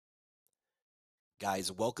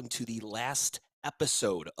Guys, welcome to the last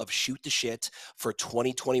episode of Shoot the Shit for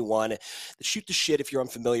 2021. The Shoot the Shit, if you're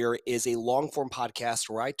unfamiliar, is a long form podcast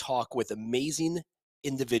where I talk with amazing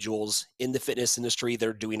individuals in the fitness industry that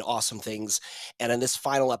are doing awesome things. And in this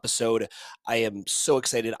final episode, I am so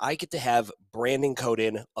excited. I get to have Brandon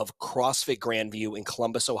Coden of CrossFit Grandview in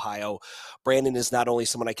Columbus, Ohio. Brandon is not only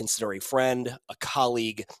someone I consider a friend, a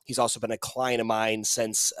colleague, he's also been a client of mine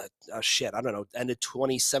since, end of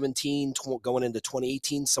 2017, going into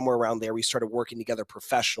 2018, somewhere around there. We started working together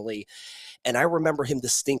professionally. And I remember him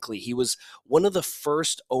distinctly. He was one of the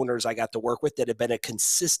first owners I got to work with that had been a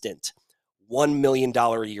consistent $1 million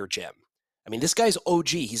a year gym. I mean, this guy's OG.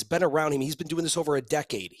 He's been around him. He's been doing this over a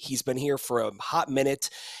decade. He's been here for a hot minute,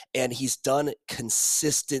 and he's done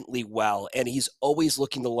consistently well. And he's always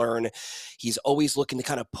looking to learn. He's always looking to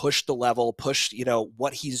kind of push the level, push,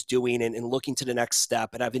 what he's doing and looking to the next step.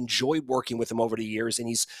 And I've enjoyed working with him over the years.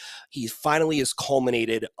 And he finally has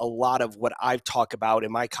culminated a lot of what I've talked about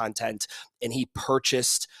in my content. And he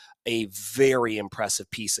purchased a very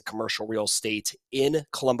impressive piece of commercial real estate in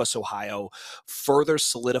Columbus, Ohio, further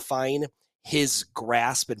solidifying his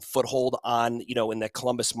grasp and foothold on, in the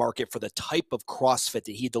Columbus market for the type of CrossFit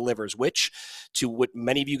that he delivers, which, to what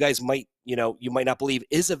many of you guys might, you might not believe,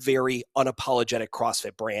 is a very unapologetic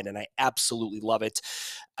CrossFit brand. And I absolutely love it.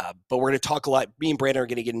 But we're going to talk a lot. Me and Brandon are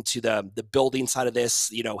going to get into the building side of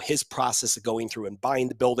this, his process of going through and buying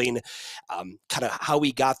the building, kind of how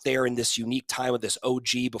he got there in this unique time of this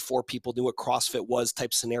OG before people knew what CrossFit was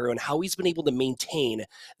type scenario, and how he's been able to maintain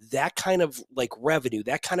that kind of revenue,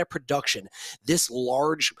 that kind of production, this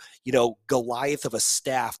large, Goliath of a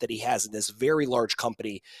staff that he has in this very large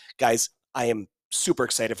company. Guys, I am super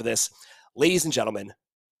excited for this. Ladies and gentlemen,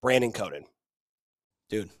 Brandon Coden.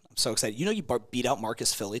 Dude, I'm so excited. You beat out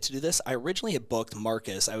Marcus Philly to do this. I originally had booked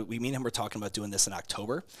Marcus. Me and him were talking about doing this in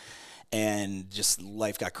October, and just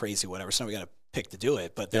life got crazy, whatever. So now we got to pick to do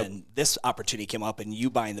it. But then this opportunity came up, and you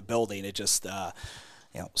buying the building, it just,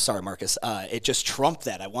 sorry, Marcus, it just trumped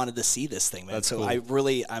that. I wanted to see this thing, man. That's so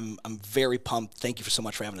cool. I'm very pumped. Thank you so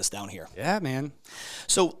much for having us down here. Yeah, man.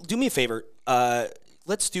 So do me a favor.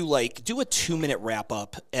 Let's do a 2-minute wrap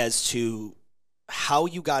up as to how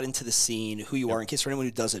you got into the scene, who you are, in case for anyone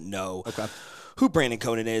who doesn't know who Brandon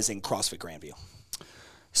Coden is in CrossFit Grandview.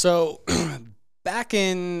 So back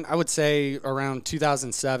in, I would say, around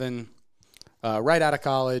 2007, right out of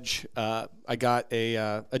college, I got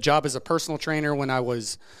a job as a personal trainer when I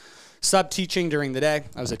was sub-teaching during the day.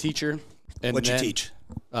 I was a teacher. What'd you teach?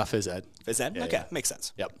 Phys ed. Phys ed? Yeah, okay, yeah. Makes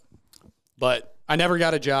sense. Yep. But I never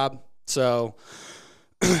got a job, so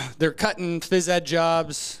they're cutting phys ed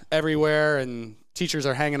jobs everywhere, and teachers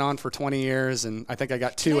are hanging on for 20 years, and I think I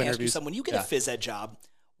got two interviews. When you get a phys ed job,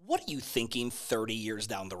 what are you thinking 30 years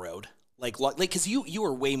down the road? Because you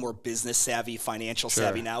are way more business savvy, financial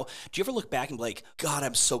savvy now. Do you ever look back and be like, God,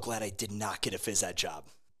 I'm so glad I did not get a phys ed job?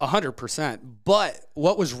 100%. But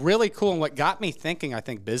what was really cool and what got me thinking, I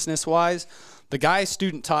think, business-wise, the guy I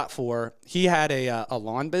student taught for, he had a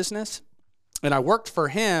lawn business, and I worked for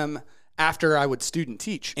him after I would student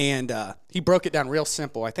teach. And he broke it down real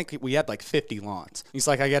simple. I think we had 50 lawns. He's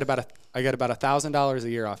like, I get about $1,000 a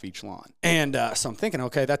year off each lawn. And so I'm thinking,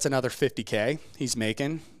 okay, that's another $50K he's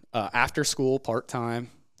making after school,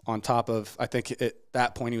 part-time, on top of, I think at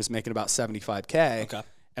that point he was making about $75K. Okay.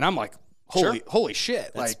 And I'm like, holy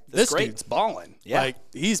shit. That's this great. Dude's balling. Yeah.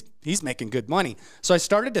 He's making good money. So I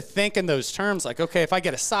started to think in those terms, okay, if I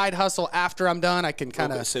get a side hustle after I'm done, I can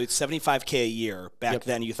kind of. So it's $75K a year. Back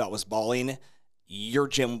then you thought was balling. Your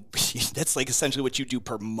gym, that's essentially what you do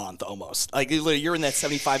per month almost. You're in that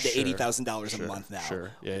 $75,000 to $80,000 a month now.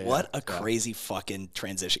 Sure. Yeah, what a crazy fucking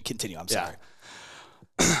transition. Continue. I'm sorry.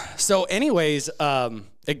 So anyways,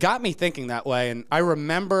 it got me thinking that way. And I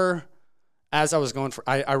remember as I was going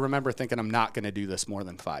I remember thinking I'm not going to do this more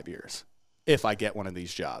than 5 years if I get one of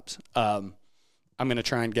these jobs. I'm going to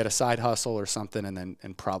try and get a side hustle or something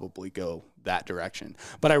and probably go that direction.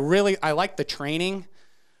 But I like the training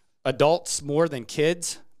adults more than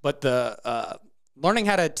kids, but the learning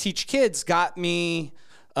how to teach kids got me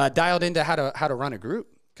dialed into how to run a group.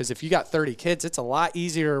 Because if you got 30 kids, it's a lot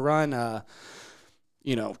easier to run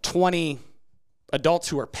 20 adults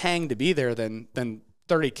who are paying to be there than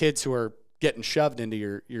 30 kids who are getting shoved into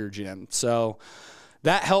your gym. So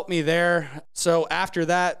that helped me there. So after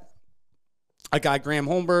that, a guy, Graham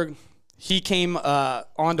Holmberg, he came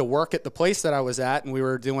on to work at the place that I was at, and we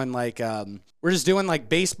were doing we're just doing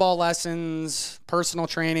baseball lessons, personal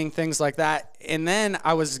training, things like that. And then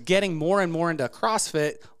I was getting more and more into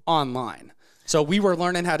CrossFit online. So we were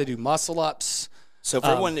learning how to do muscle ups, So for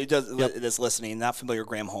everyone who that's listening, not familiar with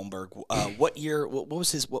Graham Holmberg, what year? What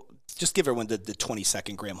was his? Just give everyone the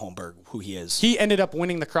 22nd Graham Holmberg, who he is. He ended up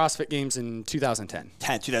winning the CrossFit Games in 2010.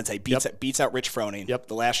 2010 beats out Rich Froning. Yep.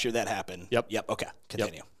 The last year that happened. Yep. Okay.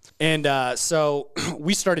 Continue. Yep. And so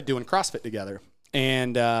we started doing CrossFit together.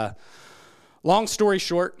 And long story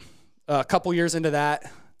short, a couple years into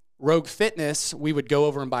that, Rogue Fitness, we would go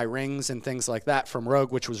over and buy rings and things like that from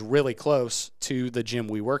Rogue, which was really close to the gym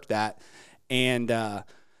we worked at. And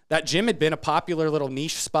that gym had been a popular little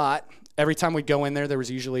niche spot. Every time we'd go in there, there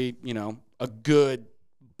was usually, a good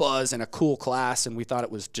buzz and a cool class, and we thought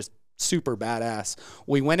it was just super badass.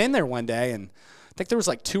 We went in there one day, and I think there was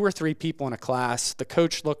like 2 or 3 people in a class. The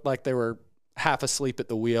coach looked like they were half asleep at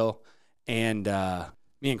the wheel, and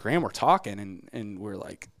me and Graham were talking, and we're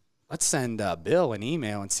like, let's send Bill an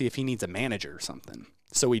email and see if he needs a manager or something.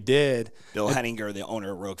 So we did. Bill Henninger, the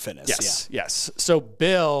owner of Rogue Fitness. Yes. So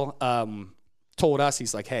Bill told us,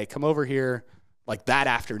 he's like, hey, come over here like that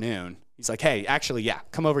afternoon. He's like, hey, actually, yeah,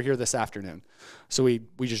 come over here this afternoon. So we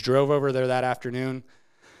just drove over there that afternoon.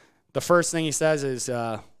 The first thing he says is,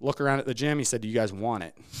 look around at the gym. He said, do you guys want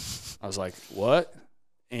it? I was like, what?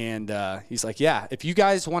 And he's like, yeah, if you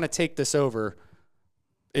guys want to take this over,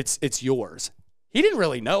 it's yours. He didn't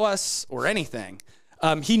really know us or anything.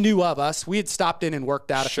 He knew of us. We had stopped in and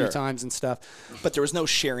worked out a few times and stuff. But there was no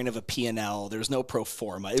sharing of a P&L. There was no pro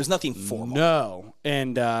forma. It was nothing formal. No.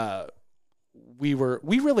 And we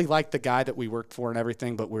really liked the guy that we worked for and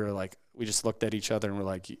everything, but we were like, we just looked at each other and we're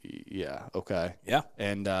like, yeah, okay. Yeah.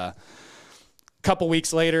 And a couple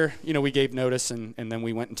weeks later, we gave notice and then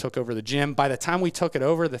we went and took over the gym. By the time we took it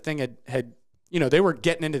over, the thing had they were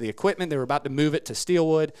getting into the equipment. They were about to move it to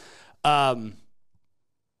Steelwood.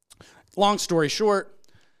 Long story short,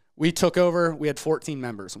 we took over. We had 14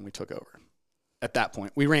 members when we took over. At that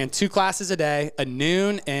point, we ran 2 classes a day, a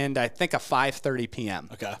noon and I think a 5:30 p.m.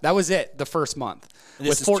 Okay, that was it. The first month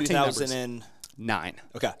with 14 2009.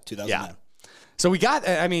 Okay, 2009. Yeah. So we got.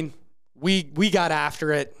 We got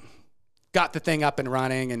after it, got the thing up and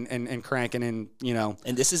running and cranking, and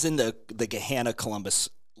And this is in the Gahanna Columbus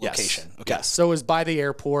location. Yes. Okay. Yes. So it was by the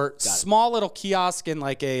airport. Small little kiosk in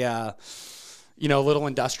like a little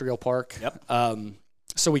industrial park. Yep.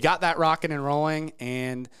 So we got that rocking and rolling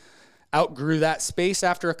and outgrew that space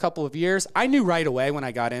after a couple of years. I knew right away when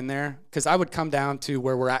I got in there, because I would come down to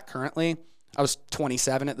where we're at currently. I was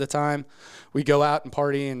 27 at the time. We go out and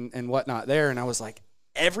party and whatnot there. And I was like,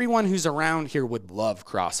 everyone who's around here would love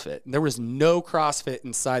CrossFit. And there was no CrossFit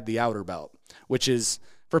inside the Outer Belt, which is,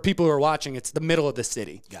 for people who are watching, it's the middle of the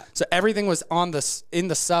city. Yeah. So everything was in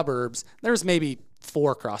the suburbs. There's maybe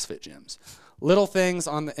 4 CrossFit gyms. Little things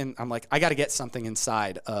and I'm like, I got to get something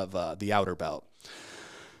inside of the Outer Belt.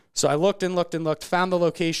 So I looked and looked and looked, found the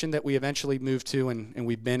location that we eventually moved to, and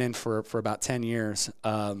we've been in for about 10 years.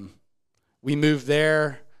 We moved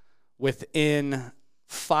there. Within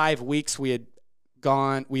 5 weeks, we had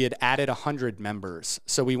added 100 members.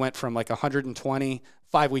 So we went from like 120.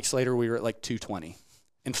 5 weeks later, we were at like 220.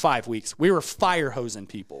 In 5 weeks, we were fire hosing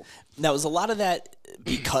people. Now, was a lot of that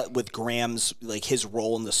because with Graham's, like his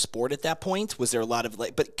role in the sport at that point? Was there a lot of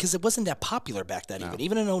but because it wasn't that popular back then,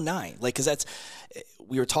 even in 2009, because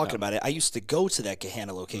we were talking about it. I used to go to that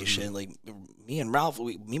Gahanna location, Mm-hmm. like me and Ralph,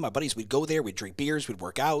 me and my buddies, we'd go there, we'd drink beers, we'd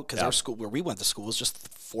work out, because our school, where we went to school, was just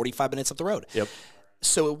 45 minutes up the road. Yep.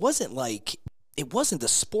 So it wasn't the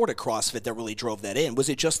sport of CrossFit that really drove that in. Was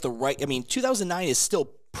it just the right? 2009 is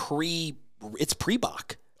still it's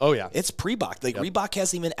pre-Bach. Oh, yeah. It's pre-Bach. Like, Reebok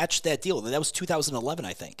hasn't even etched that deal. That was 2011,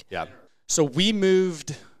 I think. Yeah. So we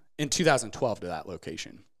moved in 2012 to that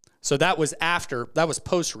location. So that was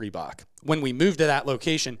post-Reebok. When we moved to that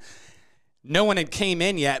location, no one had came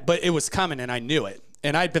in yet, but it was coming, and I knew it.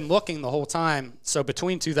 And I'd been looking the whole time. So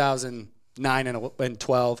between 2009 and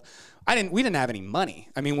 12, we didn't have any money.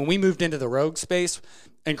 When we moved into the Rogue space,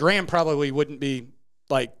 and Graham probably wouldn't be,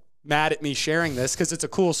 like, mad at me sharing this because it's a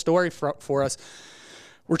cool story for us.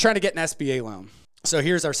 We're trying to get an SBA loan. So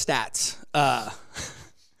here's our stats.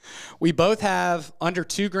 We both have under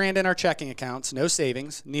 $2,000 in our checking accounts, no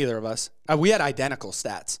savings, neither of us. We had identical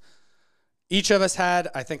stats. Each of us had,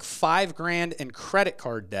 I think, $5,000 in credit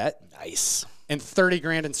card debt. Nice. And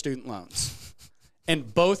 $30,000 in student loans.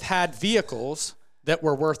 And both had vehicles that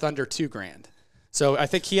were worth under $2,000. So I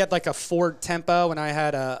think he had like a Ford Tempo and I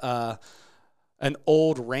had an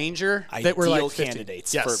old Ranger that were like 50.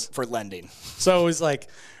 Candidates yes. for lending. So it was like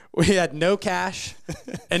we had no cash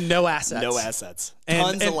and no assets. No assets.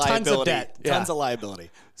 Tons of liability. Tons of debt. Tons of liability.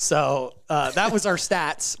 So that was our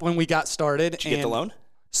stats when we got started. Did you get the loan?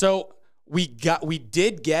 So we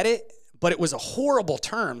did get it, but it was a horrible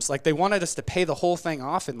terms. Like they wanted us to pay the whole thing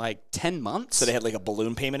off in like 10 months. So they had like a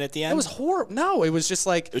balloon payment at the end? It was horrible. No, it was just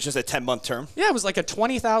like, It was just a 10-month term? yeah, it was like a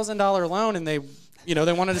 $20,000 loan, and they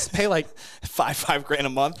wanted us to pay like five grand a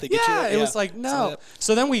month to get you yeah, there? it was like no.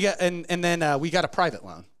 So then we got and then we got a private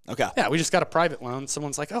loan. Okay. Yeah, we just got a private loan.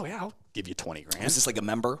 Someone's like, "Oh yeah, I'll give you 20 grand." Was this like a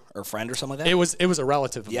member or friend or something like that? It was a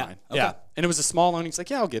relative of mine. Okay. Yeah, and it was a small loan. He's like,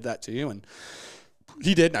 "Yeah, I'll give that to you," and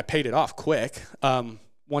he did, and I paid it off quick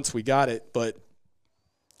once we got it. But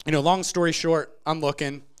long story short, I'm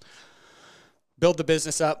looking, build the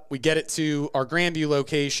business up. We get it to our Grandview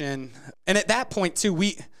location, and at that point too,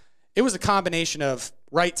 it was a combination of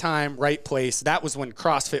right time, right place. That was when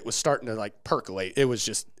CrossFit was starting to like percolate. It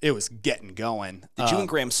was getting going. Did you and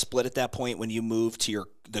Graham split at that point when you moved to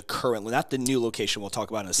the current, not the new location we'll talk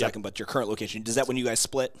about in a second, but your current location? Is that when you guys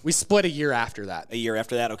split? We split a year after that. A year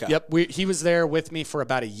after that? Okay. Yep. He was there with me for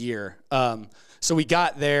about a year. So we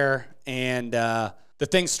got there and the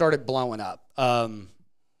thing started blowing up.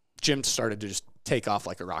 Gym started to just take off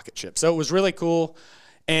like a rocket ship. So it was really cool.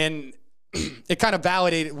 And it kind of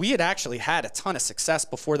validated. We had actually had a ton of success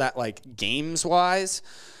before that, like games wise.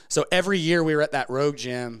 So every year we were at that Rogue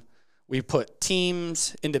gym, we put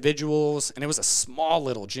teams, individuals, and it was a small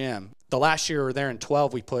little gym. The last year we were there in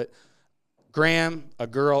 12, we put Graham, a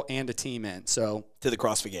girl, and a team in. So to the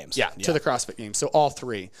CrossFit Games. Yeah, to the CrossFit Games. So all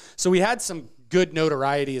three. So we had some good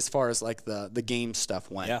notoriety as far as like the game stuff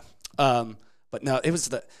went. Yeah. But no, it was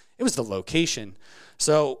the location.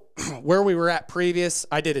 So where we were at previous,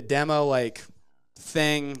 I did a demo like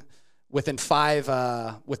thing within 5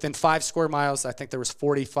 square miles. I think there was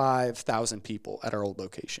 45,000 people at our old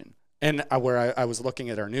location. And where I was looking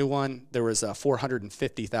at our new one, there was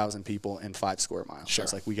 450,000 people in 5 square miles. Sure. So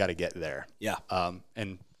it's like, we got to get there. Yeah.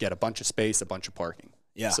 And get a bunch of space, a bunch of parking.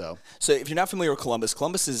 Yeah. So if you're not familiar with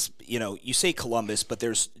Columbus is, you say Columbus, but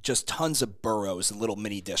there's just tons of boroughs and little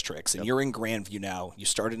mini districts. And you're in Grandview now. You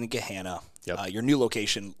started in Gahanna. Yep. Your new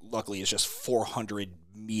location, luckily, is just 400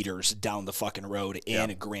 meters down the fucking road in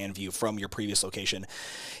Grandview from your previous location.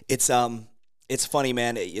 It's funny,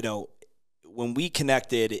 man. When we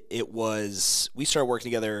connected, we started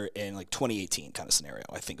working together in like 2018 kind of scenario.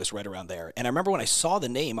 I think it was right around there. And I remember when I saw the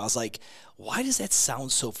name, I was like, why does that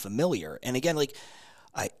sound so familiar? And again, like,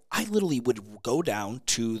 I literally would go down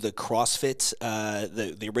to the CrossFit,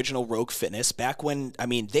 the original Rogue Fitness back when,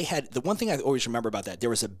 they had, the one thing I always remember about that, there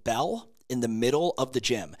was a bell in the middle of the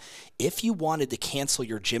gym. If you wanted to cancel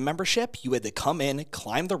your gym membership, you had to come in,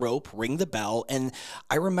 climb the rope, ring the bell. And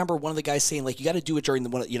I remember one of the guys saying, like, you got to do it during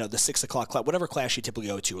the 6 o'clock class, whatever class you typically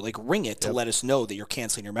go to, like ring it to let us know that you're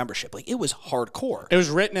canceling your membership. Like, it was hardcore. it was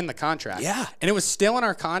written in the contract. Yeah. And it was still in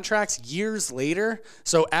our contracts years later.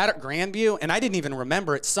 So at Grandview, and I didn't even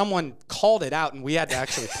remember it, someone called it out and we had to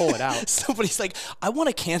actually pull it out. Somebody's like, I want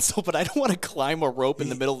to cancel, but I don't want to climb a rope in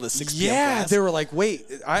the middle of the 6 p.m. Yeah, class. they were like, wait,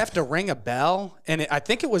 I have to ring a bell. And I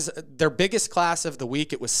think it was their biggest class of the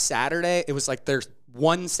week. It was Saturday. It was like their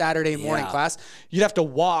one Saturday morning class. You'd have to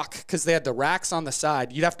walk because they had the racks on the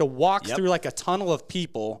side. You'd have to walk through like a tunnel of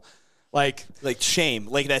people. Like Shame.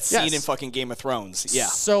 Like that scene in fucking Game of Thrones. Yeah.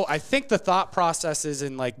 So I think the thought process is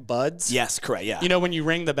in like Buds. Yes, correct. Yeah. When you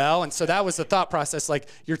ring the bell. And so that was the thought process. Like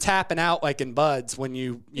you're tapping out like in Buds when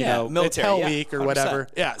you know, military, it's Hell Week or 100%. whatever.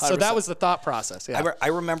 Yeah. So 100%. that was the thought process. Yeah. I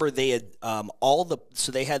remember they had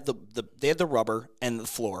they had the rubber and the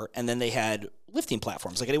floor, and then they had lifting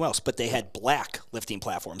platforms like anyone else, but they had black lifting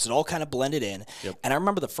platforms. It all kind of blended in. Yep. And I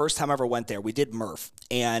remember the first time I ever went there, we did Murph,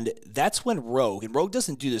 and that's when Rogue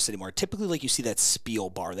doesn't do this anymore. Typically, like you see that Spiel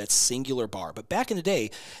bar, that singular bar. But back in the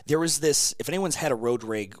day, there was this, if anyone's had a road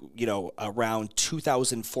rig, around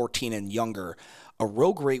 2014 and younger, a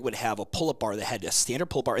Rogue rig would have a pull-up bar that had a standard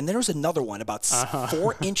pull-up bar, and then there was another one about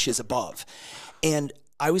 4 inches above. And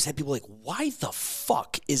I always had people like, why the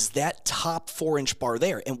fuck is that top 4-inch bar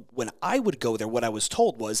there? And when I would go there, what I was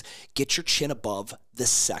told was, get your chin above the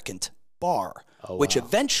second bar. Which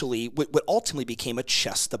eventually, what ultimately became a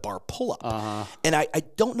chest-to-bar pull-up. And I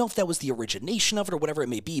don't know if that was the origination of it or whatever it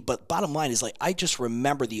may be, but bottom line is, like, I just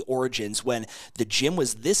remember the origins when the gym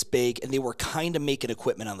was this big and they were kind of making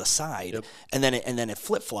equipment on the side, and then it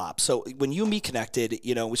flip-flopped. So when you and me connected,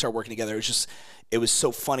 we started working together, it was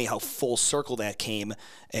so funny how full circle that came.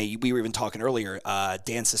 We were even talking earlier,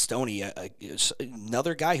 Dan Sistoni,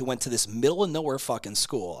 another guy who went to this middle of nowhere fucking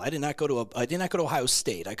school. I did not go to Ohio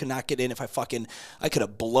State. I could not get in if I could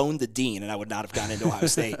have blown the dean and I would not have gotten into Ohio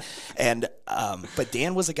State. And but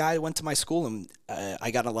Dan was a guy who went to my school, and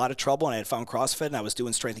I got in a lot of trouble, and I had found CrossFit, and I was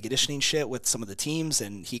doing strength and conditioning shit with some of the teams,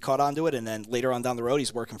 and he caught on to it. And then later on down the road,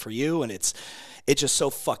 he's working for you, and it's just so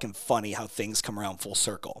fucking funny how things come around full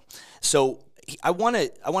circle. So I want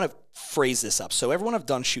to phrase this up. So everyone I've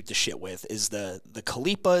done Shoot the Shit with is the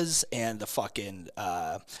Khalipas and the fucking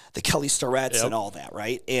the Kelly Starretts and all that,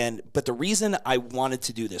 right? But the reason I wanted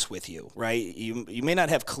to do this with you, right? You may not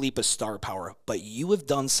have Khalipa star power, but you have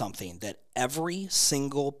done something that every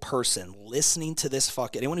single person listening to this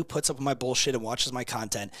anyone who puts up with my bullshit and watches my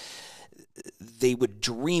content, they would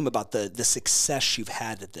dream about the success you've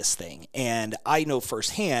had at this thing. And I know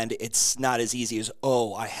firsthand it's not as easy as,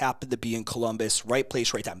 I happen to be in Columbus, right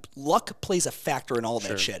place, right time. Luck plays a factor in all of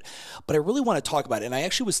that shit. But I really want to talk about it. And I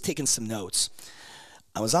actually was taking some notes.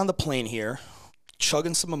 I was on the plane here,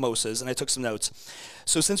 chugging some mimosas, and I took some notes.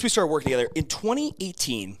 So since we started working together, in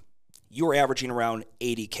 2018, you were averaging around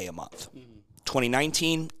 80K a month.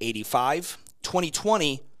 2019, 85.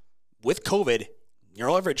 2020, with COVID, your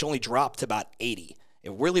average only dropped to about 80.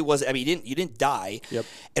 It really was. I mean, you didn't die. Yep.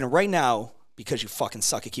 And right now, because you fucking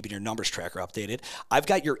suck at keeping your numbers tracker updated, I've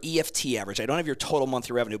got your EFT average. I don't have your total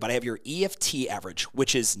monthly revenue, but I have your EFT average,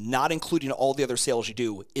 which is not including all the other sales you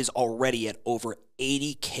do, is already at over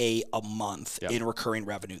 80K a month in recurring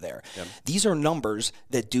revenue there. Yep. These are numbers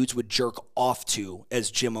that dudes would jerk off to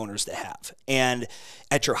as gym owners to have. And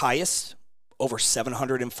at your highest, over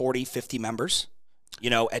 50 members. You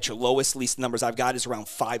know, at your lowest, least numbers I've got is around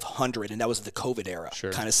 500, and that was the COVID era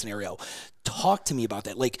kind of scenario. Talk to me about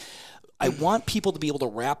that. Like, I want people to be able to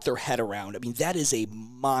wrap their head around. I mean, that is a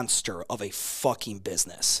monster of a fucking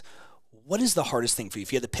business. What is the hardest thing for you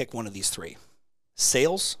if you had to pick one of these three?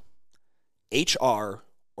 Sales, HR, or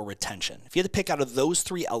retention? If you had to pick out of those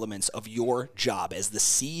three elements of your job as the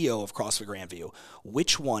CEO of CrossFit Grandview,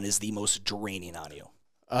 which one is the most draining on you?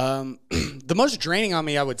 The most draining on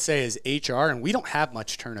me, I would say, is HR, and we don't have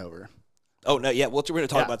much turnover. Oh, no, yeah, we're going to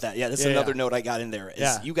talk about that. Yeah, that's another note I got in there.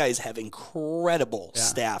 Is you guys have incredible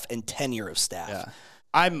staff and tenure of staff. Yeah.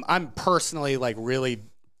 I'm personally, like, really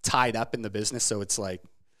tied up in the business, so it's like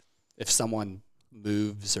if someone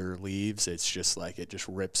moves or leaves, it's just like it just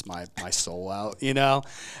rips my soul out, you know,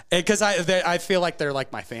 because I feel like they're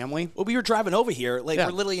like my family. Well, we were driving over here, like we're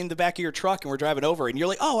literally in the back of your truck, and we're driving over, and you're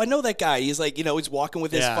like, I know that guy. He's like, he's walking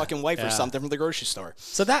with his fucking wife or something from the grocery store.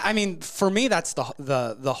 So that, I mean, for me, that's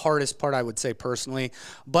the hardest part, I would say personally.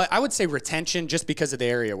 But I would say retention, just because of the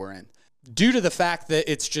area we're in, due to the fact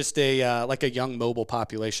that it's just like a young mobile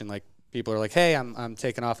population. Like, people are like, hey, I'm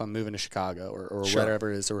taking off, I'm moving to Chicago or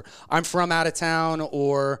whatever it is, or I'm from out of town,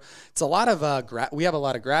 or it's a lot of we have a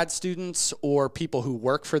lot of grad students or people who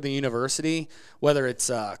work for the university, whether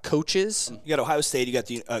it's coaches. You got Ohio State, you got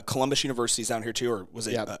the Columbus University's down here too, or was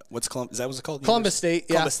it what's Columbus? Is that what it's called? Columbus State.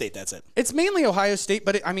 Columbus State, that's it. It's mainly Ohio State,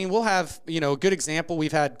 but I mean, we'll have a good example.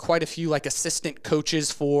 We've had quite a few like assistant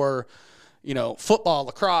coaches for football,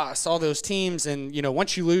 lacrosse, all those teams. And,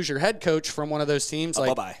 once you lose your head coach from one of those teams,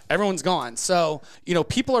 like everyone's gone. So,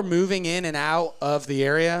 people are moving in and out of the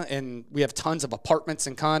area, and we have tons of apartments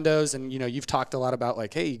and condos. And, you've talked a lot about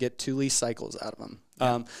like, hey, you get 2 lease cycles out of them.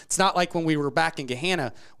 Yeah. It's not like when we were back in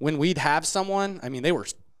Gahanna, when we'd have someone, I mean, they were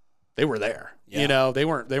there, they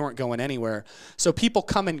weren't going anywhere. So people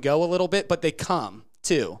come and go a little bit, but they come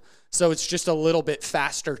too. So it's just a little bit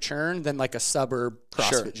faster churn than like a suburb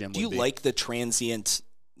CrossFit gym would be. Do you like the transient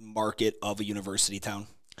market of a university town?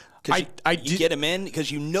 I you get them in because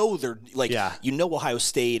they're like, Ohio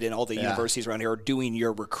State and all the universities around here are doing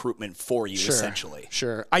your recruitment for you, essentially.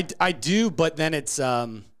 Sure. I do, but then it's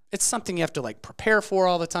something you have to like prepare for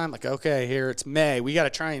all the time. Like, okay, here it's May. We got to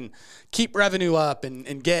try and keep revenue up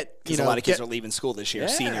and get, a lot of kids are leaving school this year,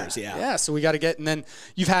 seniors. Yeah. So we got to get, and then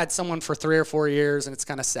you've had someone for 3 or 4 years and it's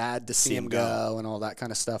kind of sad to see him go and all that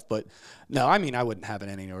kind of stuff. But no, I mean, I wouldn't have it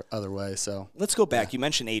any other way. So let's go back. You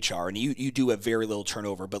mentioned HR, and you do have very little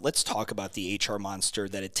turnover, but let's talk about the HR monster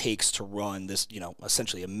that it takes to run this,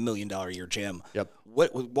 essentially $1 million a year gym. Yep.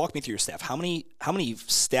 Walk me through your staff. How many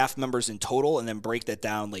staff members in total, and then break that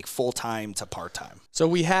down like full-time to part-time? So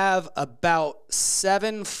we have about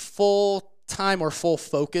 7 full-time or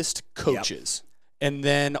full-focused coaches. Yep. And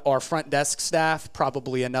then our front desk staff,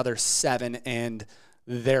 probably another 7, and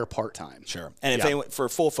they're part-time. Sure. And if anyone, for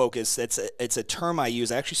full focus, it's a term I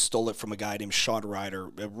use. I actually stole it from a guy named Sean Ryder,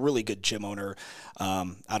 a really good gym owner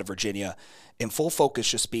out of Virginia. And full focus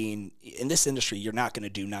just being, in this industry, you're not going to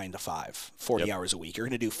do 9 to 5, 40 hours a week. You're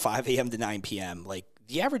going to do 5 a.m. to 9 p.m. Like,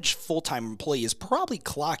 the average full-time employee is probably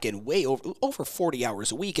clocking way over 40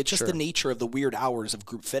 hours a week. It's just the nature of the weird hours of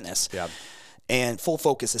group fitness. Yeah. And full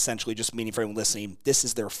focus, essentially, just meaning for anyone listening, this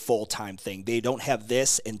is their full-time thing. They don't have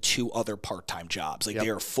this and 2 other part-time jobs. Like, they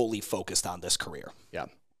are fully focused on this career. Yeah.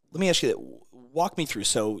 Let me ask you that. Walk me through.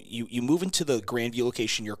 So you move into the Grandview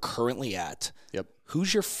location you're currently at. Yep.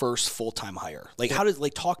 Who's your first full-time hire? Like,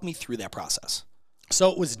 talk me through that process.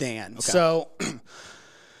 So it was Dan. Okay. So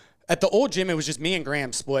at the old gym, it was just me and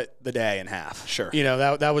Graham split the day in half. Sure. You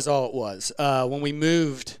know, that was all it was. When we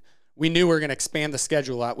moved, we knew we were going to expand the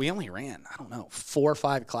schedule out. We only ran, 4 or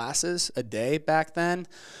 5 classes a day back then.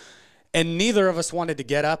 And neither of us wanted to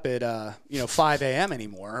get up at 5 a.m.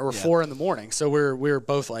 anymore or 4 in the morning. So we were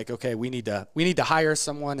both like, okay, we need to hire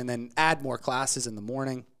someone and then add more classes in the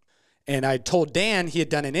morning. And I told Dan he had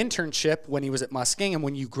done an internship when he was at Muskingum.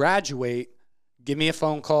 When you graduate, give me a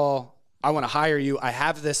phone call. I want to hire you. I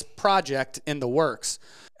have this project in the works.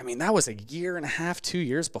 I mean, that was a year and a half, 2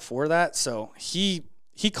 years before that. So he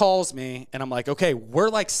calls me and I'm like, okay, we're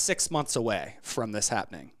like 6 months away from this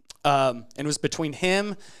happening. And it was between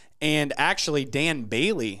him and actually Dan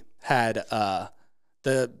Bailey had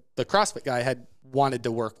the CrossFit guy had wanted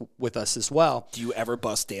to work with us as well. Do you ever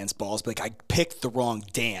bust Dan's balls? Like, I picked the wrong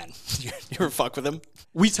Dan. You ever fuck with him?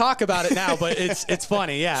 We talk about it now, but it's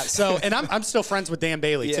funny, yeah. So, and I'm still friends with Dan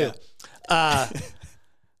Bailey too.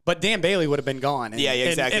 But Dan Bailey would have been gone.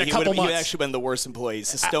 Exactly. In a couple months. He would actually been the worst employee.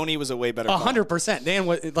 Stoney was a way better. 100%. Dan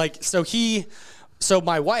was like, so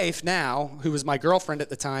my wife now, who was my girlfriend at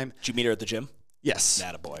the time. Did you meet her at the gym? Yes.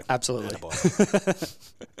 Attaboy. Absolutely.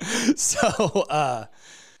 Attaboy. So,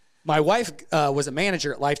 my wife was a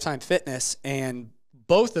manager at Lifetime Fitness, and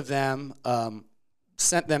both of them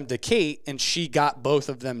sent them to Kate, and she got both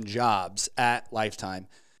of them jobs at Lifetime.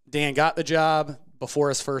 Dan got the job before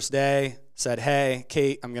his first day, said, hey,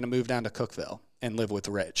 Kate, I'm going to move down to Cookeville and live with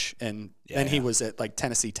Rich. And then he was at like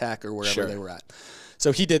Tennessee Tech or wherever they were at.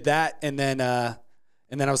 So he did that, and then I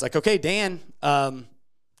was like, okay, Dan,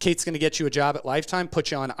 Kate's going to get you a job at Lifetime,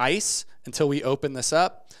 put you on ice until we open this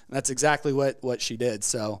up. And that's exactly what she did.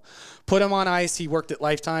 So put him on ice. He worked at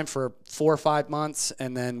Lifetime for 4 or 5 months.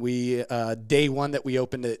 And then day one that we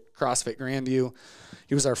opened at CrossFit Grandview,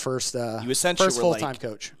 he was our first full-time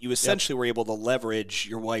coach. You essentially were able to leverage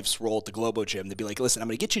your wife's role at the Globo Gym to be like, listen, I'm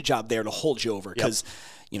going to get you a job there to hold you over because,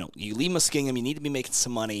 you leave Muskingum, you need to be making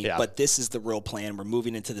some money, but this is the real plan. We're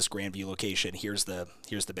moving into this Grandview location. Here's the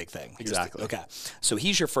big thing. Exactly. Okay. So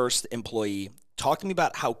he's your first employee. Talk to me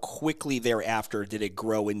about how quickly thereafter did it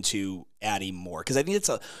grow into adding more? Because I think it's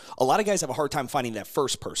a lot of guys have a hard time finding that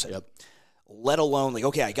first person, let alone like,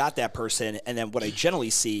 okay, I got that person. And then what I generally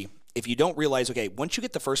see, if you don't realize, okay, once you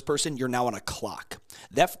get the first person, you're now on a clock.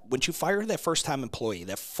 Once you fire that first-time employee,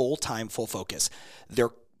 that full-time, full focus,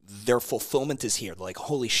 their fulfillment is here. They're like,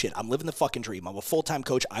 holy shit, I'm living the fucking dream. I'm a full-time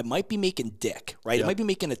coach. I might be making dick, right? I might be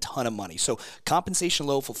making a ton of money. So compensation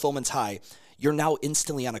low, fulfillment's high. You're now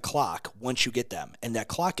instantly on a clock once you get them. And that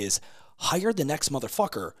clock is hire the next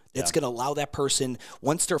motherfucker that's going to allow that person,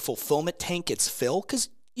 once their fulfillment tank gets filled, because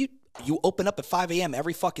you open up at 5 a.m.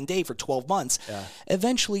 every fucking day for 12 months. Yeah.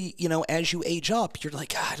 Eventually, as you age up, you're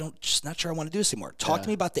like, just not sure I want to do this anymore. Talk to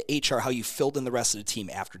me about the HR, how you filled in the rest of the team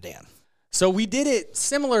after Dan. So we did it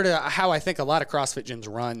similar to how I think a lot of CrossFit gyms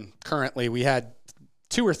run currently. We had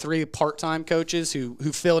 2 or 3 part-time coaches who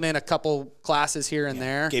filled in a couple classes here and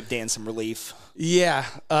there. Gave Dan some relief. Yeah.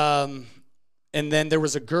 And then there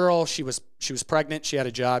was a girl, she was pregnant. She had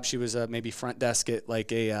a job. She was maybe front desk at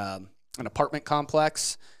like an apartment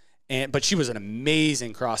complex. But she was an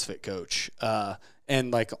amazing CrossFit coach,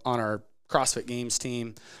 and like on our CrossFit Games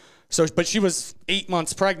team. So, but she was 8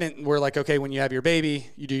 months pregnant, and we're like, okay, when you have your baby,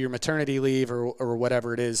 you do your maternity leave or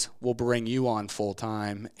whatever it is, we'll bring you on full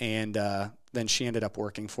time. And then she ended up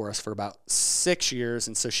working for us for about 6 years,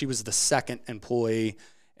 and so she was the second employee.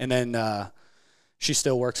 And then she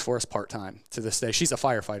still works for us part time to this day. She's a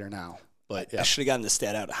firefighter now. But I should have gotten the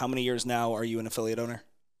stat out. How many years now are you an affiliate owner?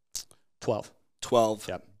 12. 12.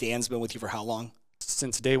 Yep. Dan's been with you for how long?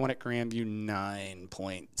 Since day one at Grandview,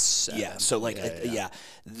 9.7. Yeah, so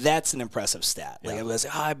that's an impressive stat. Like I was,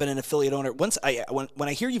 I've been an affiliate owner. When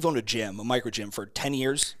I hear you've owned a micro gym for 10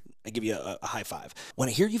 years, I give you a high five. When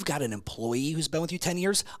I hear you've got an employee who's been with you 10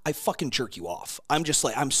 years, I fucking jerk you off. I'm just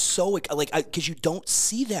like, I'm so like, because you don't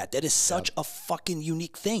see that. That is such a fucking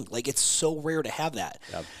unique thing. Like, it's so rare to have that.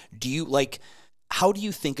 Do you how do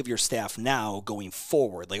you think of your staff now going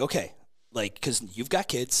forward? Like, okay. Like, because you've got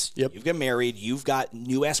kids, you've got married, you've got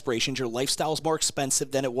new aspirations, your lifestyle is more expensive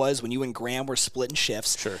than it was when you and Graham were splitting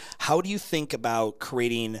shifts. Sure. How do you think about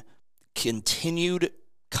creating continued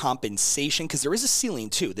compensation? Because there is a ceiling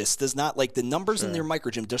too. This does not, like, the numbers in their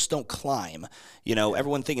micro gym just don't climb.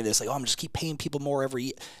 Everyone thinking this, like, I'm just keep paying people more every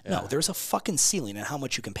year. No, there's a fucking ceiling on how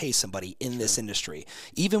much you can pay somebody in this industry.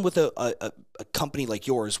 Even with a company like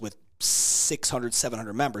yours with 600,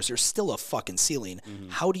 700 members, there's still a fucking ceiling.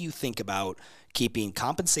 How do you think about keeping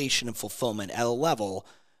compensation and fulfillment at a level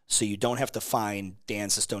so you don't have to find Dan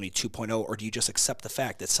Sestoni 2.0, or do you just accept the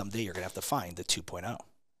fact that someday you're going to have to find the 2.0?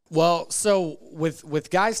 Well, so with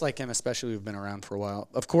guys like him, especially who've been around for a while,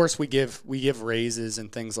 of course we give raises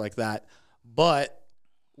and things like that, but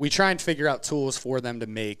we try and figure out tools for them to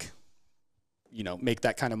make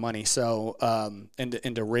that kind of money. So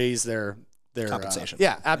and to raise their compensation.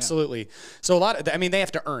 Yeah, absolutely. Yeah. So they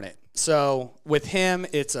have to earn it. So with him,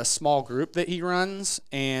 it's a small group that he runs,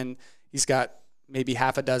 and he's got maybe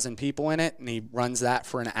half a dozen people in it, and he runs that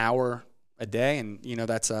for an hour a day, and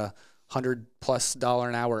that's $100+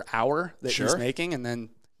 an hour that he's making, and then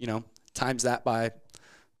times that by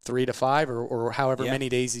 3 to 5 or however many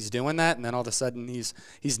days he's doing that, and then all of a sudden he's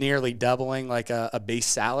nearly doubling like a base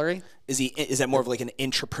salary. Is that more of like an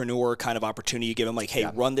entrepreneur kind of opportunity? You give him like,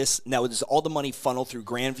 hey, run this. Now, does all the money funnel through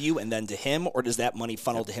Grandview and then to him, or does that money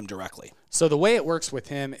funnel to him directly? So the way it works with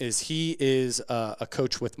him is he is a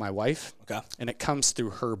coach with my wife, and it comes through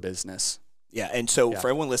her business. Yeah, and so for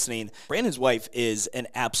everyone listening, Brandon's wife is an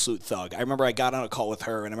absolute thug. I remember I got on a call with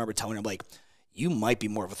her, and I remember telling her, like, you might be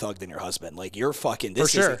more of a thug than your husband. Like, you're fucking.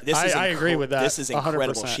 This For sure. I agree with that. This is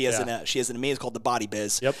incredible. 100%, She has an amazing called The Body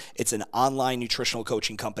Biz. Yep. It's an online nutritional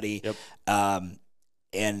coaching company. Yep.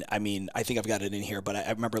 And I mean, I think I've got it in here, but I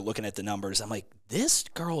remember looking at the numbers. I'm like, this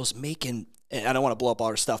girl is making, and I don't want to blow up all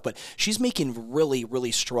her stuff, but she's making really,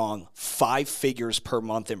 really strong 5 figures per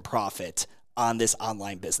month in profit on this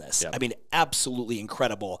online business. Yep. I mean, absolutely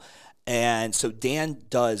incredible. And so Dan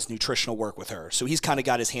does nutritional work with her. So he's kind of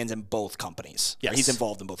got his hands in both companies. Yes. He's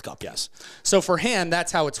involved in both companies. Yes. So for him,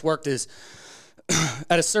 that's how it's worked is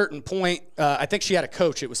at a certain point, I think she had a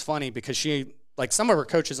coach. It was funny because some of her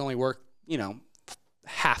coaches only work,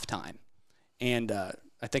 half-time. And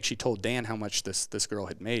I think she told Dan how much this girl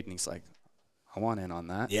had made, and he's like, I want in on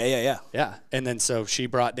that. Yeah. And then so she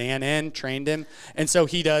brought Dan in, trained him, and so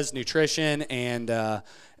he does nutrition, and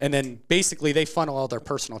then basically they funnel all their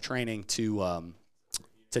personal training to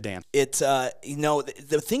Dan. It's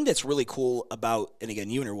the thing that's really cool about, and again,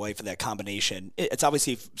 you and your wife and that combination, it's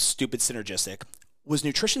obviously stupid synergistic. Was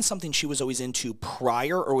nutrition something she was always into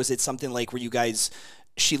prior, or was it something like where you guys,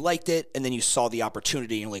 she liked it and then you saw the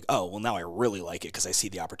opportunity and you're like, oh, well, now I really like it because I see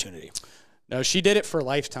the opportunity? No, she did it for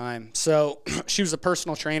Lifetime. So she was a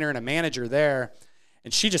personal trainer and a manager there,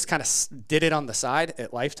 and she just kind of did it on the side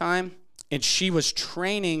at Lifetime, and she was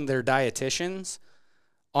training their dietitians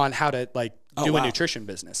on how to do a nutrition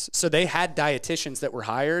business. So they had dietitians that were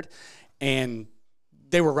hired, and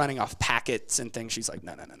they were running off packets and things. She's like,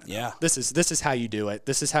 no. Yeah. This is how you do it.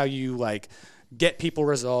 This is how you get people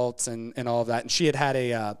results and all of that. And she had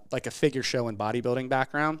a figure show and bodybuilding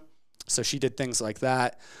background. So she did things like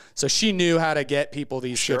that. So she knew how to get people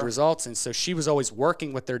these good results. And so she was always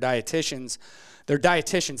working with their dietitians. Their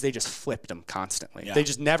dietitians, they just flipped them constantly. Yeah. They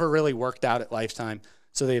just never really worked out at Lifetime.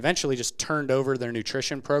 So they eventually just turned over their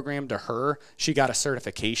nutrition program to her. She got a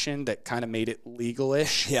certification that kind of made it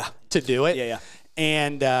legal-ish to do it. Yeah.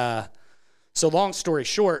 And so long story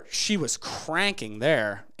short, she was cranking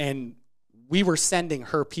there. And we were sending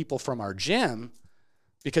her people from our gym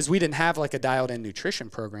because we didn't have a dialed-in nutrition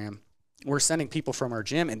program. We're sending people from our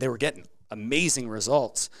gym, and they were getting amazing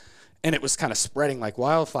results. And it was kind of spreading like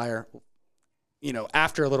wildfire.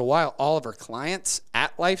 After a little while, all of our clients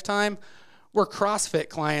at Lifetime were CrossFit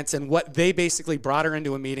clients. And what they basically brought her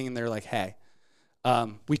into a meeting, and they're like, hey,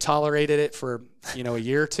 we tolerated it for, a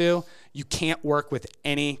year or two. You can't work with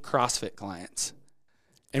any CrossFit clients.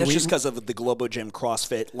 And that's just because of the Globo Gym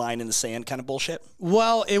CrossFit line in the sand kind of bullshit?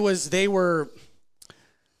 Well, it was, they weren't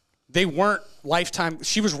Lifetime.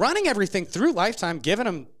 She was running everything through Lifetime, giving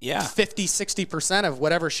them 50, 60% of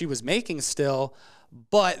whatever she was making still,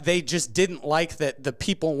 but they just didn't like that the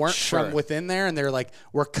people weren't from within there, and they're like,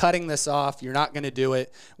 we're cutting this off. You're not going to do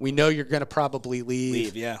it. We know you're going to probably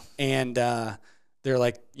leave. And they're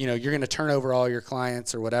like, you're going to turn over all your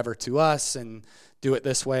clients or whatever to us and do it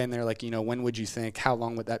this way. And they're like, when would you think? How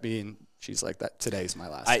long would that be? And she's like, that today's my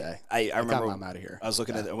last day. I remember I'm out of here. I was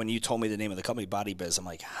looking at when you told me the name of the company, Body Biz. I'm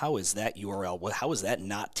like, how is that URL? How is that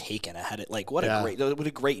not taken? I had it what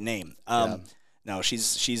a great name. No,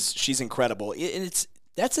 she's incredible. And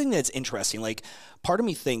that's the thing that's interesting. Part of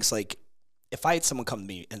me thinks if I had someone come to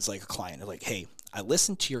me and it's like a client, they're like, hey, I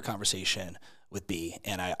listened to your conversation with B,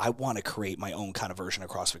 and I want to create my own kind of version of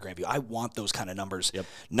CrossFit Grandview. I want those kind of numbers. Yep.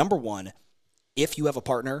 Number one, if you have a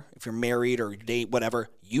partner, if you're married or you date, whatever,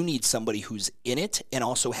 you need somebody who's in it and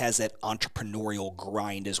also has that entrepreneurial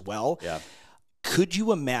grind as well. Yeah. Could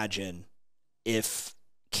you imagine if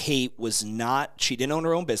Kate she didn't own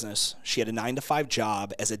her own business. She had a 9-to-5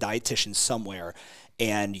 job as a dietitian somewhere,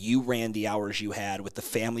 and you ran the hours you had with the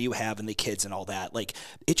family you have and the kids and all that. Like,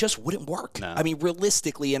 it just wouldn't work. No. I mean,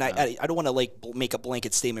 realistically, and I don't want to like make a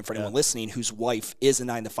blanket statement for anyone listening whose wife is a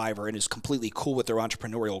 9-to-5er and is completely cool with their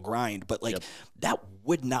entrepreneurial grind, but like that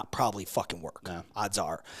would not probably fucking work. No. Odds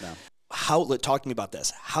are. No. Talk to me about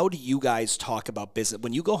this. How do you guys talk about business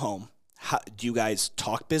when you go home? Do you guys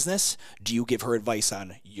talk business? Do you give her advice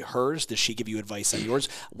on hers? Does she give you advice on yours?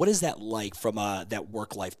 What is that like from that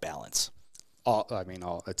work-life balance?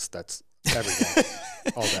 That's every day,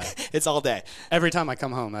 all day. It's all day. Every time I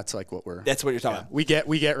come home, that's like what That's what you're talking about.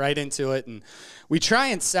 We get right into it, and we try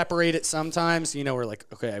and separate it sometimes. You know, we're like,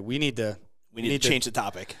 okay, we need to change the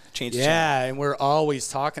topic. And we're always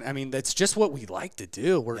talking. I mean, that's just what we like to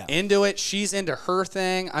do. We're into it. She's into her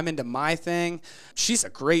thing. I'm into my thing. She's a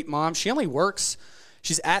great mom.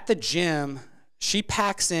 She's at the gym. She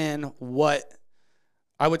packs in what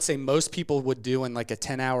I would say most people would do in like a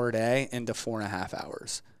 10-hour day into 4.5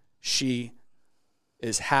 hours. She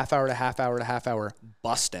is half hour to half hour to half hour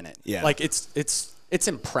busting it. Yeah. Like it's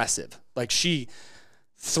impressive. Like she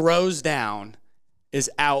throws down,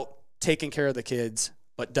 is out taking care of the kids,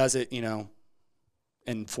 but does it, in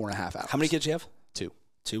 4.5 hours. How many kids do you have? 2.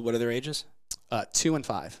 2. What are their ages? 2 and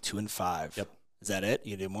 5. 2 and 5. Yep. Is that it?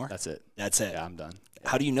 You do more? That's it. That's it. Yeah, I'm done.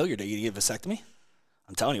 How do you know you're doing? You get a vasectomy?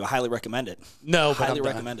 I'm telling you, I highly recommend it. No, but highly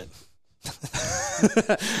recommend it.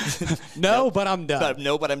 But I'm done.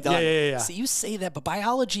 But I'm done. Yeah. See, you say that, but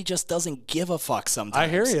biology just doesn't give a fuck sometimes. I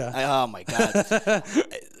hear you. Oh my god.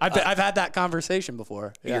 I've had that conversation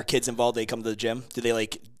before. Are your kids involved? They come to the gym? Do they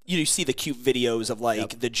like? You see the cute videos of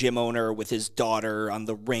like the gym owner with his daughter on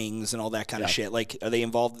the rings and all that kind of shit. Like, are they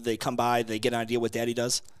involved? Do they come by? Do they get an idea what daddy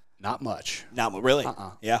does? Not much. Not really.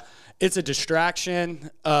 Yeah. It's a distraction.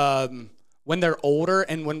 When they're older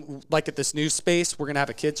and when like at this new space, we're going to have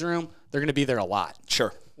a kids room. They're going to be there a lot.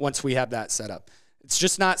 Sure. Once we have that set up. It's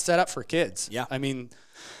just not set up for kids. Yeah. I mean,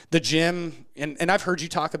 the gym, and I've heard you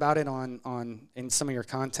talk about it on in some of your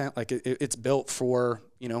content. Like it's built for,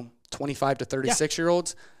 25 to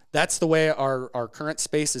 36-year-olds. That's the way our current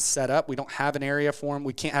space is set up. We don't have an area for them.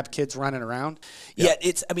 We can't have kids running around. Yeah,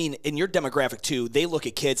 in your demographic too, they look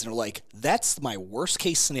at kids and are like, that's my worst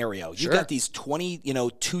case scenario. You've got these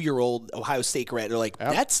 2-year-old Ohio State grad. They're like,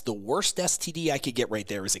 that's the worst STD I could get right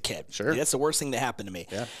there as a kid. Sure. That's the worst thing that happened to me.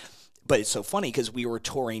 Yeah. But it's so funny because we were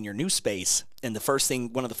touring your new space, and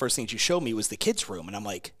one of the first things you showed me was the kids' room, and I'm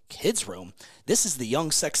like, kids' room? This is the young,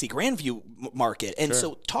 sexy Grandview market. And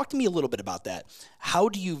so talk to me a little bit about that. How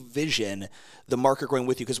do you vision the market growing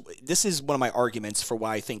with you? Because this is one of my arguments for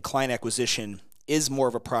why I think client acquisition is more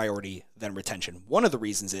of a priority than retention. One of the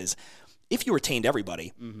reasons is if you retained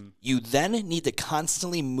everybody, you then need to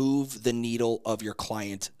constantly move the needle of your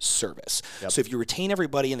client service. So if you retain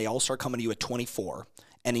everybody and they all start coming to you at 24,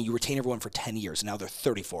 and then you retain everyone for 10 years, and now they're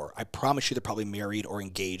 34. I promise you they're probably married or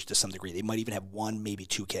engaged to some degree. They might even have 1, maybe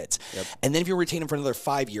 2 kids. And then if you retain them for another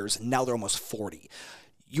 5 years, now they're almost 40.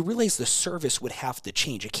 You realize the service would have to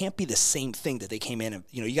change. It can't be the same thing that they came in and,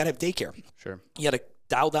 you got to have daycare. Sure. You got to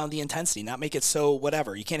dial down the intensity, not make it so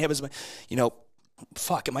whatever. You can't have as much,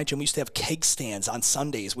 at my gym, we used to have keg stands on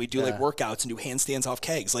Sundays. We do like workouts and do handstands off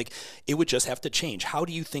kegs. Like, it would just have to change. How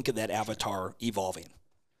do you think of that avatar evolving?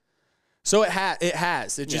 So it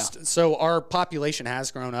has. So our population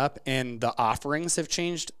has grown up and the offerings have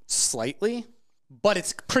changed slightly, but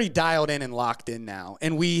it's pretty dialed in and locked in now.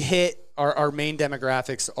 And we hit our main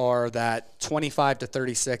demographics are that 25 to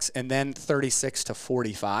 36 and then 36 to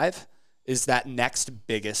 45 is that next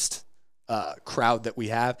biggest crowd that we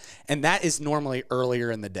have. And that is normally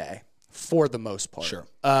earlier in the day for the most part. Sure.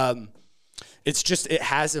 It's just, it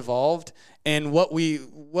has evolved. And what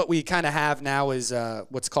we kind of have now is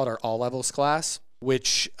what's called our all levels class,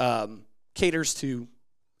 which caters to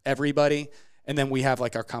everybody. And then we have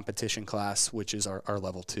like our competition class, which is our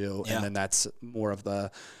level 2. Yeah. And then that's more of the,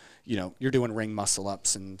 you're doing ring muscle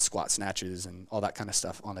ups and squat snatches and all that kind of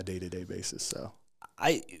stuff on a day-to-day basis. So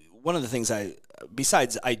one of the things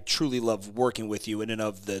besides I truly love working with you in and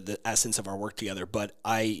of the essence of our work together, but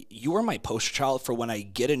you are my poster child for when I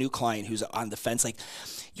get a new client who's on the fence. Like,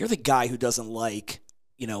 you're the guy who doesn't like,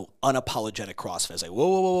 unapologetic CrossFit. It's like,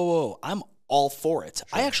 whoa. I'm all for it.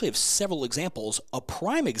 Sure. I actually have several examples, a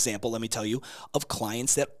prime example, let me tell you, of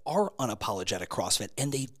clients that are unapologetic CrossFit,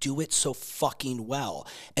 and they do it so fucking well.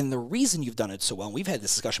 And the reason you've done it so well, and we've had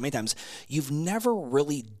this discussion many times, you've never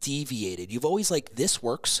really deviated. You've always like, this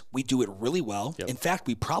works. We do it really well. Yep. In fact,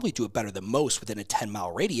 we probably do it better than most within a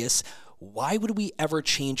 10-mile radius. Why would we ever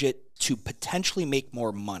change it to potentially make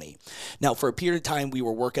more money? Now, for a period of time, we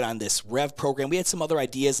were working on this Rev program. We had some other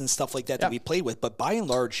ideas and stuff like that that we played with. But by and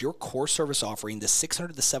large, your core service offering, the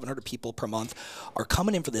 600 to 700 people per month are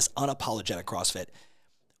coming in for this unapologetic CrossFit.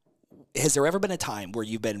 Has there ever been a time where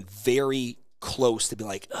you've been very close to be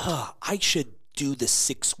like, I should do the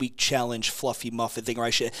 6-week challenge fluffy muffin thing, or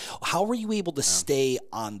how were you able to stay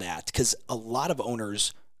on that? Because a lot of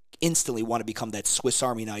owners instantly want to become that Swiss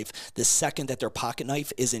Army knife the second that their pocket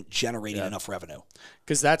knife isn't generating enough revenue.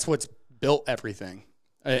 Because that's what's built everything.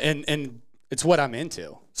 And it's what I'm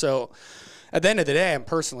into. So at the end of the day, I'm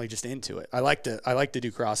personally just into it. I like to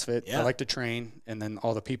do CrossFit. I like to train. And then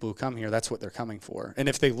all the people who come here, that's what they're coming for. And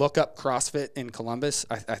if they look up CrossFit in Columbus,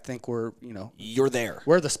 I think we're, you're there.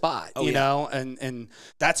 We're the spot, you know, and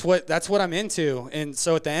that's what I'm into. And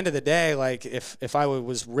so at the end of the day, like if I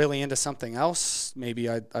was really into something else, maybe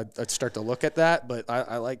I'd start to look at that. But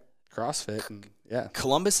I like CrossFit, and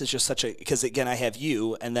Columbus is just such a, because again, I have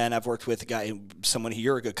you, and then I've worked with someone who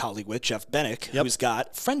you're a good colleague with, Jeff Bennick, who's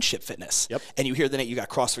got Friendship Fitness. And you hear the name, you got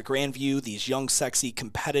CrossFit Grandview, these young, sexy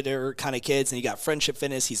competitor kind of kids, and you got Friendship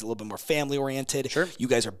Fitness. He's a little bit more family oriented. You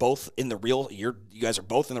guys are both in the real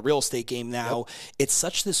estate game now. It's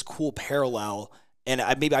such this cool parallel. And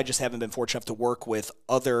maybe I just haven't been fortunate enough to work with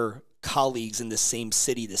other colleagues in the same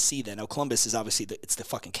city to see that. Now, Columbus is obviously it's the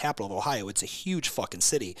fucking capital of Ohio. It's a huge fucking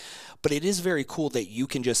city. But it is very cool that you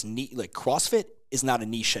can just like CrossFit is not a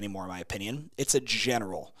niche anymore, in my opinion. It's a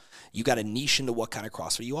general. You got a niche into what kind of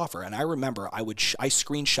CrossFit you offer. And I remember I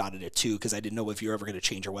screenshotted it too, because I didn't know if you were ever going to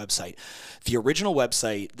change your website. The original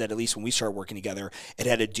website that, at least when we started working together, it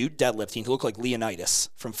had a dude deadlifting. He looked like Leonidas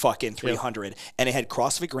from fucking 300. And it had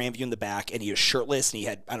CrossFit Grandview in the back, and he was shirtless, and he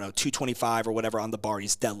had, 225 or whatever on the bar.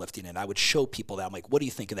 He's deadlifting. And I would show people that. I'm like, what do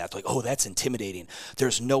you think of that? They're like, oh, that's intimidating.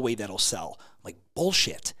 There's no way that'll sell. I'm like,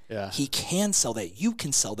 bullshit. He can sell that. You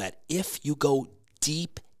can sell that if you go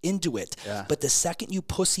deep into it. But the second you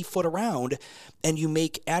pussyfoot around and you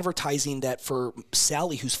make advertising that for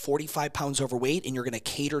Sally, who's 45 pounds overweight, and you're going to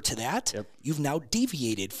cater to that, you've now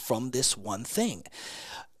deviated from this one thing.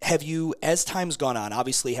 Have you, as time's gone on,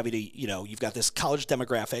 obviously you've got this college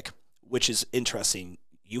demographic, which is interesting.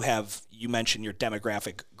 You mentioned your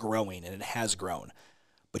demographic growing, and it has grown.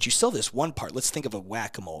 But you still have this one part. Let's think of a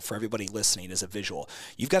whack-a-mole for everybody listening as a visual.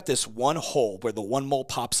 You've got this one hole where the one mole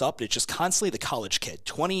pops up, and it's just constantly the college kid,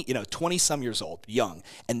 20-some years old, young.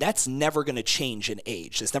 And that's never going to change in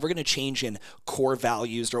age. It's never going to change in core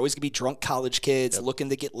values. They're always going to be drunk college kids looking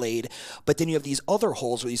to get laid. But then you have these other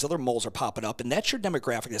holes where these other moles are popping up, and that's your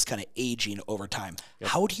demographic that's kind of aging over time.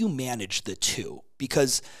 How do you manage the two?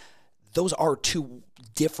 Because those are two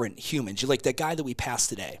different humans. You're like that guy that we passed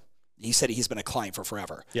today. He said he's been a client for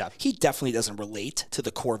forever. He definitely doesn't relate to the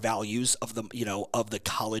core values of the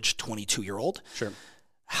college 22-year-old.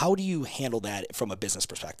 How do you handle that from a business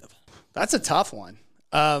perspective? That's a tough one.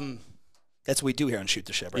 That's what we do here on Shoot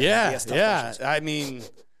the Shit, right? I mean,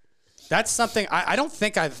 that's something I don't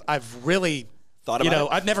think I've really thought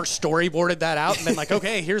about. I've never storyboarded that out and been like,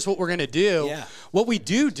 okay, here's what we're gonna do. What we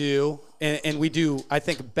do, and we do, I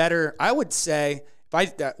think, better. I would say,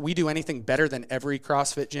 we do anything better than every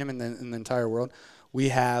CrossFit gym in the entire world. We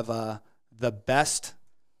have the best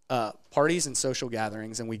parties and social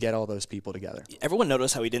gatherings, and we get all those people together. Everyone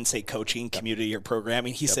noticed how he didn't say coaching, community, or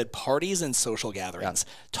programming. He said parties and social gatherings.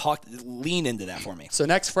 Lean into that for me. So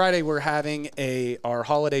next Friday, we're having our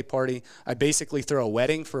holiday party. I basically throw a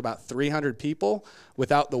wedding for about 300 people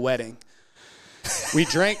without the wedding. We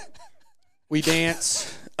drink, we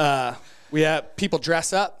dance, we have people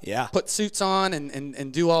dress up, put suits on,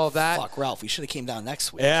 and do all of that. Fuck, Ralph, we should have came down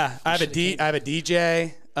next week. I have a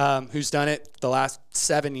DJ who's done it the last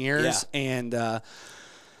 7 years, and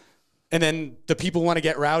then the people want to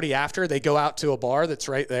get rowdy after. They go out to a bar that's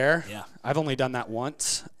right there. I've only done that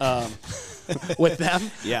once with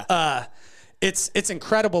them. It's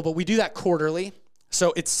incredible, but we do that quarterly.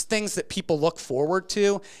 So it's things that people look forward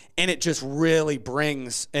to, and it just really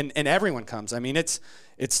brings, and everyone comes. I mean, it's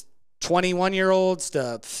 21-year-olds to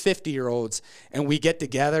 50-year-olds, and we get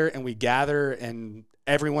together and we gather, and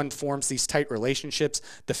everyone forms these tight relationships.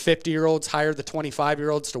 The 50-year-olds hire the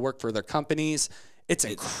 25-year-olds to work for their companies. It's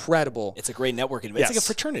incredible. It's a great networking. It's like a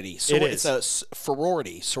fraternity. So it's a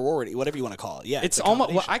sorority, whatever you want to call it. It's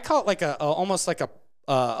almost, I call it like almost like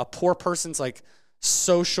a poor person's like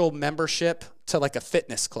social membership to like a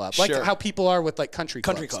fitness club, like how people are with like country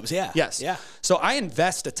clubs. So I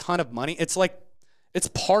invest a ton of money. It's like, it's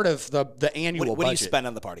part of the annual budget. What do you spend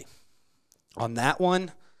on the party? On that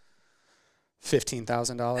one,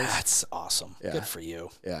 $15,000. That's awesome. Good for you.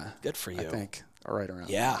 Good for you. I think. are right around.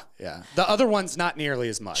 Yeah. That. Yeah. The other one's not nearly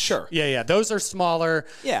as much. Sure. Yeah. Those are smaller.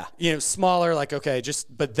 Yeah. Smaller. Like okay,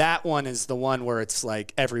 but that one is the one where it's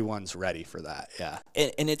like everyone's ready for that. Yeah.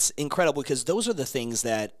 And it's incredible because those are the things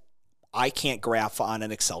that I can't graph on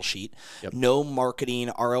an Excel sheet. Yep. No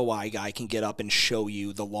marketing ROI guy can get up and show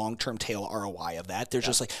you the long-term tail ROI of that. They're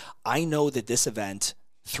just like, I know that this event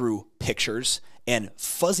through pictures and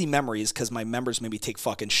fuzzy memories, because my members maybe take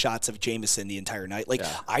fucking shots of Jameson the entire night. Like,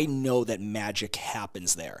 I know that magic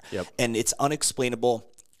happens there. Yep. And it's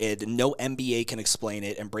unexplainable. No MBA can explain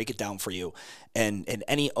it and break it down for you. And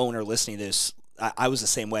any owner listening to this, I was the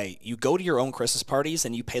same way. You go to your own Christmas parties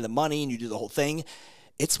and you pay the money and you do the whole thing.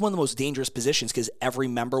 It's one of the most dangerous positions because every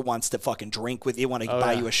member wants to fucking drink with you, want to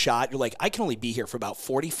buy you a shot. You're like, I can only be here for about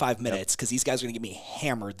 45 minutes because these guys are going to get me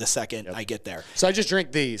hammered the second I get there. So I just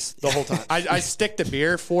drink these the whole time. I stick to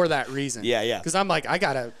beer for that reason. Yeah. Because I'm like, I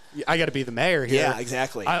gotta be the mayor here. Yeah,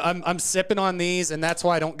 exactly. I'm sipping on these, and that's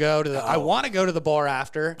why I don't go to the. I want to go to the bar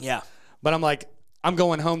after. Yeah. But I'm like, I'm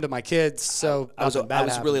going home to my kids, so I was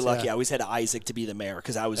really lucky. Yeah. I always had Isaac to be the mayor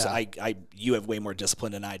because you have way more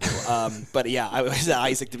discipline than I do. But yeah, I always had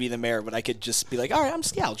Isaac to be the mayor, but I could just be like, all right,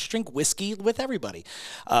 I'll just drink whiskey with everybody.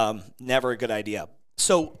 Never a good idea.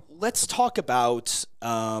 So let's talk about.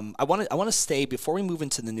 I want to stay before we move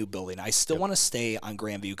into the new building. I still want to stay on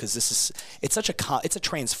Grandview because it's such it's a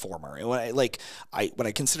transformer. And when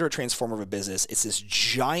I consider a transformer of a business, it's this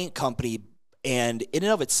giant company. And in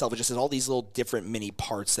and of itself, it just has all these little different mini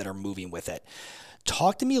parts that are moving with it.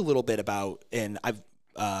 Talk to me a little bit about, and I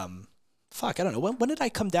don't know. When did I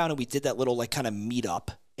come down and we did that little like kind of meetup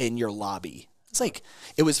in your lobby? It's like,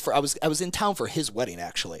 I was in town for his wedding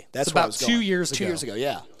actually. That's about where I was going. 2 years ago. 2 years ago,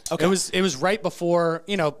 yeah. Okay. It was right before,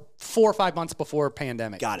 4 or 5 months before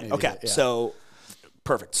pandemic. Got it. Maybe. Okay. Yeah. So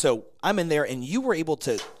perfect. So I'm in there and you were able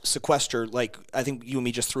to sequester, like I think you and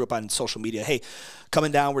me just threw up on social media, hey,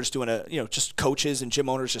 coming down, we're just doing just coaches and gym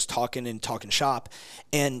owners just talking shop.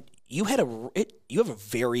 And you have a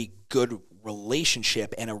very good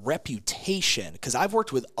relationship and a reputation because I've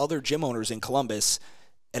worked with other gym owners in Columbus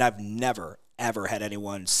and I've never, ever had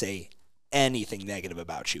anyone say anything negative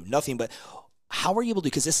about you. Nothing but how are you able to,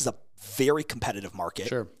 because this is a very competitive market.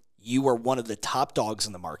 Sure. You are one of the top dogs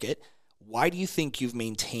in the market. Why do you think you've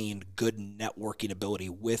maintained good networking ability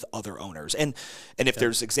with other owners? And if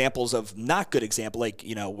there's examples of not good example, like,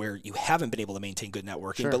 where you haven't been able to maintain good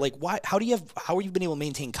networking, but like why, how are you been able to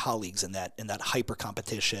maintain colleagues in that hyper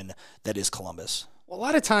competition that is Columbus? Well, a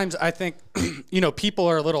lot of times I think, people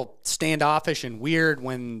are a little standoffish and weird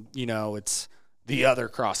when, it's the other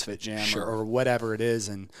CrossFit gym or whatever it is.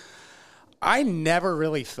 And I never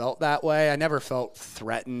really felt that way. I never felt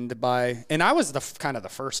threatened by, and I was kind of the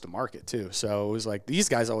first to market too. So it was like these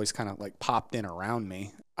guys always kind of like popped in around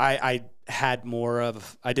me. I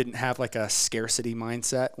didn't have like a scarcity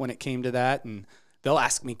mindset when it came to that. And they'll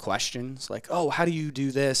ask me questions like, oh, how do you do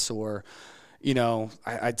this? Or,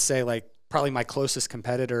 I'd say like probably my closest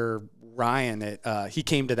competitor, Ryan, he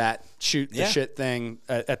came to that shoot the shit thing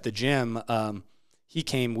at the gym. He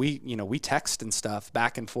came, we text and stuff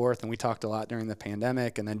back and forth, and we talked a lot during the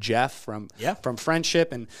pandemic. And then Jeff from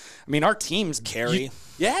Friendship. And I mean, our teams, Carrie.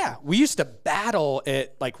 We used to battle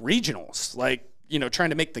at like regionals, like,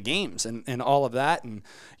 trying to make the games and all of that. And,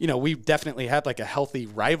 we definitely had like a healthy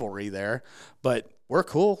rivalry there, but we're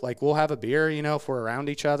cool. Like we'll have a beer, if we're around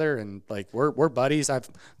each other, and like, we're buddies. I've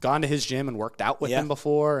gone to his gym and worked out with him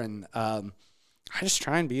before. And, I just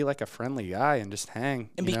try and be like a friendly guy and just hang.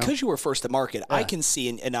 And because you were first to market, I can see,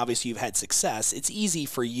 and obviously you've had success, it's easy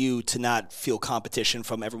for you to not feel competition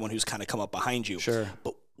from everyone who's kind of come up behind you. Sure.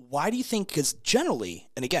 But why do you think, because generally,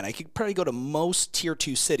 and again, I could probably go to most tier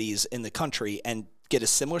 2 cities in the country and get a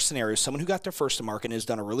similar scenario, someone who got there first to market and has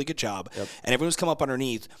done a really good job, and everyone's come up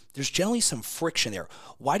underneath, there's generally some friction there.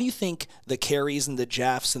 Why do you think the Carries and the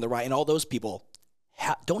Jeffs and the Ryan and all those people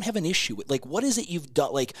don't have an issue with, like, what is it you've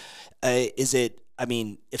done? Like, is it, I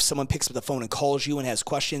mean, if someone picks up the phone and calls you and has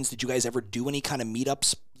questions, did you guys ever do any kind of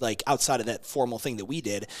meetups, like outside of that formal thing that we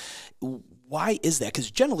did? Why is that? Because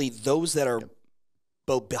generally those that are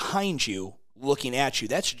both behind you, looking at you,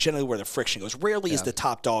 that's generally where the friction goes. Rarely is the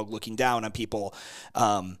top dog looking down on people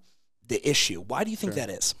the issue. Why do you think that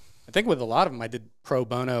is? I think with a lot of them, I did pro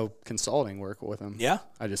bono consulting work with them. Yeah?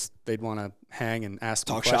 They'd want to hang and ask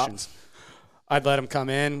me Talk questions. shop. I'd let them come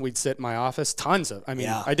in. We'd sit in my office.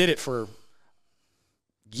 I did it for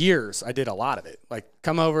years. I did a lot of it. Like,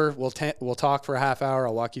 come over, we'll talk for a half hour.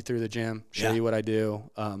 I'll walk you through the gym, show you what I do.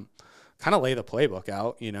 Kind of lay the playbook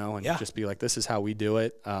out, and just be like, this is how we do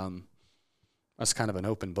it. That's kind of an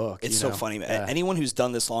open book. It's so funny. Yeah. Anyone who's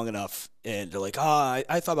done this long enough and they're like, I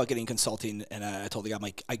thought about getting consulting. And I told the guy, I'm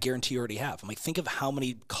like, I guarantee you already have. I'm like, think of how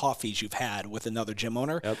many coffees you've had with another gym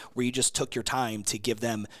owner where you just took your time to give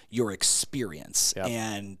them your experience.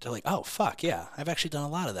 And they're like, oh, fuck, yeah, I've actually done a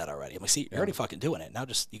lot of that already. I'm like, see, you're already fucking doing it. Now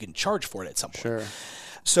just you can charge for it at some point. Sure.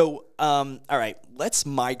 So, all right, let's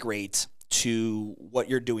migrate to what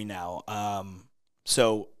you're doing now.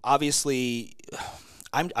 So obviously,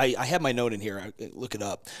 I have my note in here. I look it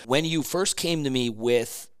up. When you first came to me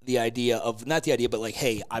with the idea of, not the idea, but like,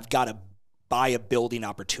 hey, I've got to buy a building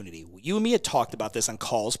opportunity. You and me had talked about this on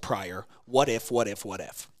calls prior. What if?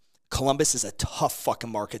 Columbus is a tough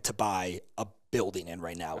fucking market to buy a building in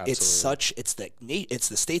right now. Absolutely. It's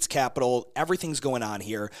the state's capital. Everything's going on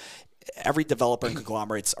here. Every developer and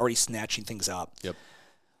conglomerate's already snatching things up. Yep.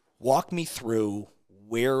 Walk me through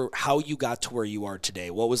how you got to where you are today.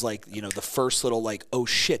 What was like, the first little like, oh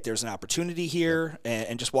shit, there's an opportunity here,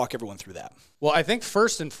 and just walk everyone through that. Well, I think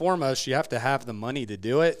first and foremost, you have to have the money to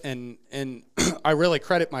do it. And I really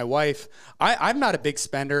credit my wife. I'm not a big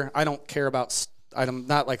spender. I don't care about, I'm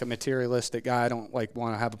not like a materialistic guy. I don't like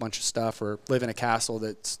want to have a bunch of stuff or live in a castle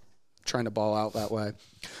that's trying to ball out that way.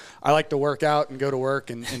 I like to work out and go to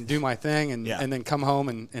work and do my thing and then come home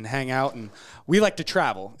and hang out. And we like to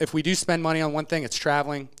travel. If we do spend money on one thing, it's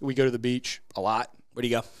traveling. We go to the beach a lot. Where do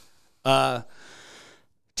you go?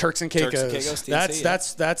 Turks and Caicos.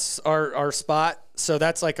 That's our spot. So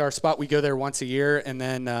that's like our spot. We go there once a year. And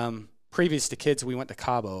then previous to kids, we went to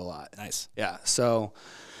Cabo a lot. Nice. Yeah. So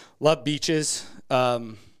love beaches.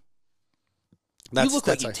 You look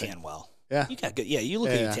like you tan well. Yeah. You got good. Yeah, you look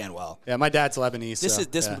like you tan well. Yeah, my dad's Lebanese.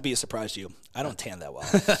 This would be a surprise to you. I don't tan that well.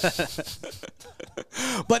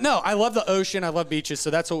 But no, I love the ocean. I love beaches. So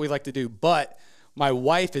that's what we like to do. But my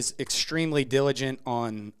wife is extremely diligent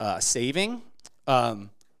on saving. About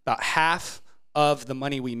half of the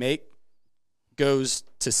money we make goes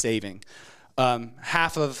to saving.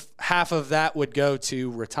 Half of that would go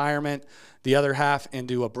to retirement. The other half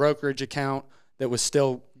into a brokerage account that was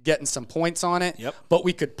still getting some points on it. Yep. But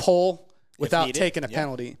we could pull without taking a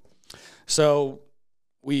penalty. So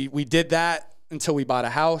we did that until we bought a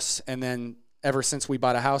house. And then ever since we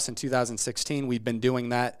bought a house in 2016, we've been doing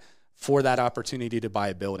that for that opportunity to buy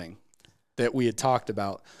a building that we had talked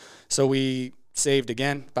about. So we saved,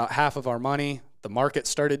 again, about half of our money. The market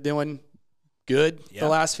started doing good the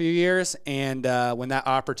last few years. And when that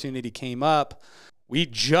opportunity came up, we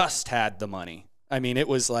just had the money. I mean, it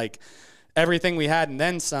was like everything we had and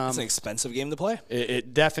then some. It's an expensive game to play.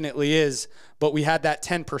 It definitely is. But we had that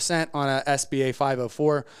 10% on a SBA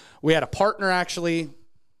 504. We had a partner actually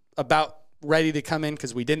about ready to come in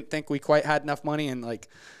because we didn't think we quite had enough money. And like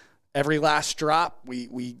every last drop,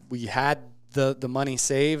 we had the money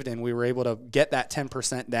saved and we were able to get that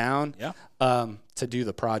 10% down to do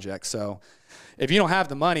the project. So if you don't have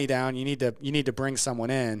the money down, you need to bring someone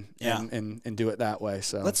in and do it that way.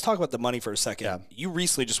 So let's talk about the money for a second. Yeah. You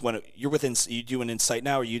recently just you doing Insight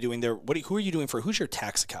now? Are you doing there? Who are you doing for? Who's your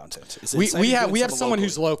tax accountant? Is it we have someone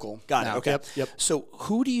who's local. Got it. Okay. Yep. So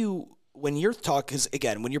who do you, when you're talking, because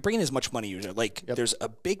again, when you're bringing as much money, there's a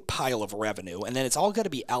big pile of revenue and then it's all got to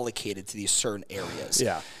be allocated to these certain areas.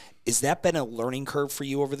 Yeah. Has that been a learning curve for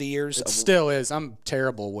you over the years? It still is. I'm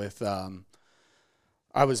terrible with,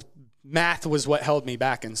 math was what held me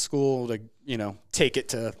back in school to, take it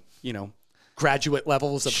to, graduate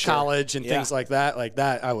levels of college and things like that. Like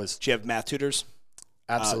that, I was. Did you have math tutors?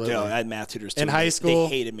 Absolutely. I had math tutors too. In high school.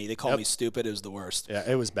 They hated me. They called me stupid. It was the worst. Yeah,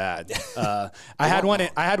 it was bad. I had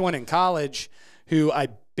one in college who I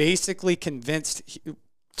basically convinced,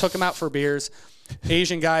 took him out for beers.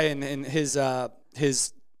 Asian guy and his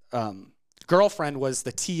girlfriend was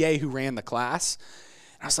the TA who ran the class.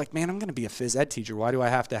 And I was like, man, I'm going to be a phys ed teacher. Why do I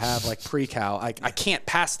have to have like pre-cal? I can't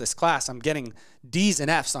pass this class. I'm getting D's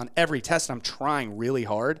and F's on every test. I'm trying really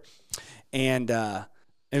hard. And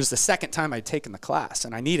it was the second time I'd taken the class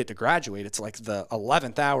and I needed to graduate. It's like the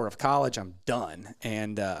 11th hour of college. I'm done.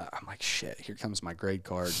 And I'm like, shit, here comes my grade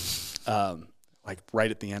card. Like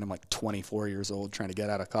right at the end, I'm like 24 years old trying to get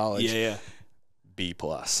out of college. Yeah. B+.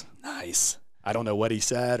 Nice. I don't know what he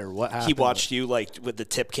said or what happened. He watched you like when the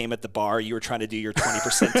tip came at the bar. You were trying to do your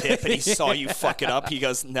 20% tip, and he saw you fuck it up. He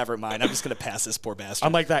goes, "Never mind. I'm just gonna pass this poor bastard."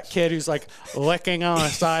 I'm like that kid who's like licking on the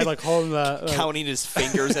side, like holding the counting his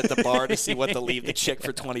fingers at the bar to see what to leave the chick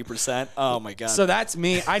for 20%. Oh my god. So that's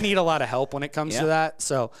me. I need a lot of help when it comes to that.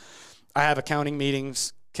 So I have accounting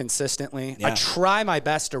meetings consistently. I try my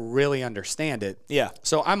best to really understand it. Yeah.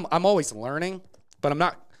 So I'm always learning, but I'm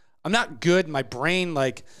not good. My brain,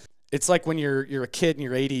 like, it's like when you're a kid and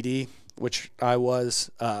you're ADD, which I was,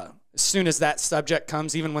 as soon as that subject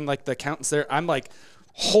comes, even when like the accountant's there, I'm like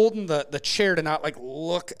holding the chair to not like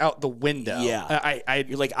look out the window. Yeah.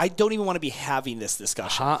 You're like, I don't even want to be having this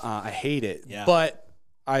discussion. I hate it. Yeah. But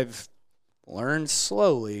I've learned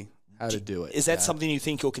slowly how to do it. Is that something you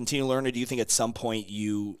think you'll continue to learn, or do you think at some point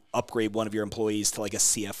you upgrade one of your employees to like a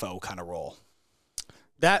CFO kind of role?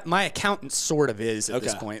 That my accountant sort of is at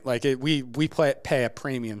this point. Like we pay a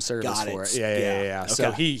premium service for it. Yeah. Okay.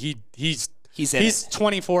 So he's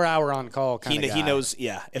 24-hour on call kind of guy. He knows.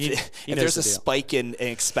 Yeah. If there's a spike in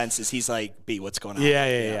expenses, he's like, "B, what's going on?"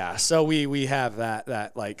 Yeah. So we have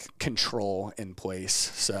that like control in place.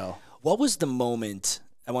 So what was the moment?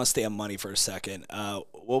 I want to stay on money for a second.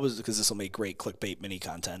 What was, because this will make great clickbait mini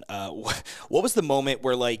content. What was the moment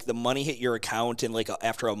where like the money hit your account and like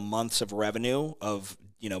after a months of revenue of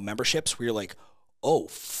memberships, where you're like, oh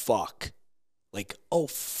fuck,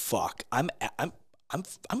 I'm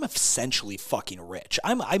essentially fucking rich.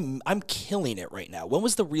 I'm killing it right now. When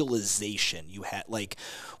was the realization you had? Like,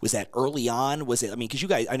 was that early on? Was it? I mean, because you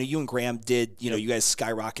guys, I know you and Graham did. You guys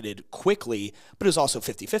skyrocketed quickly, but it was also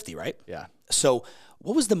 50-50, right? Yeah. So,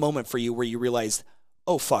 what was the moment for you where you realized,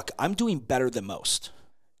 oh fuck, I'm doing better than most?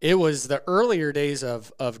 It was the earlier days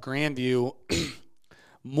of Grandview,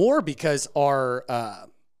 more because our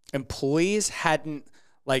employees hadn't.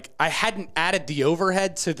 Like, I hadn't added the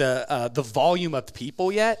overhead to the volume of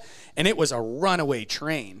people yet, and it was a runaway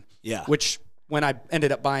train. Yeah. Which, when I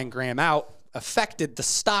ended up buying Graham out, affected the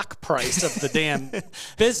stock price of the damn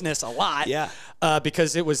business a lot. Yeah.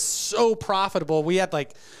 Because it was so profitable. We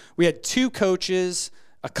had 2 coaches,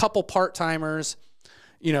 a couple part-timers.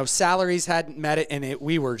 Salaries hadn't met it, and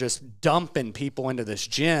we were just dumping people into this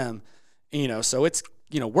gym. So it's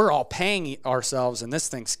we're all paying ourselves, and this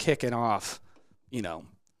thing's kicking off.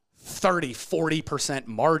 30-40%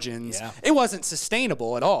 margins. Yeah. It wasn't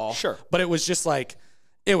sustainable at all. Sure. But it was just like,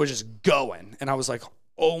 it was just going. And I was like,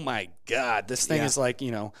 oh my God, this thing is like,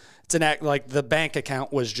 it's an act, like the bank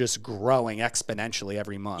account was just growing exponentially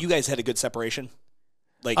every month. You guys had a good separation?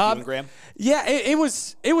 Like you and Graham? Yeah, it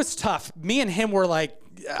was tough. Me and him were like,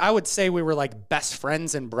 I would say we were like best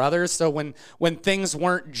friends and brothers. So when things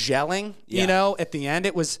weren't gelling, at the end,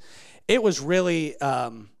 it was really,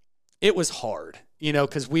 it was hard,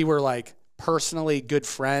 because we were like personally good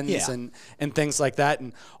friends and things like that.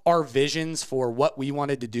 And our visions for what we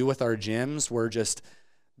wanted to do with our gyms were just,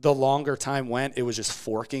 the longer time went, it was just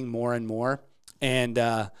forking more and more. And,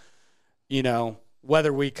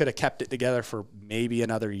 whether we could have kept it together for maybe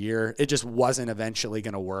another year, it just wasn't eventually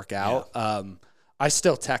going to work out. Yeah. I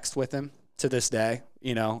still text with him to this day.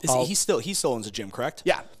 He still owns a gym, correct?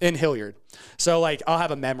 Yeah, in Hilliard. So like, I'll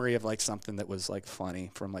have a memory of like something that was like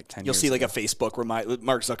funny from like 10 You'll years see like ago. a Facebook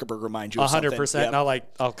Mark Zuckerberg remind you of something. 100%. Yep. And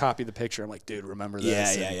I'll copy the picture. I'm like, dude, remember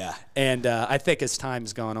this? Yeah. And I think as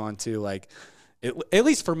time's gone on too, like, at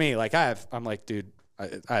least for me, like I'm like, dude, I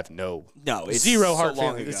have it's zero hard so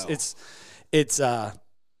long feelings. ago.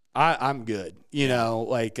 I'm good,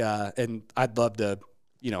 and I'd love to,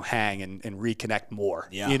 hang and reconnect more,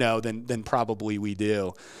 than probably we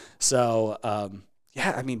do. So,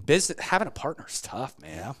 I mean, business, having a partner is tough,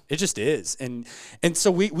 man. Yeah. It just is. And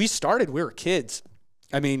so we started, we were kids.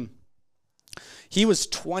 I mean, he was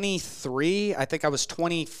 23. I think I was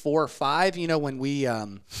 24 or 5, when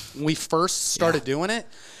we first started doing it.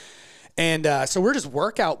 And so we're just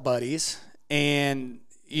workout buddies. And,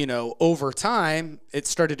 over time, it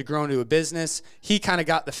started to grow into a business. He kind of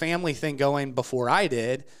got the family thing going before I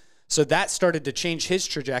did. So that started to change his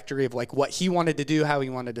trajectory of like what he wanted to do, how he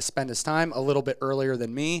wanted to spend his time a little bit earlier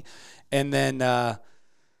than me. And then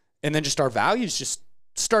just our values just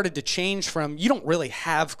started to change from, you don't really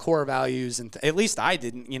have core values. And at least I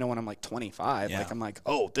didn't, when I'm like 25, like I'm like,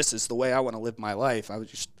 oh, this is the way I want to live my life. I was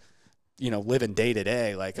just, living day to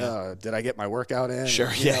day, like, did I get my workout in? Sure.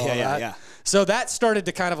 And, Yeah. So that started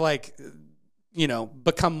to kind of like,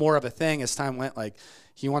 become more of a thing as time went. Like,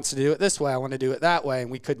 he wants to do it this way, I want to do it that way.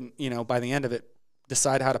 And we couldn't, by the end of it,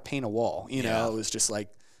 decide how to paint a wall. It was just like,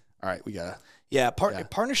 all right, we gotta. Yeah,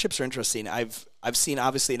 partnerships are interesting. I've seen,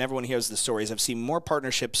 obviously, and everyone hears the stories, I've seen more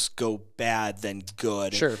partnerships go bad than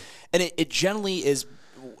good. Sure. And it generally is,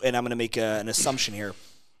 and I'm going to make an assumption here,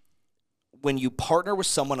 when you partner with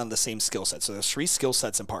someone on the same skill set, so there's 3 skill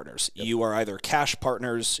sets and partners. Yep. You are either cash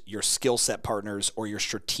partners, your skill set partners, or your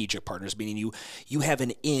strategic partners, meaning you have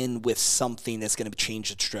an in with something that's going to change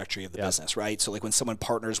the trajectory of the business, right? So like when someone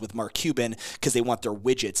partners with Mark Cuban because they want their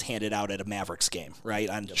widgets handed out at a Mavericks game, right,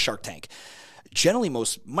 on Shark Tank. Generally,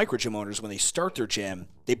 most micro gym owners, when they start their gym,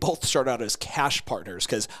 they both start out as cash partners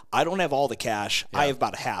because I don't have all the cash. I have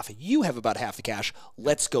about half. You have about half the cash.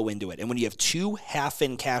 Let's go into it. And when you have 2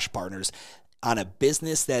 half-in cash partners, on a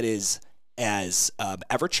business that is as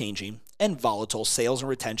ever-changing and volatile, sales and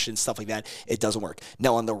retention, stuff like that, it doesn't work.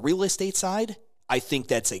 Now, on the real estate side, I think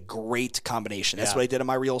that's a great combination. That's what I did on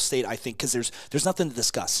my real estate. I think because there's nothing to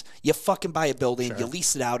discuss. You fucking buy a building, you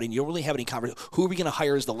lease it out, and you don't really have any conversation. Who are we going to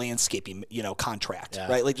hire as the landscaping, contract,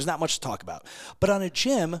 right? Like, there's not much to talk about. But on a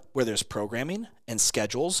gym where there's programming and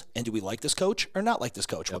schedules, and do we like this coach or not like this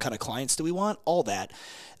coach? What kind of clients do we want? All that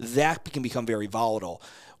can become very volatile.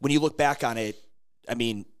 When you look back on it, I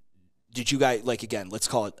mean, did you guys, like, again, let's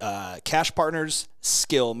call it cash partners,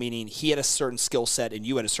 skill, meaning he had a certain skill set and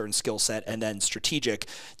you had a certain skill set, and then strategic.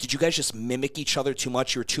 Did you guys just mimic each other too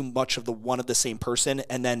much? You're too much of the one of the same person,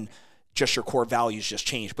 and then just your core values just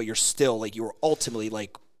changed, but you're still, like, you were ultimately,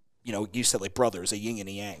 like, you said, like, brothers, a yin and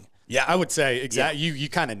a yang. Yeah, I would say exactly. Yeah. You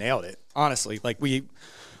kind of nailed it, honestly. Like,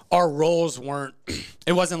 our roles weren't,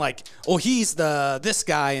 it wasn't like, oh, he's this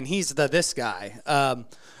guy and he's this guy.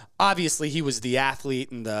 Obviously, he was the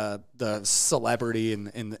athlete and the celebrity in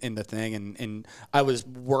the thing, and I was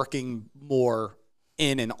working more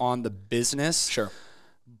in and on the business. Sure.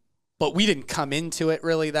 But we didn't come into it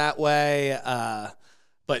really that way.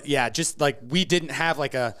 But yeah, just like we didn't have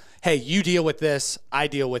like a, hey, you deal with this, I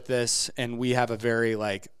deal with this, and we have a very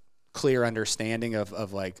like clear understanding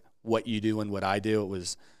of like what you do and what I do. It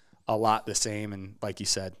was a lot the same, and like you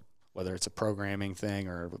said, whether it's a programming thing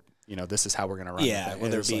or this is how we're going to run it. Yeah,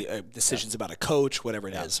 whether it be decisions about a coach, whatever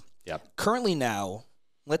it is. Yep. Currently now,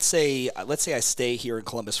 let's say I stay here in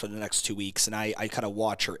Columbus for the next 2 weeks, and I kind of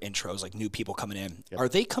watch your intros, like new people coming in. Yep. Are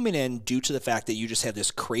they coming in due to the fact that you just have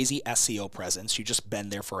this crazy SEO presence? You've just been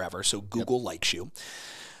there forever, so Google likes you.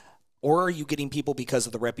 Or are you getting people because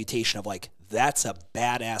of the reputation of, like, that's a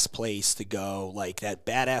badass place to go, like that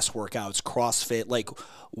badass workouts, CrossFit? Like,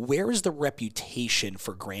 where is the reputation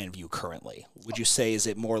for Grandview currently? Would you say, is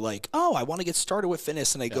it more like, oh, I want to get started with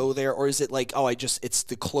fitness and I go there? Or is it like, oh, it's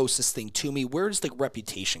the closest thing to me? Where does the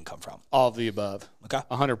reputation come from? All of the above. Okay.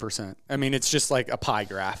 100%. I mean, it's just like a pie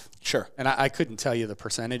graph. Sure. And I couldn't tell you the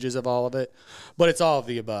percentages of all of it, but it's all of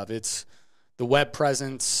the above. It's the web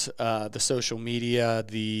presence, the social media,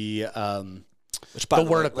 which, by the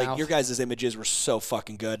word way, of like, mouth. your guys' images were so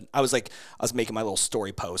fucking good. I was making my little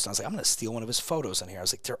story post, and I was like, I'm going to steal one of his photos in here. I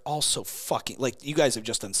was like, they're all so fucking, like, you guys have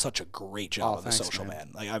just done such a great job on the social,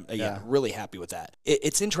 man. Like, I'm really happy with that.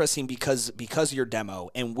 It's interesting because of your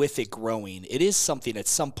demo, and with it growing, it is something at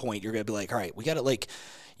some point you're going to be like, all right, we got to, like,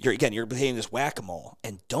 you're playing this whack-a-mole,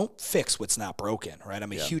 and don't fix what's not broken, right?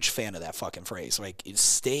 I'm a huge fan of that fucking phrase. Like,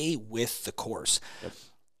 stay with the course. Yep.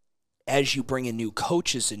 As you bring in new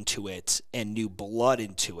coaches into it and new blood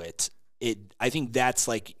into it, I think that's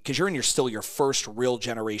like, because you're still your first real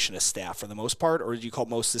generation of staff for the most part, or do you call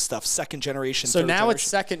most of this stuff second generation? So now it's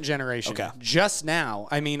second generation. Okay. Just now.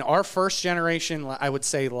 I mean, our first generation, I would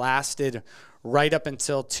say, lasted right up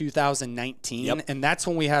until 2019, and that's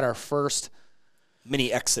when we had our first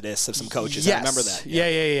mini exodus of some coaches. Yes. I remember that.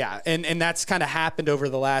 Yeah. And that's kind of happened over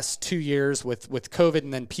the last 2 years with COVID,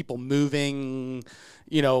 and then people moving,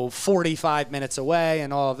 45 minutes away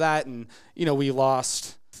and all of that. And, we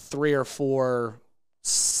lost 3 or 4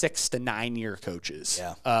 6 to 9 year coaches.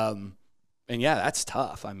 Yeah. And yeah, that's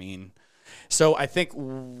tough. I mean, so I think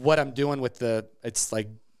what I'm doing with it's like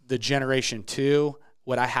the generation 2,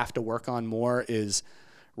 what I have to work on more is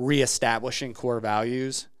reestablishing core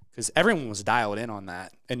values, because everyone was dialed in on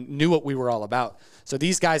that and knew what we were all about. So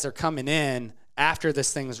these guys are coming in after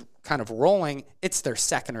this thing's kind of rolling. It's their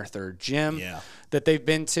second or third gym that they've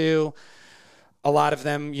been to. A lot of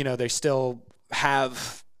them, they still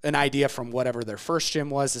have an idea from whatever their first gym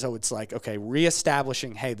was. So it's like, okay,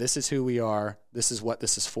 reestablishing, hey, this is who we are. This is what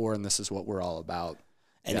this is for, and this is what we're all about.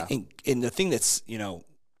 And the thing that's,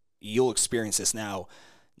 you'll experience this now,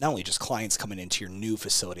 not only just clients coming into your new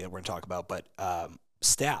facility that we're going to talk about, but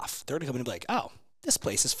staff. They're going to come in and be like, oh, this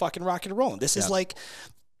place is fucking rocking and rolling. This is like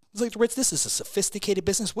the Ritz. This is a sophisticated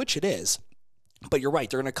business, which it is. But you're right.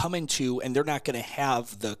 They're going to come into, and they're not going to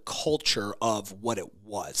have the culture of what it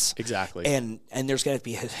was. Exactly. And there's going to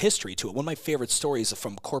be a history to it. One of my favorite stories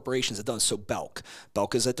from corporations that done so. Belk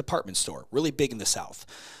is a department store, really big in the South.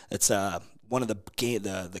 It's one of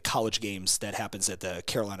the college games that happens at the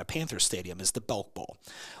Carolina Panthers Stadium is the Belk Bowl.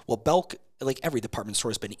 Well, Belk, like every department store,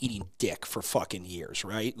 has been eating dick for fucking years,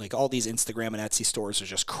 right? Like all these Instagram and Etsy stores are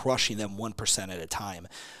just crushing them 1% at a time.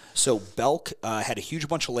 So Belk had a huge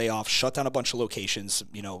bunch of layoffs, shut down a bunch of locations,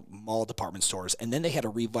 mall department stores, and then they had a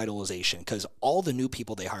revitalization because all the new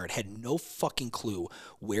people they hired had no fucking clue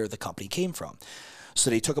where the company came from. So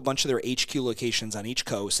they took a bunch of their HQ locations on each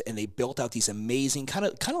coast and they built out these amazing kind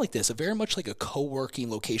of like this, a very much like a co-working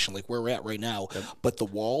location like where we're at right now. Yep. But the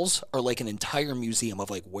walls are like an entire museum of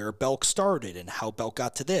like where Belk started and how Belk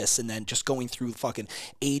got to this, and then just going through fucking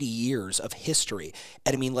 80 years of history.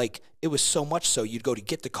 And I mean, like, it was so much so you'd go to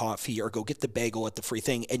get the coffee or go get the bagel at the free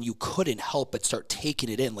thing, and you couldn't help but start taking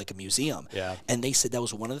it in like a museum. Yeah. And they said that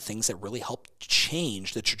was one of the things that really helped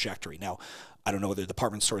change the trajectory. Now, I don't know whether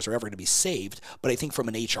department stores are ever going to be saved, but I think from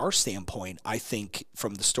an HR standpoint, I think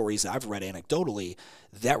from the stories that I've read anecdotally,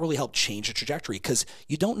 that really helped change the trajectory, because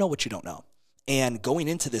you don't know what you don't know. And going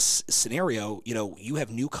into this scenario, you know, you have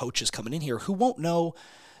new coaches coming in here who won't know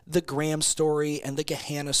the Graham story and the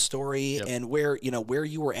Gahanna story. Yep. And where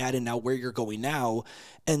you were at and now where you're going now,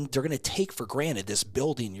 and they're going to take for granted this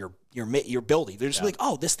building you're building. They're just like,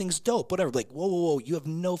 oh, this thing's dope, whatever. Like, whoa, you have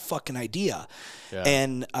no fucking idea. Yeah.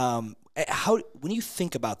 And when you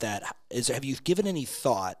think about that, have you given any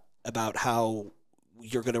thought about how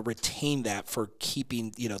you're going to retain that for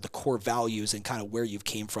keeping, you know, the core values and kind of where you've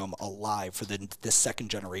came from alive for the second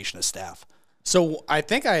generation of staff? So I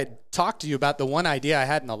think I had talked to you about the one idea I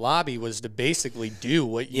had in the lobby was to basically do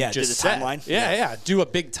what you just said. Timeline. Yeah. Do a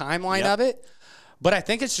big timeline of it. But I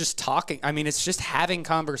think it's just talking. I mean, it's just having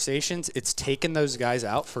conversations. It's taking those guys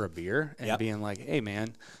out for a beer and being like, hey,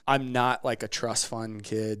 man, I'm not like a trust fund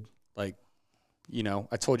kid. Like, you know,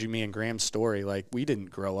 I told you me and Graham's story. Like, we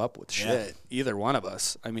didn't grow up with shit, either one of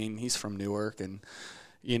us. I mean, he's from Newark, and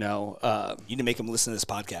you know, you need to make them listen to this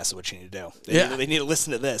podcast. Is what you need to do. They need to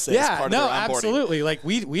listen to this. As part of their onboarding. Absolutely. Like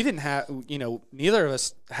we didn't have, you know, neither of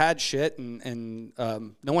us had shit, and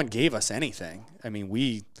no one gave us anything. I mean,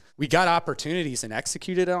 we got opportunities and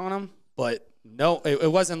executed on them, but no,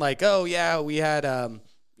 it wasn't like, oh yeah, we had,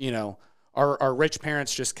 you know, our rich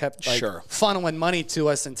parents just kept like funneling money to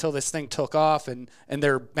us until this thing took off, and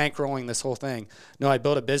they're bankrolling this whole thing. No, I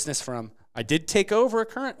built a business from. I did take over a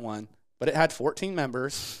current one, but it had 14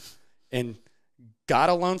 members, and got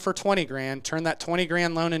a loan for $20,000, turned that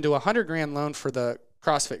 $20,000 loan into a $100,000 loan for the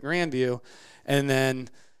CrossFit Grandview, and then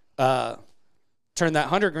turned that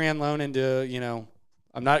 $100,000 loan into, you know,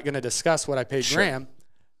 I'm not going to discuss what I paid Graham.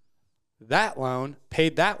 That loan,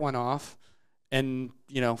 paid that one off, and,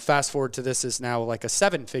 you know, fast forward to this is now like a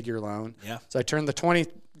 7-figure loan. Yeah. So I turned the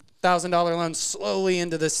 $20,000 loan slowly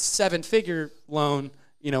into this 7-figure loan,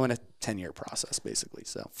 you know, in a 10-year process, basically.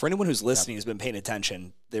 So for anyone who's listening, who's been paying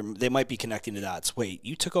attention, they might be connecting the dots. Wait,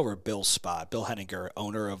 you took over Bill's spot, Bill Henninger,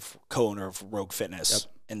 co-owner of Rogue Fitness,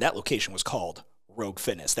 and that location was called Rogue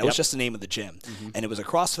Fitness. That was just the name of the gym, and it was a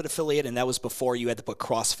CrossFit affiliate, and that was before you had to put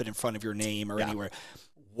CrossFit in front of your name or anywhere.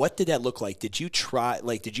 What did that look like? Did you try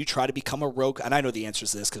to become a Rogue? And I know the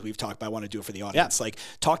answers to this because we've talked, but I want to do it for the audience. Like,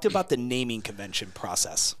 talk about the naming convention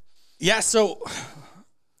process. Yeah, so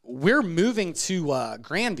we're moving to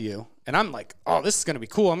Grandview, and I'm like, oh, this is going to be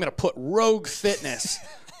cool. I'm going to put Rogue Fitness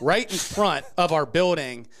right in front of our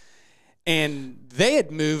building. And they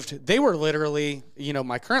had moved. They were literally, you know,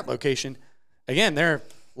 my current location. Again, they're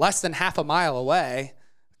less than half a mile away,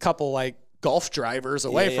 a couple like golf drivers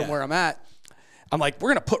away from where I'm at. I'm like, we're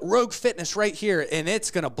going to put Rogue Fitness right here, and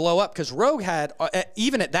it's going to blow up, because Rogue had,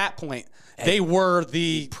 even at that point, they were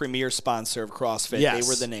the premier sponsor of CrossFit. Yes.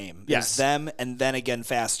 They were the name. It was them, and then again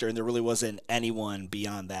faster, and there really wasn't anyone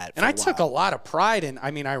beyond that. And I took a lot of pride in,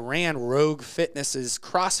 I mean, I ran Rogue Fitness's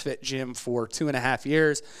CrossFit gym for 2.5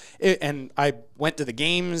 years, and I went to the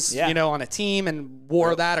games, you know, on a team, and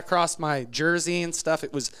wore that across my jersey and stuff.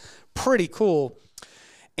 It was pretty cool.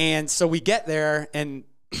 And so we get there, and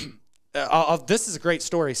this is a great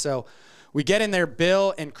story. So we get in there.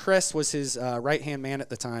 Bill and Chris was his right-hand man at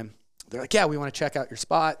the time. They're like, yeah, we want to check out your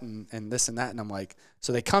spot and this and that. And I'm like,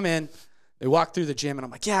 so they come in, they walk through the gym, and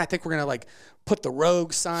I'm like, yeah, I think we're going to like put the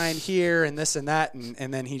Rogue sign here and this and that.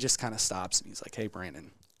 And then he just kind of stops, and he's like, hey,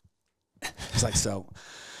 Brandon. He's like, so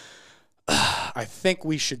I think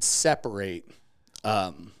we should separate,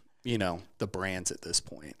 you know, the brands at this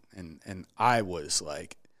point. And I was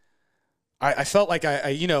like, I felt like I,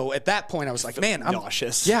 you know, at that point I was like, man, I'm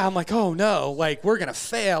nauseous. Yeah, I'm like, oh no, like we're gonna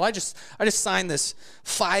fail. I just signed this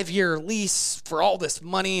 5-year lease for all this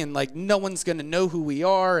money, and like no one's gonna know who we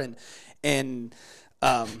are. And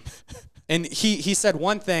he said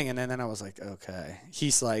one thing, and then I was like, okay.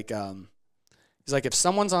 He's like, if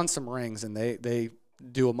someone's on some rings and they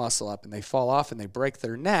do a muscle up and they fall off and they break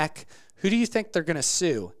their neck, who do you think they're gonna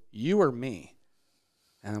sue? You or me?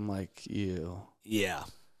 And I'm like, you. Yeah.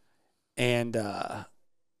 And I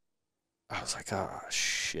was like, oh,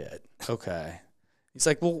 shit. Okay. He's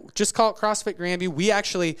like, well, just call it CrossFit Grandview. We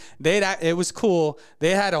actually, it was cool.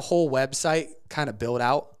 They had a whole website kind of built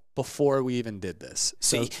out before we even did this.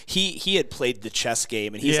 So See, he had played the chess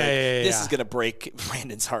game, and he's this is going to break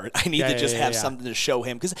Brandon's heart. I need to just have something to show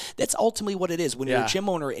him, because that's ultimately what it is. When you're a gym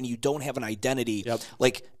owner and you don't have an identity,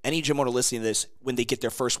 like any gym owner listening to this, when they get their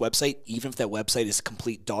first website, even if that website is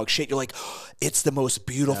complete dog shit, you're like, oh, it's the most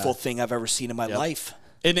beautiful thing I've ever seen in my life.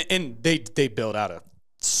 And they built out a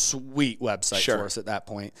sweet website for us at that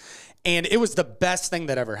point. And it was the best thing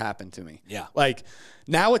that ever happened to me. Yeah. Like,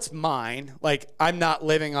 now it's mine. Like, I'm not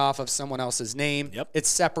living off of someone else's name. It's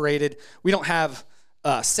separated. We don't have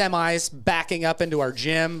semis backing up into our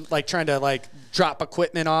gym, like trying to like drop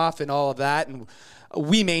equipment off and all of that. And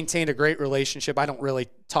we maintained a great relationship. I don't really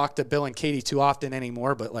talk to Bill and Katie too often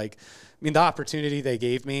anymore, but like, I mean, the opportunity they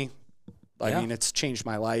gave me, I mean, it's changed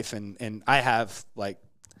my life. And I have like,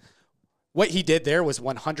 what he did there was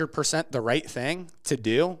 100% the right thing to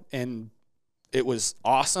do. And it was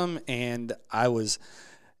awesome. And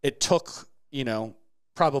it took,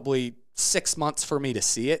 probably 6 months for me to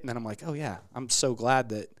see it. And then I'm like, oh yeah, I'm so glad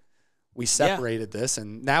that we separated this,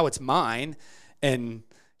 and now it's mine. And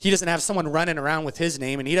he doesn't have someone running around with his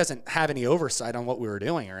name, and he doesn't have any oversight on what we were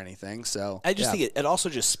doing or anything. So I just think it also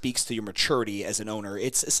just speaks to your maturity as an owner.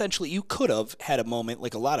 It's essentially, you could have had a moment,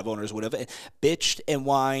 like a lot of owners would have, bitched and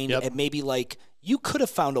whined, and maybe like, you could have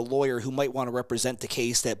found a lawyer who might want to represent the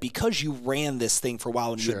case that because you ran this thing for a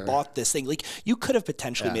while and you bought this thing, like you could have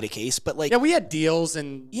potentially made a case, but like, we had deals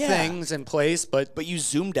and things in place, but you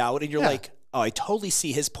zoomed out and you're like, oh, I totally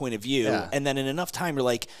see his point of view. And then in enough time, you're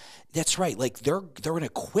like, that's right. Like they're an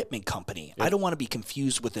equipment company. I don't want to be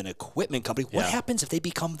confused with an equipment company. What happens if they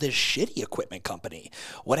become this shitty equipment company?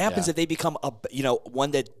 What happens if they become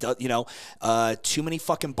one that does, too many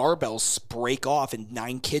fucking barbells break off and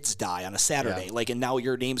 9 kids die on a Saturday? Like, and now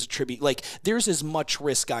your name's attributed. Like, there's as much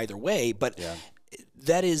risk either way, but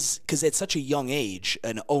that is because at such a young age,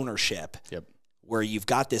 an ownership. Where you've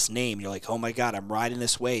got this name, you're like, oh my God, I'm riding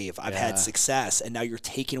this wave. I've had success, and now you're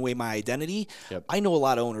taking away my identity. I know a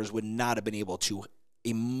lot of owners would not have been able to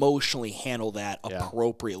emotionally handle that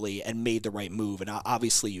appropriately and made the right move, and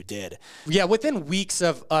obviously you did. Yeah, within weeks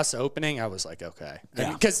of us opening, I was like, okay.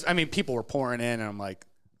 Because, I mean, people were pouring in, and I'm like,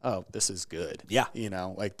 oh, this is good. Yeah.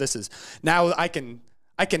 Like this is, now I can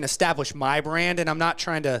establish my brand, and I'm not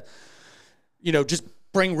trying to, just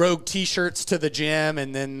bring Rogue t-shirts to the gym,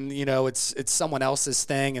 and then it's someone else's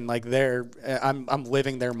thing, and like I'm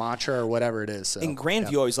living their mantra or whatever it is. So in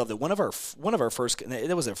Grandview, I always loved it. One of our first,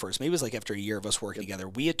 that wasn't first, maybe it was like after a year of us working together,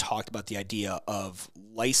 we had talked about the idea of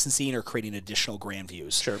licensing or creating additional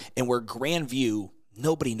Grandviews. And where Grandview,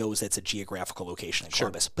 nobody knows that's a geographical location in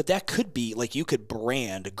Columbus, but that could be like, you could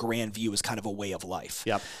brand Grandview as kind of a way of life.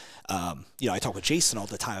 I talk with Jason all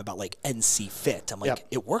the time about like NC Fit. I'm like,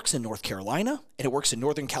 it works in North Carolina and it works in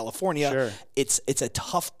Northern California. It's a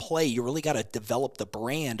tough play. You really got to develop the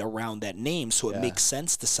brand around that name so it makes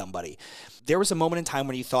sense to somebody. There was a moment in time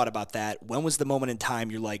when you thought about that. When was the moment in time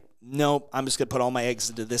you're like, nope, I'm just going to put all my eggs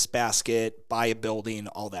into this basket, buy a building,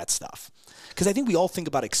 all that stuff? Because I think we all think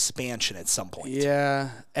about expansion at some point. Yeah,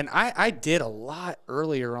 and I did a lot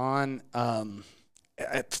earlier on.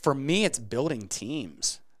 For me, it's building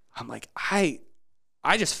teams. I'm like, I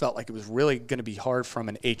just felt like it was really going to be hard from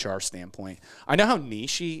an HR standpoint. I know how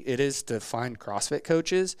niche-y it is to find CrossFit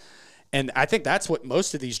coaches, and I think that's what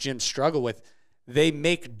most of these gyms struggle with. They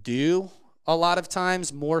make do a lot of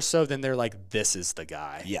times, more so than they're like, this is the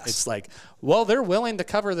guy. It's like, well, they're willing to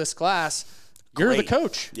cover this class. You're the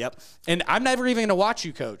coach. And I'm never even going to watch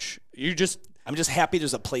you coach. I'm just happy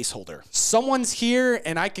there's a placeholder. Someone's here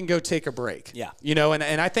and I can go take a break.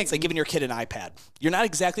 And I think it's like giving your kid an iPad. You're not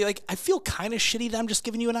exactly like, I feel kind of shitty that I'm just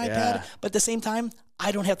giving you an iPad, but at the same time,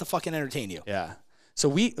 I don't have to fucking entertain you. So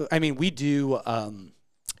we do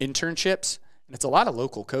internships, and it's a lot of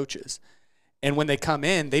local coaches. And when they come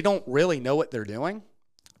in, they don't really know what they're doing.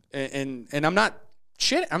 And I'm not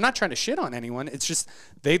trying to shit on anyone. It's just,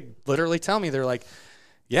 they literally tell me, they're like,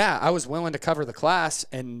 yeah, I was willing to cover the class,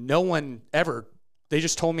 and no one ever, they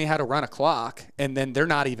just told me how to run a clock, and then they're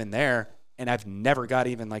not even there, and I've never got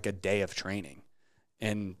even like a day of training.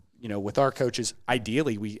 And, with our coaches,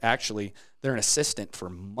 ideally, they're an assistant for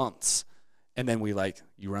months, and then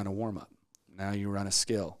you run a warm-up. Now you run a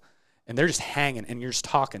skill. And they're just hanging, and you're just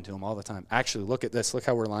talking to them all the time. Actually, look at this. Look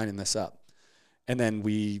how we're lining this up. And then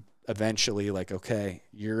we eventually okay,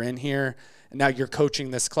 you're in here, and now you're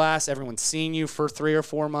coaching this class. Everyone's seen you for 3 or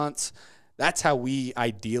 4 months. That's how we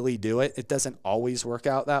ideally do it. It doesn't always work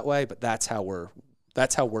out that way, but that's how we're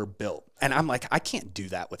That's how we're built. And I'm like, I can't do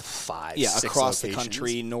that with 5, 6 across locations. the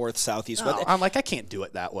country, north, south, east. No, I'm like, I can't do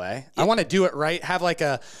it that way. I want to do it right. Have like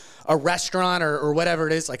a restaurant or whatever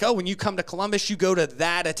it is. Like, oh, when you come to Columbus, you go to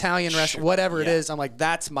that Italian restaurant, whatever it is. I'm like,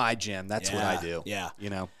 that's my gym. That's what I do. Yeah. You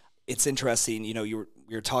know, it's interesting. You know, you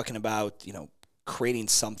were talking about, you know, creating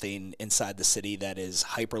something inside the city that is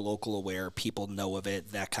hyper local aware. People know of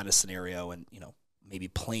it, that kind of scenario. And, you know, maybe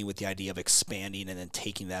playing with the idea of expanding and then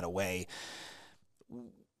taking that away.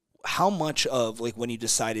 How much of, like, when you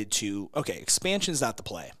decided to, okay, expansion's not the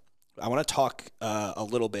play. I want to talk a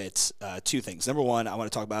little bit, two things. Number one, I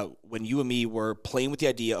want to talk about when you and me were playing with the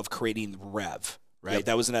idea of creating Rev, right? Yep.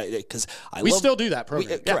 That was because we still do that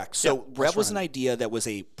program. Correct. So Rev was an idea that was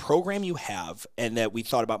a program you have and that we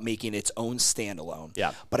thought about making its own standalone.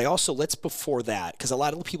 Yeah. But I also, before that, because a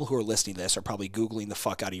lot of the people who are listening to this are probably Googling the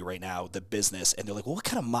fuck out of you right now, the business, and they're like, well, what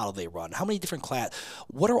kind of model they run? How many different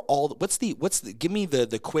give me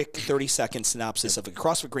the quick 30-second synopsis of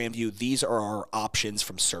CrossFit Grandview. These are our options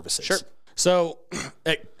from services. Sure. So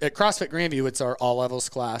at CrossFit Grandview, it's our all levels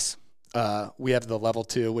class. We have the level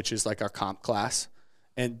 2, which is like our comp class,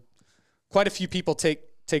 and quite a few people take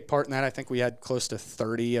part in that. I think we had close to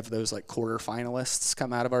 30 of those like quarter finalists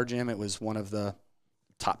come out of our gym. It was one of the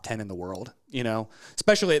top 10 in the world, you know,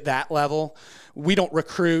 especially at that level. We don't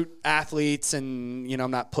recruit athletes, and, you know,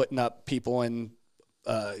 I'm not putting up people in,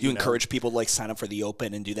 you encourage people to like sign up for the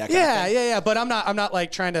open and do that kind of thing? Yeah. But I'm not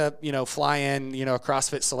like trying to, you know, fly in, you know, a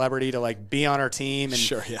CrossFit celebrity to like be on our team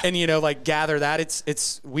and, and, you know, like gather that.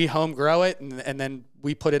 It's we home grow it and then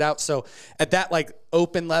we put it out. So at that like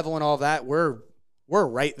open level and all that, we're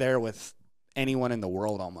right there with anyone in the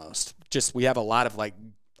world almost. Just, we have a lot of like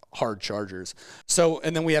hard chargers. So,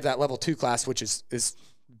 and then we have that level 2 class, which is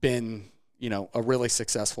been, you know, a really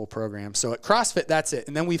successful program. So at CrossFit, that's it.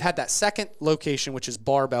 And then we've had that second location, which is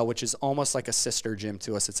Barbell, which is almost like a sister gym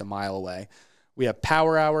to us. It's a mile away. We have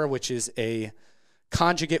Power Hour, which is a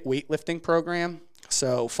conjugate weightlifting program.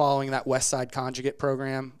 So following that West Side conjugate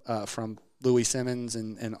program from Louis Simmons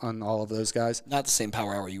and on all of those guys. Not the same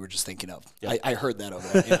Power Hour you were just thinking of. Yep. I heard that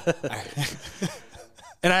over there. Yeah.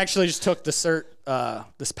 And I actually just took the cert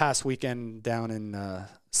this past weekend down in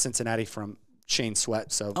Cincinnati from Shane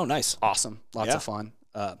Sweat. So nice. Awesome. Lots of fun.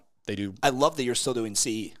 They do. I love that you're still doing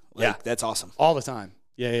CE. That's awesome. All the time.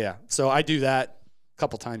 Yeah. So I do that a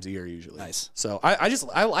couple times a year usually. Nice. So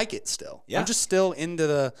I like it still. Yeah. I'm just still into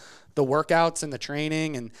the workouts and the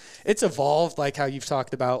training, and it's evolved, like how you've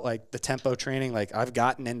talked about like the tempo training. Like I've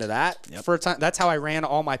gotten into that for a time. That's how I ran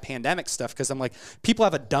all my pandemic stuff, because I'm like, people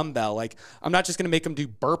have a dumbbell. Like I'm not just going to make them do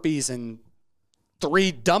burpees and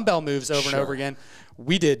 3 dumbbell moves over and over again.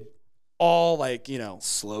 We did all like, you know,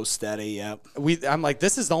 slow, steady. Yep. I'm like,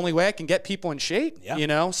 this is the only way I can get people in shape, you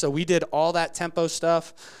know? So we did all that tempo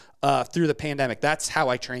stuff through the pandemic. That's how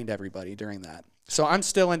I trained everybody during that. So I'm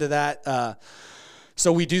still into that.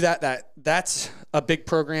 So we do that's a big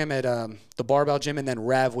program at the Barbell Gym, and then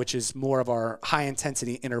Rev, which is more of our high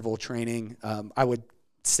intensity interval training. I would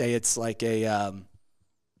say it's like a,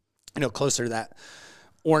 you know, closer to that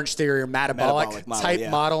Orange Theory or metabolic type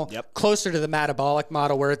model, closer to the metabolic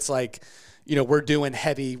model, where it's like, you know, we're doing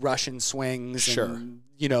heavy Russian swings and,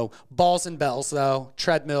 you know, balls and bells though,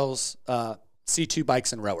 treadmills, C2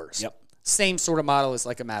 bikes and rowers. Yep. Same sort of model as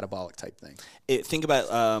like a metabolic type thing. Think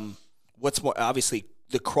about what's more, obviously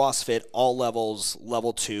the CrossFit, all levels,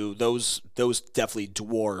 level 2, those definitely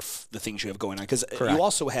dwarf the things you have going on. Because you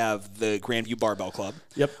also have the Grandview Barbell Club,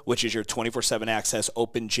 which is your 24/7 access,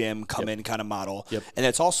 open gym, come in kind of model. Yep. And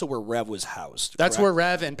that's also where Rev was housed. That's where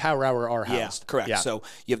Rev and Power Hour are housed. Yeah, correct. Yeah. So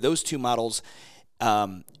you have those 2 models.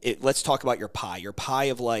 Let's talk about your pie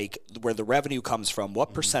of like where the revenue comes from.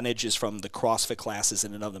 What percentage is from the CrossFit classes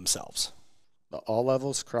in and of themselves? The all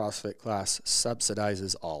levels CrossFit class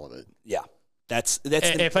subsidizes all of it. Yeah. That's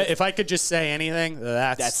if I could just say anything,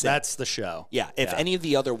 that's the show. Yeah. If any of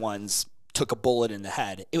the other ones took a bullet in the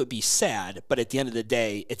head, it would be sad. But at the end of the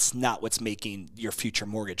day, it's not what's making your future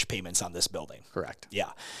mortgage payments on this building. Correct.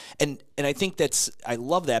 Yeah. And I think I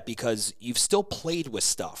love that, because you've still played with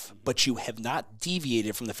stuff, but you have not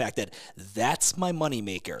deviated from the fact that that's my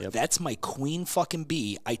moneymaker. Yep. That's my queen fucking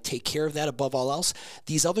bee. I take care of that above all else.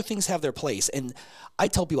 These other things have their place. And I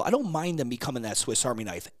tell people, I don't mind them becoming that Swiss Army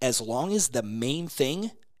knife, as long as the main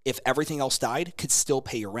thing, if everything else died, could still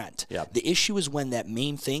pay your rent. Yep. The issue is when that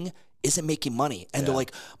main thing isn't making money. And they're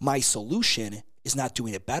like, my solution is not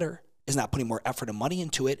doing it better, is not putting more effort and money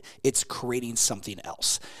into it. It's creating something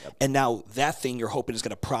else. Yep. And now that thing you're hoping is going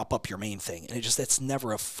to prop up your main thing. And that's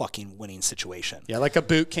never a fucking winning situation. Yeah, like a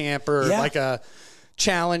boot camp or like a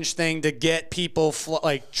challenge thing to get people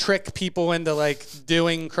like trick people into like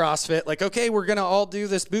doing CrossFit. Like, okay, we're gonna all do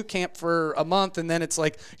this boot camp for a month, and then it's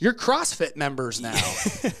like you're CrossFit members now.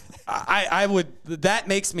 I would, that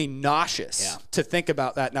makes me nauseous to think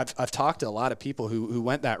about that. And I've talked to a lot of people who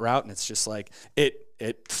went that route, and it's just like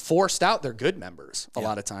it forced out their good members a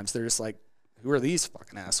lot of times. They're just like, who are these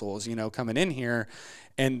fucking assholes, you know, coming in here,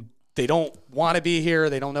 and they don't want to be here.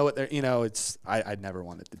 They don't know what they're, you know, I'd never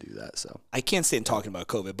wanted to do that. So I can't stand talking about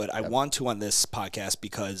COVID, but I want to on this podcast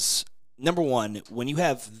because, number one, when you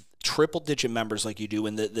have triple digit members like you do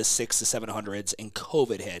in the 600 to 700s and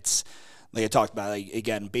COVID hits, like I talked about, like,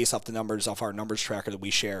 again, based off the numbers, off our numbers tracker that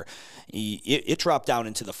we share, it dropped down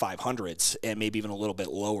into the 500s and maybe even a little bit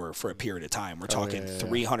lower for a period of time. We're talking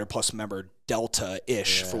 300 plus member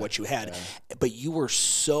delta-ish for what you had. But you were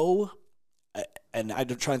so, and I'm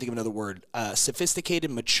trying to think of another word, sophisticated,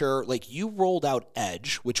 mature. Like, you rolled out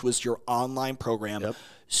Edge, which was your online program,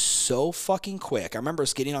 so fucking quick. I remember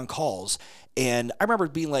us getting on calls, and I remember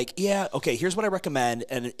being like, yeah, okay, here's what I recommend.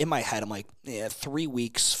 And in my head, I'm like, 3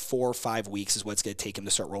 weeks, 4 or 5 weeks is what it's going to take him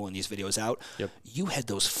to start rolling these videos out. You had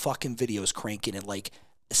those fucking videos cranking in like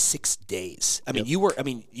 6 days. I mean, you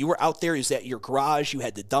were out there. You was at your garage. You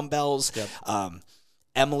had the dumbbells.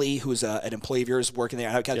 Emily, who's an employee of yours working there,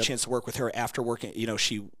 I got a chance to work with her after working. You know,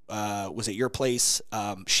 she was at your place.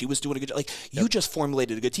 She was doing a good job. Like, you just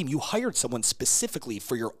formulated a good team. You hired someone specifically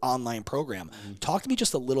for your online program. Talk to me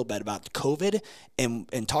just a little bit about COVID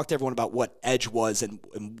and talk to everyone about what Edge was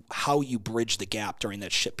and how you bridged the gap during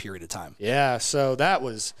that shit period of time. Yeah, so that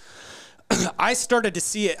was I started to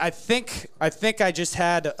see it. I think I just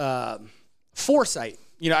had foresight.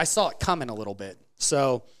 You know, I saw it coming a little bit.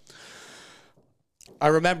 So I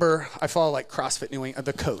remember I follow like CrossFit New England,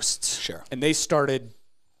 the Coasts. And they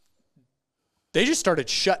just started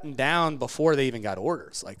shutting down before they even got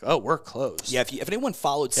orders. Like, oh, we're closed. Yeah, if anyone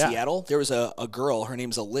followed Seattle, there was a girl, her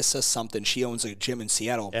name's Alyssa something. She owns a gym in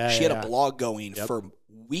Seattle. She had a blog going for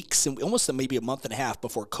weeks and almost maybe a month and a half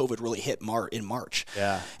before COVID really hit in March.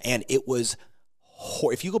 And it was,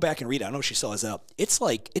 if you go back and read it, I don't know if she still has it up.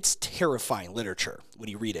 It's terrifying literature when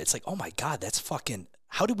you read it. It's like, oh my God, that's fucking...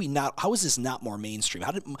 how is this not more mainstream?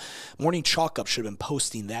 How did Morning Chalk Up should have been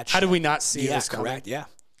posting that shit? How did we not see this coming? Correct, yeah.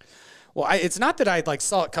 Well, it's not that I like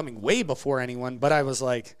saw it coming way before anyone, but I was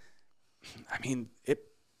like, I mean,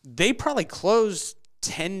 they probably closed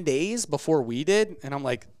 10 days before we did, and I'm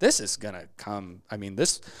like, this is gonna come. I mean,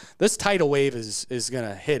 this tidal wave is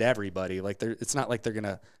gonna hit everybody. Like, it's not like they're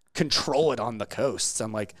gonna control it on the coasts.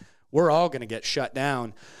 I'm like, we're all gonna get shut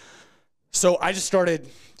down. So I just started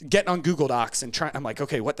getting on Google Docs and I'm like,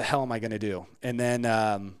 okay, what the hell am I going to do? And then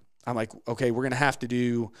I'm like, okay, we're going to have to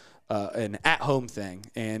do an at-home thing,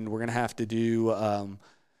 and we're going to have to do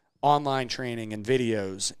online training and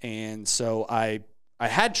videos. And so I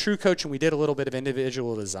had True Coach, and we did a little bit of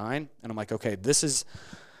individual design. And I'm like, okay,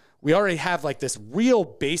 we already have like this real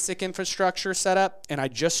basic infrastructure set up. And I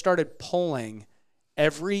just started pulling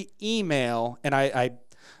every email, and I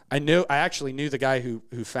actually knew the guy who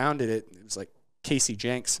founded it. It was like Casey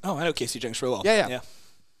Jenks. Oh, I know Casey Jenks real well. Yeah.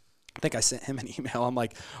 I think I sent him an email. I'm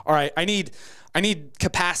like, all right, I need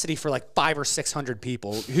capacity for like 500 or 600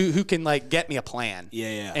 people who can like get me a plan.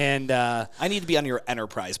 Yeah. And I need to be on your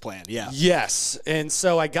enterprise plan. Yeah. Yes. And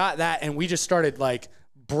so I got that, and we just started like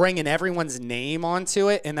bringing everyone's name onto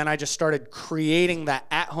it, and then I just started creating that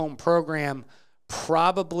at-home program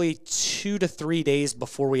probably 2 to 3 days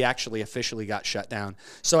before we actually officially got shut down.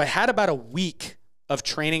 So I had about a week of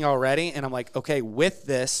training already, and I'm like, okay, with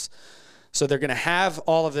this, so they're going to have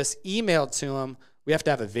all of this emailed to them. We have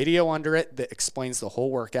to have a video under it that explains the whole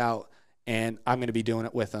workout, and I'm going to be doing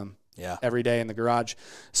it with them every day in the garage.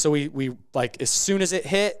 So we like, as soon as it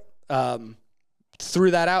hit,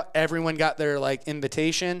 threw that out. Everyone got their like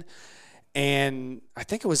invitation. And I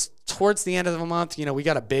think it was towards the end of the month, you know, we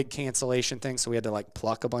got a big cancellation thing, so we had to like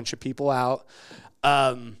pluck a bunch of people out.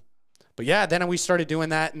 But yeah, then we started doing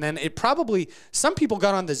that, and then some people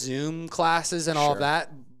got on the Zoom classes and all of that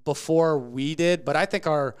before we did, but I think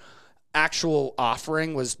our actual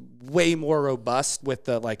offering was way more robust with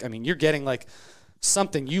the like, I mean, you're getting like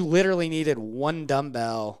something you literally needed one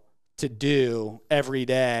dumbbell to do every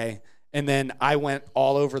day, and then I went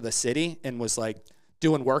all over the city and was like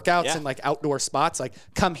doing workouts in like outdoor spots, like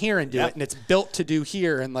come here and do it. And it's built to do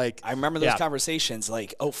here. And like, I remember those conversations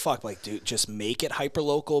like, oh fuck, like dude, just make it hyper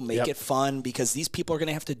local, make it fun, because these people are going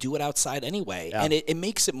to have to do it outside anyway. And it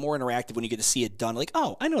makes it more interactive when you get to see it done. Like,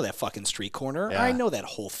 oh, I know that fucking street corner. I know that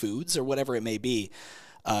Whole Foods or whatever it may be.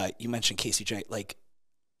 You mentioned Casey Jenks. Like,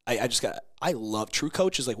 I love True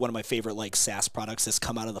Coach is like one of my favorite like SaaS products that's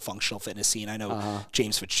come out of the functional fitness scene. I know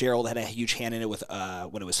James Fitzgerald had a huge hand in it with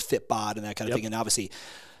when it was Fitbod and that kind of thing. And obviously,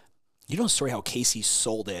 you know the story how Casey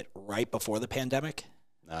sold it right before the pandemic?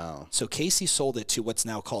 No. So Casey sold it to what's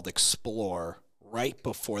now called Explore right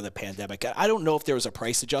before the pandemic. I don't know if there was a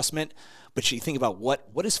price adjustment, but you think about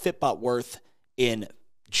what is Fitbot worth in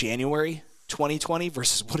January 2020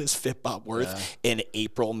 versus what is Fitbot worth in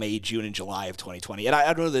April, May, June, and July of 2020. And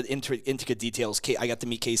I don't know the intricate details. I got to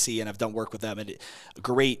meet Casey, and I've done work with them. And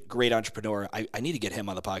great entrepreneur. I need to get him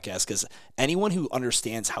on the podcast because anyone who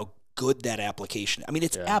understands how good that application, I mean,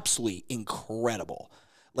 it's absolutely incredible.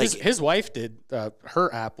 Like his wife did.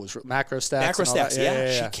 Her app was MacroStacks. MacroStacks,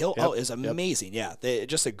 yeah. She killed. Oh, it was amazing. Yeah,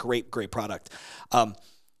 just a great product.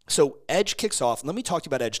 So Edge kicks off. Let me talk to you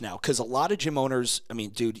about Edge now, because a lot of gym owners. I mean,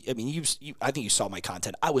 dude. I mean, I think you saw my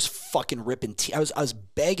content. I was fucking ripping. I was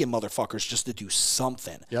begging motherfuckers just to do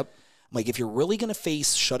something. Yep. Like, if you're really gonna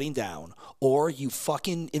face shutting down, or you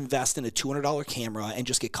fucking invest in a $200 camera and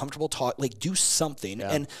just get comfortable like do something.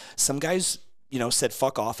 Yeah. And some guys, said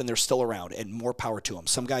fuck off, and they're still around, and more power to them.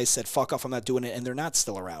 Some guys said fuck off, I'm not doing it, and they're not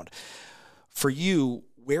still around. For you,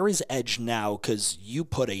 where is Edge now? Because you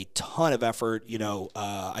put a ton of effort.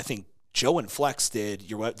 I think Joe and Flex did they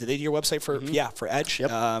do your website for for Edge?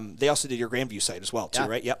 Yep. They also did your Grandview site as well too,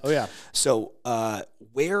 right? Yep. Oh yeah. So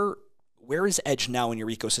where is Edge now in your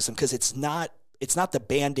ecosystem? Because it's not the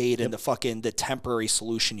Band-Aid and the temporary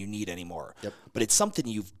solution you need anymore. Yep. But it's something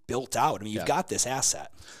you've built out. I mean, you've got this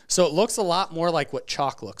asset. So it looks a lot more like what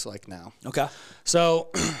Chalk looks like now. Okay.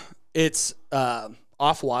 So it's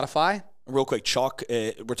off Wodify. Real quick, Chalk,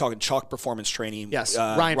 we're talking Chalk Performance Training. Yes,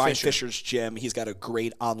 Ryan Fisher's gym. He's got a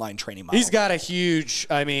great online training model. He's got a huge,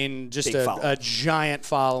 just a giant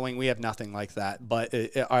following. We have nothing like that. But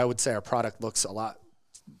I would say our product looks a lot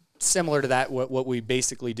similar to that. What we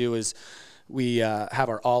basically do is we have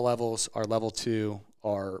our all levels, our level 2,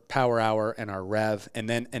 our power hour, and our rev, and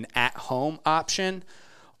then an at-home option,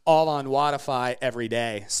 all on Wodify every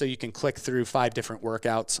day. So you can click through 5 different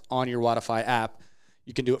workouts on your Wodify app.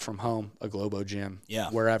 You can do it from home, a Globo gym,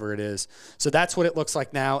 wherever it is. So that's what it looks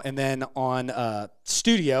like now. And then on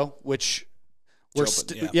Studio, which we're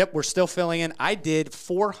still filling in. I did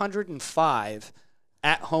 405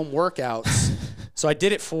 at-home workouts. So I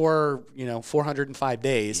did it for, 405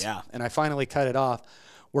 days. Yeah. And I finally cut it off.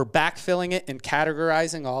 We're backfilling it and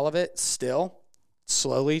categorizing all of it still,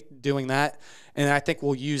 slowly doing that. And I think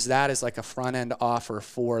we'll use that as like a front-end offer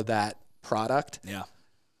for that product. Yeah.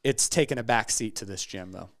 It's taken a back seat to this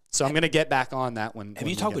gym, though. So I'm going to get back on that one. Have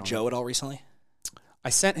you talked with Joe at all recently? I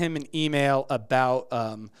sent him an email about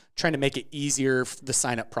trying to make it easier, the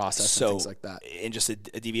sign-up process and things like that. And just a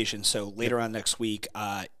deviation. So later on next week,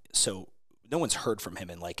 so no one's heard from him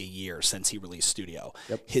in like a year since he released Studio.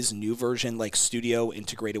 Yep. His new version, like Studio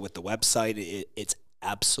integrated with the website, it's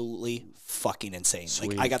absolutely fucking insane.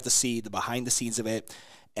 Sweet. Like, I got to see the behind the scenes of it,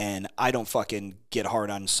 and I don't fucking get hard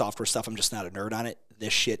on software stuff. I'm just not a nerd on it.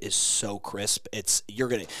 This shit is so crisp.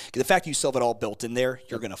 The fact you still have it all built in there,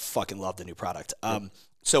 you're gonna fucking love the new product.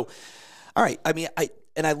 So, all right. I mean,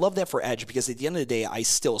 I love that for Edge, because at the end of the day, I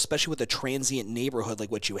still, especially with a transient neighborhood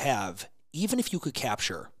like what you have, even if you could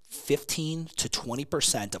capture 15 to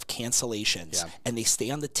 20% of cancellations and they stay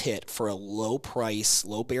on the tit for a low price,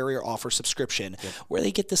 low barrier offer subscription where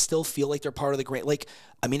they get to still feel like they're part of the great, like,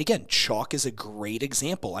 I mean, again, Chalk is a great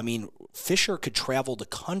example. I mean, Fisher could travel the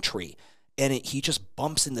country and he just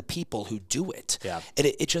bumps into people who do it. Yeah. And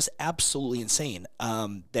it's just absolutely insane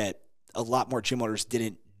that a lot more gym owners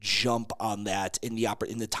didn't jump on that in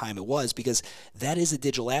the time it was, because that is a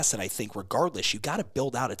digital asset. I think regardless, you got to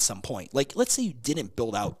build out at some point. Like, let's say you didn't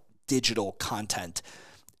build out digital content,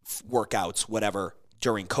 workouts, whatever,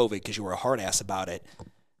 during COVID because you were a hard ass about it.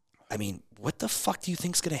 I mean, what the fuck do you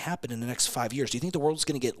think is going to happen in the next 5 years? Do you think the world's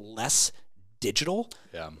going to get less digital?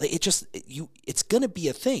 Yeah. Like, it's going to be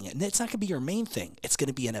a thing, and it's not going to be your main thing. It's going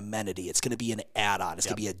to be an amenity. It's going to be an add-on. It's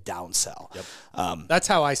going to be a downsell. Yep. That's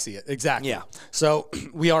how I see it. Exactly. Yeah. So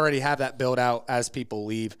we already have that built out as people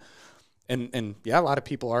leave, and a lot of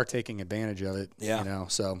people are taking advantage of it. Yeah.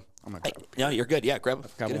 So I'm gonna. No, you're good. Yeah, grab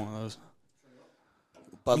Got one of those.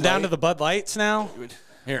 Bud Down Light. to the Bud Lights now.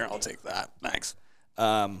 Here, I'll take that. Thanks.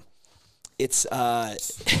 It's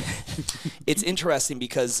interesting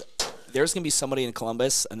because there's going to be somebody in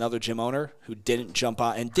Columbus, another gym owner, who didn't jump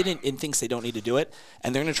on and thinks they don't need to do it,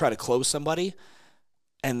 and they're going to try to close somebody,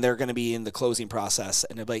 and they're going to be in the closing process,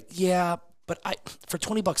 and they're like, yeah, but for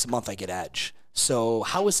 $20 a month I get Edge. So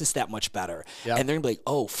how is this that much better? Yep. And they're going to be like,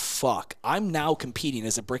 oh, fuck, I'm now competing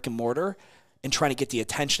as a brick and mortar, and trying to get the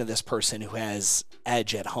attention of this person who has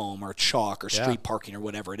edge at home or chalk or street parking or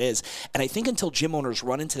whatever it is. And I think until gym owners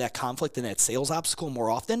run into that conflict and that sales obstacle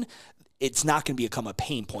more often, it's not going to become a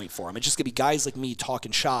pain point for them. It's just going to be guys like me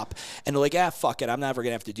talking shop, and they're like, fuck it, I'm never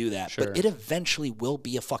going to have to do that. Sure. But it eventually will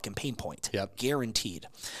be a fucking pain point. Yep. Guaranteed.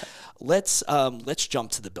 Let's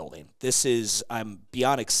jump to the building. I'm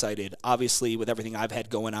beyond excited. Obviously, with everything I've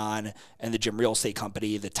had going on and the Gym Real Estate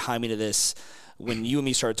Company, the timing of this, when you and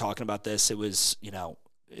me started talking about this, it was,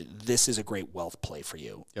 this is a great wealth play for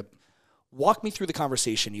you. Yep. Walk me through the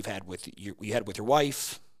conversation you had with your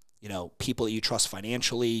wife, people that you trust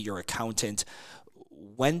financially, your accountant.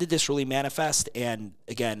 When did this really manifest? And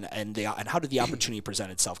again, and how did the opportunity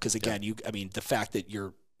present itself? Because again, the fact that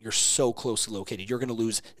you're so closely located, you're going to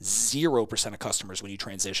lose 0% of customers when you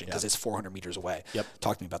transition because it's 400 meters away. Yep.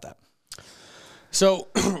 Talk to me about that. So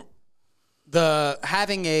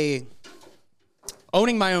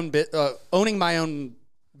owning my own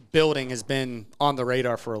building has been on the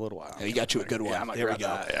radar for a little while. Yeah, you got you a good one. Yeah, there we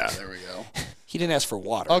go. Yeah, there we go. He didn't ask for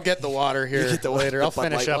water. I'll get the water here later. I'll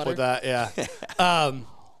finish up with that. Yeah.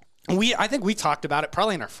 I think we talked about it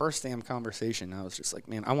probably in our first damn conversation. I was just like,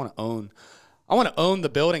 man, I want to own the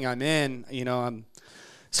building I'm in.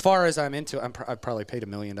 As far as I'm into, I probably paid $1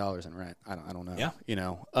 million in rent. I don't know. Yeah.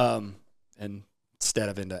 And instead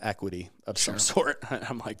of into equity of some sort,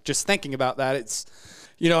 I'm like, just thinking about that. It's,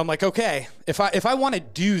 I'm like, okay, if I want to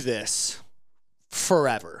do this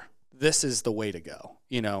forever, this is the way to go.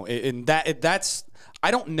 And that's,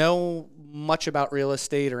 I don't know much about real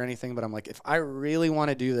estate or anything, but I'm like, if I really want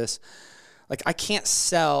to do this, like I can't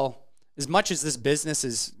sell as much as this business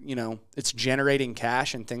is, it's generating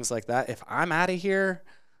cash and things like that. If I'm out of here,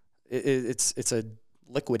 it's a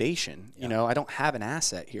liquidation. I don't have an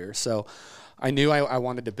asset here. So I knew I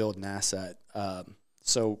wanted to build an asset.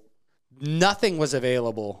 So nothing was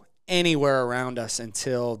available anywhere around us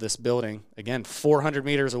until this building, again, 400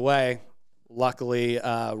 meters away. Luckily,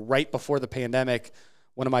 right before the pandemic,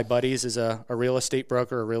 one of my buddies is a real estate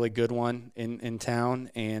broker, a really good one in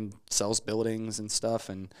town, and sells buildings and stuff.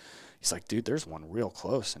 And he's like, dude, there's one real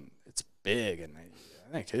close, and it's big. And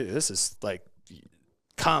I think, hey, this is like,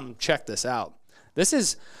 come check this out.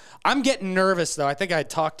 I'm getting nervous, though. I think I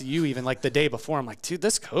talked to you even like the day before. I'm like, dude,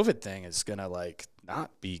 this COVID thing is going to like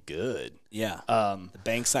not be good. Yeah. The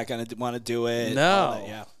bank's not going to want to do it. No.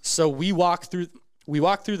 Yeah. So we walked through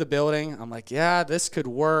the building. I'm like, yeah, this could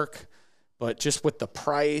work, but just with the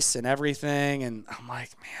price and everything. And I'm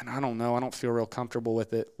like, man, I don't know. I don't feel real comfortable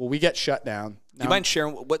with it. Well, we get shut down. Do you mind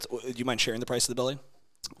sharing the price of the building?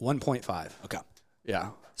 1.5. Okay. Yeah.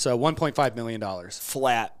 So $1.5 million.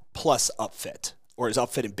 Flat plus upfit. Or is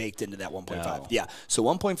upfit and baked into that 1.5? No. Yeah. So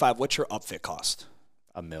 1.5, what's your upfit cost?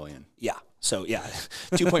 $1 million. Yeah. So, yeah,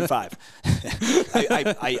 2.5.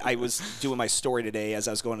 I was doing my story today as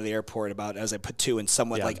I was going to the airport as I put 2 and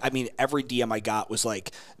someone every DM I got was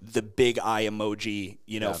like the big eye emoji,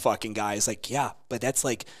 fucking guys like, yeah, but that's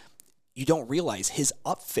like, you don't realize his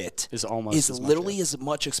upfit is literally as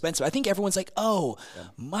much expensive. I think everyone's like,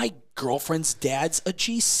 my girlfriend's dad's a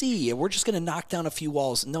GC and we're just going to knock down a few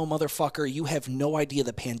walls. No, motherfucker, you have no idea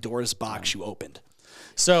the Pandora's box you opened.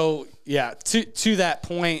 So, yeah, to that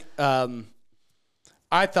point,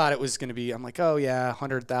 I thought it was going to be, I'm like, oh, yeah,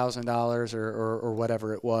 $100,000 or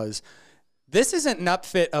whatever it was. This isn't an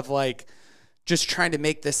upfit of like just trying to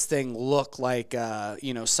make this thing look like,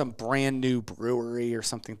 some brand new brewery or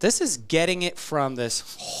something. This is getting it from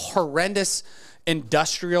this horrendous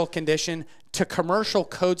industrial condition to commercial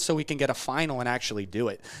code so we can get a final and actually do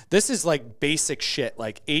it. This is like basic shit,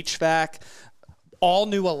 like HVAC, all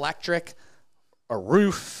new electric, a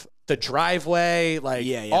roof, the driveway,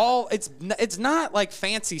 all it's not like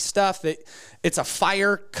fancy stuff that it's a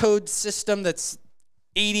fire code system that's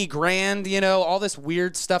 $80,000, all this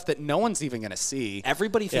weird stuff that no one's even going to see.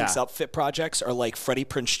 Everybody thinks upfit projects are like Freddie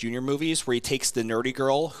Prinze Jr. movies where he takes the nerdy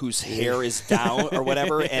girl whose hair is down or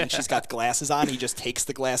whatever, and she's got glasses on. He just takes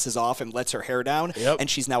the glasses off and lets her hair down, and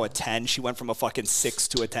she's now a 10. She went from a fucking 6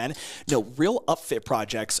 to a 10. No, real upfit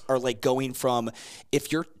projects are like going from if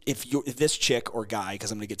this chick or guy,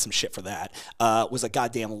 because I'm going to get some shit for that, was a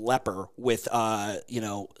goddamn leper with,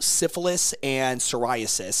 syphilis and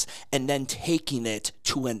psoriasis, and then taking it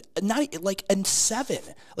to a 7.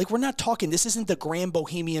 Like, we're not talking, this isn't the Grand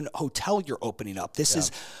Bohemian Hotel you're opening up. This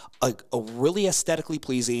is a really aesthetically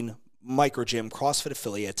pleasing micro gym, CrossFit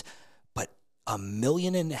affiliate, but $1.5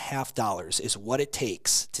 million is what it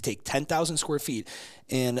takes to take 10,000 square feet.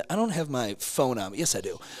 And I don't have my phone on. Yes, I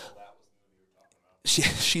do.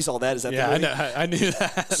 She's all that. Is that the movie? I knew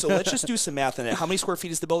that. So let's just do some math on it. How many square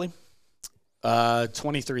feet is the building?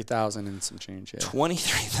 $23,000 and some change. Yeah.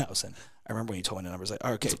 23,000. I remember when you told me the numbers. Like,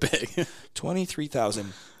 okay, It's big.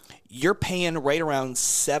 23,000. You're paying right around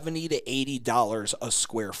 $70 to $80 a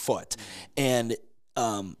square foot, and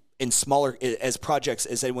in smaller as projects,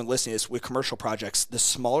 as anyone listening to this with commercial projects, the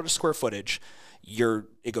smaller the square footage,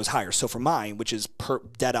 it goes higher. So for mine, which is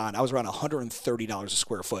dead on, I was around $130 a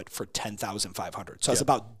square foot for 10,500. So it's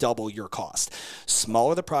about double your cost.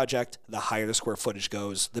 Smaller the project, the higher the square footage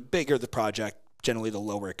goes. The bigger the project, generally the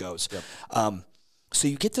lower it goes. Yep. So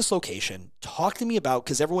you get this location. Talk to me about,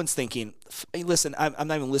 because everyone's thinking, hey, listen, I'm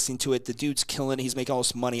not even listening to it. The dude's killing it. He's making all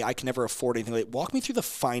this money. I can never afford anything like that. Walk me through the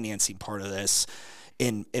financing part of this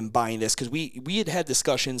in buying this, because we had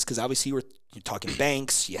discussions, because obviously you're talking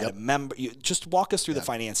banks, you had a member. Just walk us through the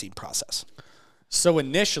financing process. So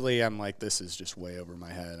initially, I'm like, this is just way over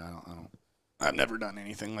my head. I've never done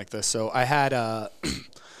anything like this. So I had the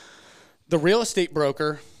real estate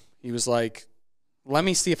broker. He was like, let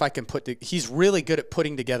me see if I can he's really good at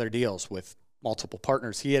putting together deals with multiple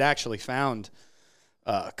partners. He had actually found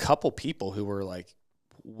a couple people who were like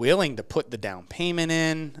willing to put the down payment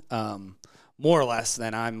in, more or less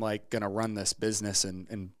than I'm like going to run this business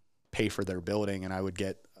and pay for their building. And I would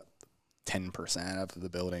get 10% of the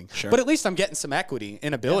building, but at least I'm getting some equity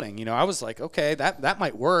in a building. You know, I was like, okay, that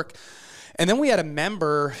might work. And then we had a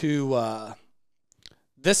member who,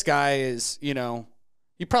 this guy is, you know,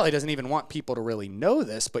 he probably doesn't even want people to really know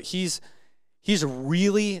this, but he's a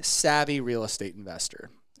really savvy real estate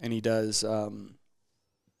investor, and he does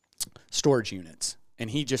storage units,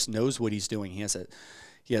 and he just knows what he's doing. He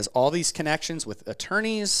has all these connections with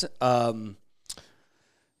attorneys,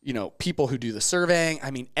 you know, people who do the surveying.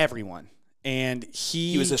 I mean, everyone. And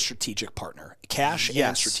he was a strategic partner, cash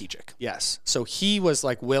and strategic. Yes. So he was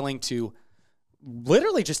like willing to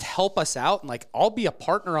literally just help us out, and like, I'll be a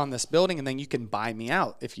partner on this building, and then you can buy me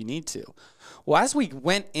out if you need to. Well, as we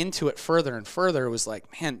went into it further and further, it was like,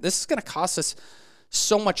 man, this is going to cost us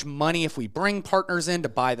so much money if we bring partners in to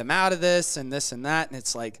buy them out of this and this and that. And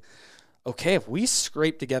it's like, okay, if we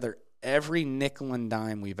scrape together every nickel and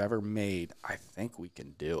dime we've ever made, I think we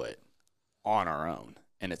can do it on our own,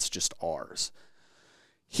 and it's just ours.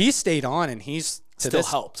 He stayed on, and he's still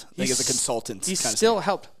helped. Like as a consultant. He still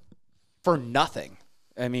helped for nothing.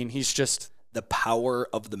 I mean, he's just the power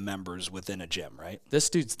of the members within a gym, right?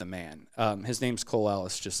 This dude's the man. His name's Cole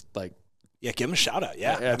Ellis. Just like, yeah, give him a shout out.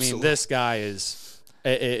 Yeah, I mean, this guy is.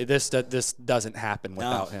 This doesn't happen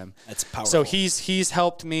without him. That's powerful. So he's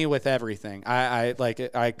helped me with everything.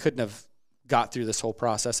 I couldn't have got through this whole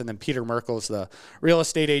process. And then Peter Merkel's the real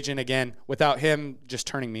estate agent again. Without him just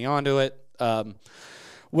turning me onto it,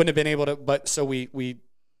 wouldn't have been able to. But so we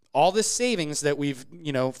all this savings that we've,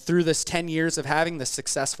 you know, through this 10 years of having this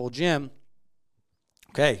successful gym.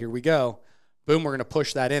 Okay, here we go. Boom, we're going to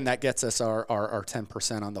push that in. That gets us our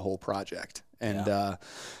 10% on the whole project. And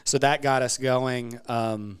so that got us going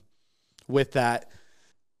with that.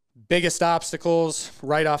 Biggest obstacles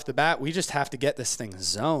right off the bat, we just have to get this thing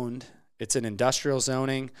zoned. It's an industrial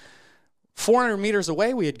zoning. 400 meters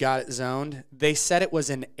away, we had got it zoned. They said it was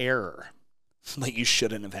an error. Like you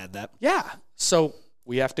shouldn't have had that. Yeah. So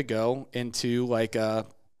we have to go into like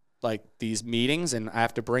these meetings, and I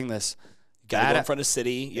have to bring this. Got to go in front of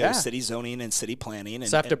city, you know, city zoning and city planning.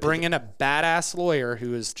 So I have to bring in a badass lawyer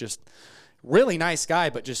who is just really nice guy,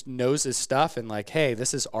 but just knows his stuff, and like, hey,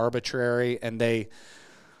 this is arbitrary. And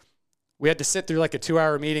we had to sit through like a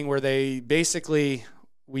 2-hour meeting where they basically,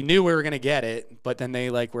 we knew we were going to get it, but then they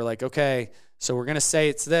were like, okay, so we're going to say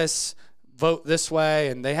it's this, vote this way.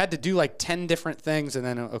 And they had to do like 10 different things. And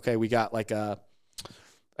then, okay, we got like a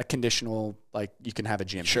conditional, like you can have a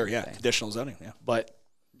gym. Sure. Yeah. Conditional zoning. Yeah. But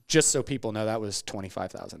just so people know, that was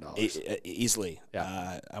 $25,000 easily.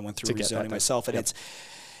 Yeah. I went through rezoning myself, and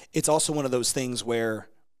it's also one of those things where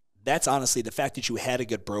that's honestly the fact that you had a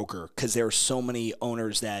good broker, because there are so many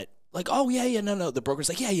owners that like, oh no, the broker's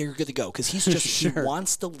like, yeah, you're good to go, because he's just he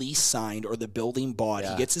wants the lease signed or the building bought.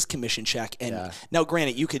 He gets his commission check, and now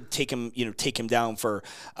granted, you could take him down for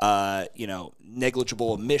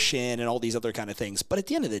negligible emission and all these other kind of things, but at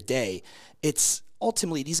the end of the day, it's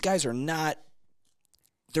ultimately these guys are not.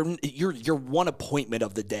 You're one appointment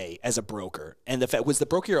of the day as a broker. And was the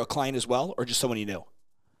broker a client as well, or just someone you knew?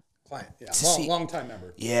 Client, yeah, long time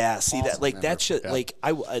member. Yeah, see awesome that, like member. That should like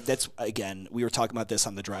that's again, we were talking about this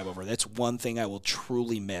on the drive over. That's one thing I will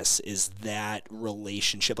truly miss is that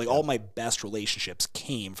relationship. Like all my best relationships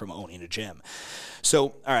came from owning a gym.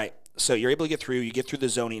 So all right, so you're able to get through the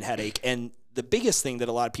zoning headache, and the biggest thing that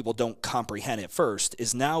a lot of people don't comprehend at first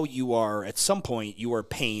is now you are at some point you are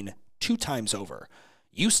paying 2 times over.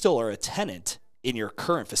 You still are a tenant in your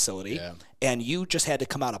current facility, and you just had to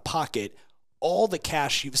come out of pocket all the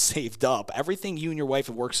cash you've saved up, everything you and your wife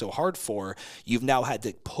have worked so hard for, you've now had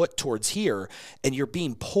to put towards here, and you're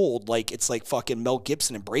being pulled like it's like fucking Mel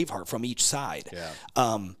Gibson and Braveheart from each side. Yeah.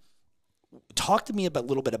 Talk to me a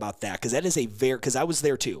little bit about that, because that is because I was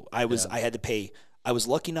there too. I had to pay. I was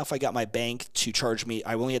lucky enough I got my bank to charge me.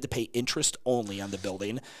 I only had to pay interest only on the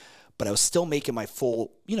building, but I was still making my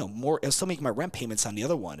full, I was still making my rent payments on the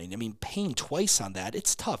other one. And I mean, paying twice on that,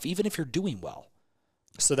 it's tough, even if you're doing well.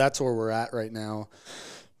 So that's where we're at right now.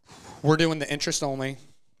 We're doing the interest only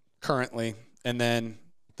currently, and then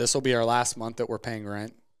this will be our last month that we're paying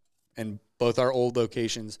rent. And both our old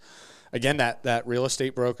locations, again, that real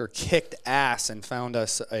estate broker kicked ass and found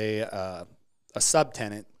us a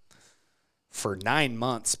subtenant for 9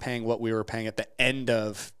 months, paying what we were paying at the end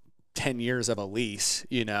of 10 years of a lease.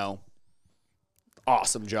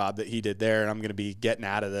 Awesome job that he did there, and I'm going to be getting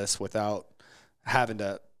out of this without having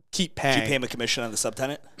to keep paying. Did you pay him a commission on the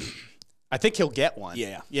subtenant? I think he'll get one.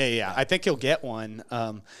 Yeah. I think he'll get one.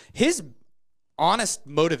 His honest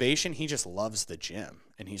motivation, he just loves the gym.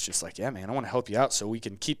 And he's just like, yeah, man, I want to help you out so we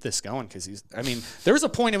can keep this going. Because there was a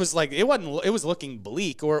point it was like, it was looking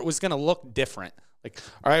bleak, or it was going to look different. Like,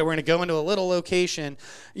 all right, we're going to go into a little location.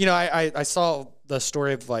 I saw the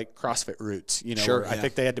story of like CrossFit Roots, Sure, I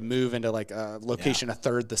think they had to move into like a location a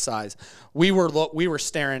third the size. We were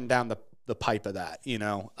staring down the pipe of that,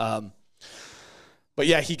 But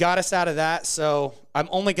yeah, he got us out of that. So I'm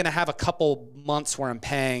only going to have a couple months where I'm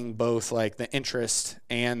paying both like the interest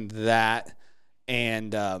and that.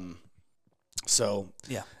 And so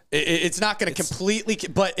yeah, it's not going to completely,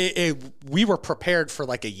 but we were prepared for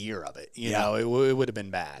like a year of it. You know, it would have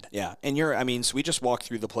been bad. Yeah. And so we just walked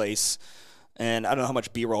through the place, and I don't know how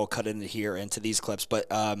much B-roll cut into here into these clips, but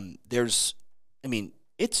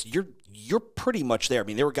you're pretty much there. I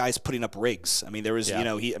mean, there were guys putting up rigs. I mean, there was,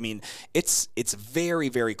 it's very,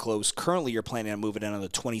 very close. Currently, you're planning on moving in on the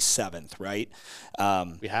 27th, right?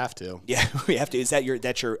 We have to. Yeah, we have to. Is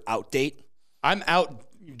that's your out date? I'm out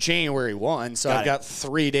January 1, so I've got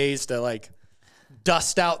 3 days to like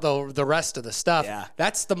dust out the rest of the stuff. Yeah.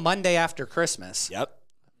 That's the Monday after Christmas. Yep.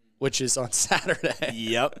 Which is on Saturday.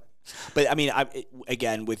 Yep. But I mean,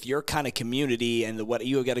 again, with your kind of community and what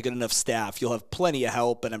you got a good enough staff, you'll have plenty of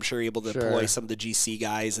help, and I'm sure you're able to deploy some of the GC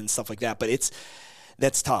guys and stuff like that. But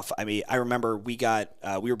that's tough. I mean, I remember we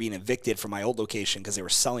were being evicted from my old location because they were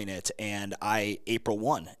selling it, and April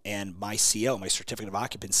 1, and my CO, my certificate of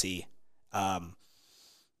occupancy,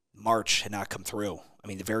 March had not come through. I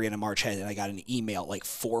mean, the very end of March and I got an email like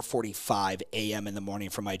 4:45 a.m. in the morning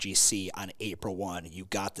from my GC on April 1. You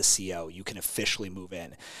got the CO. You can officially move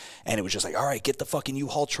in. And it was just like, all right, get the fucking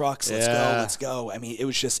U-Haul trucks. Let's go. I mean, it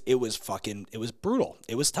was brutal.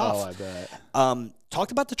 It was tough. Oh, I bet.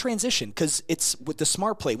 Talked about the transition, because it's with the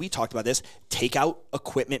smart play. We talked about this. Take out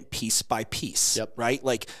equipment piece by piece, right?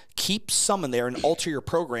 Like, keep some in there and alter your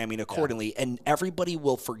programming accordingly, and everybody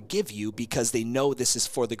will forgive you because they know this is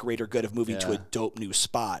for the greater good of moving to a dope new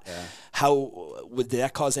spot. Did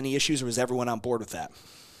that cause any issues, or was everyone on board with that?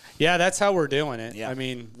 Yeah, that's how we're doing it. Yeah. I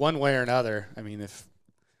mean, one way or another. I mean, if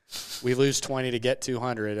we lose 20 to get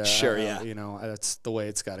 200, that's the way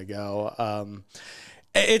it's got to go.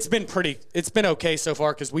 It's been okay so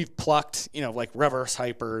far, because we've plucked, like reverse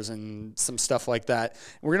hypers and some stuff like that.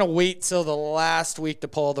 We're going to wait till the last week to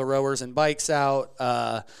pull the rowers and bikes out.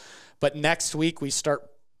 But next week we start,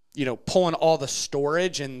 pulling all the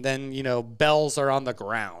storage, and then, bells are on the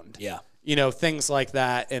ground. Yeah. Things like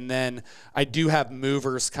that. And then I do have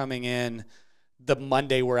movers coming in the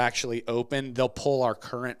Monday we're actually open. They'll pull our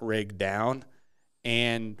current rig down.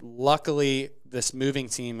 And luckily, this moving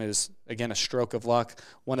team is, again, a stroke of luck.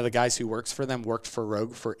 One of the guys who works for them worked for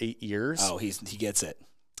Rogue for 8 years. Oh, he gets it.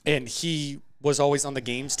 And he was always on the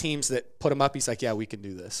games teams that put him up. He's like, yeah, we can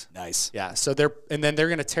do this. Nice. Yeah. So they're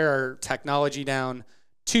going to tear our technology down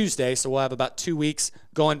Tuesday. So we'll have about 2 weeks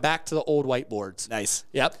going back to the old whiteboards. Nice.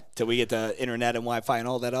 Yep. Till we get the internet and Wi-Fi and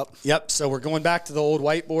all that up. Yep. So we're going back to the old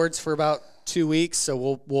whiteboards for about 2 weeks.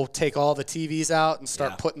 So we'll take all the TVs out and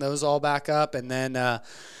start putting those all back up. And then,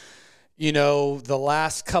 the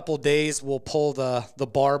last couple days we'll pull the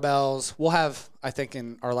barbells. We'll have, I think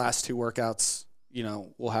in our last 2 workouts,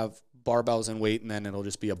 we'll have barbells and weight, and then it'll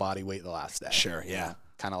just be a body weight the last day. Sure. Yeah.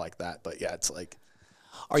 Kind of like that. But yeah, it's like,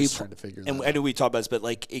 are you trying to figure that out? I know we talked about this, but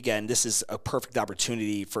like, again, this is a perfect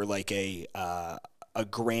opportunity for like a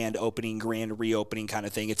grand opening, grand reopening kind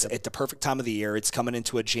of thing. It's at the perfect time of the year. It's coming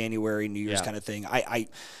into a January, New Year's kind of thing.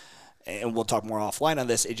 And we'll talk more offline on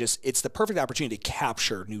this. It's the perfect opportunity to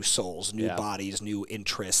capture new souls, new bodies, new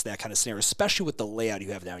interests, that kind of scenario, especially with the layout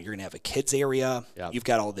you have now. You're going to have a kids area. You've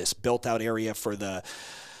got all this built out area for the,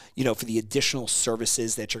 for the additional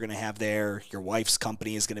services that you're going to have there. Your wife's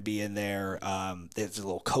company is going to be in there. There's a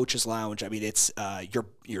little coach's lounge. I mean, it's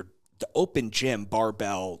the open gym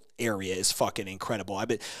barbell area is fucking incredible. I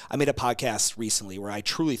made a podcast recently where I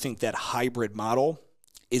truly think that hybrid model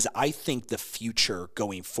is, I think, the future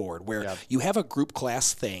going forward, where you have a group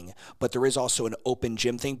class thing, but there is also an open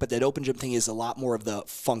gym thing. But that open gym thing is a lot more of the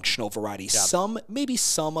functional variety. Maybe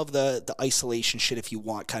some of the isolation shit if you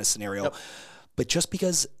want kind of scenario. But just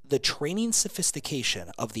because the training sophistication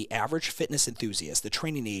of the average fitness enthusiast, the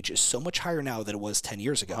training age is so much higher now than it was 10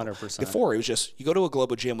 years ago. 100%. Before, it was just, you go to a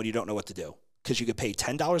Globo gym when you don't know what to do, because you could pay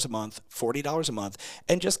 $10 a month, $40 a month,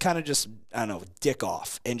 and just kind of I don't know, dick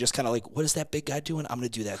off and just kind of like, what is that big guy doing? I'm going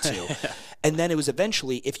to do that too. And then it was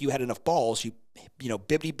eventually, if you had enough balls, you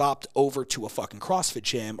bibbity bopped over to a fucking CrossFit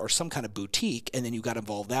gym or some kind of boutique, and then you got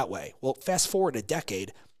involved that way. Well, fast forward a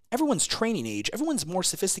decade, everyone's training age, everyone's more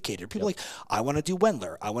sophisticated. People are like, I want to do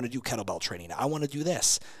Wendler. I want to do kettlebell training. I want to do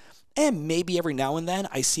this. And maybe every now and then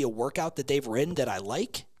I see a workout that they've written that I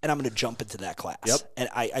like, and I'm going to jump into that class. And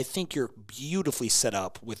I think you're beautifully set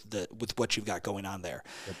up with what you've got going on there.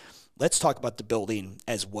 Let's talk about the building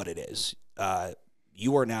as what it is.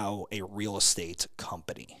 You are now a real estate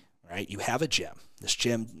company, right? You have a gym. This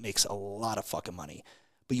gym makes a lot of fucking money,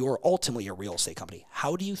 but you are ultimately a real estate company.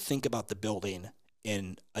 How do you think about the building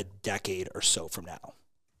in a decade or so from now?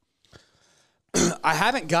 I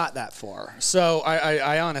haven't got that far. So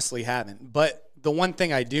I honestly haven't. But the one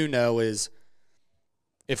thing I do know is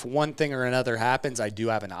if one thing or another happens, I do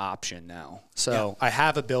have an option now. So I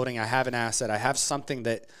have a building, I have an asset, I have something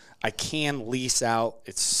that I can lease out.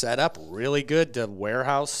 It's set up really good to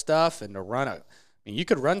warehouse stuff and to run I mean, you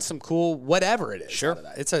could run some cool whatever it is. Sure.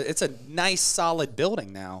 It's a nice solid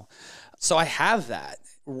building now. So I have that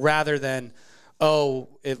rather than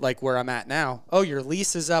like where I'm at now. Oh, your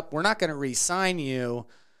lease is up. We're not going to re-sign you.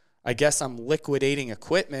 I guess I'm liquidating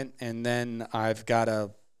equipment, and then I've got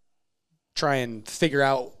to try and figure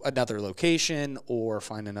out another location or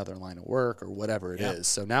find another line of work or whatever it is.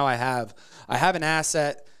 So now I have an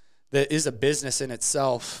asset that is a business in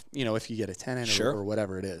itself, if you get a tenant or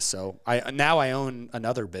whatever it is. So I own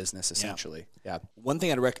another business essentially. Yeah. One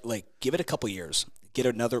thing I'd give it a couple years. Pay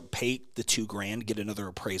the $2,000, get another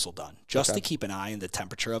appraisal done just to keep an eye on the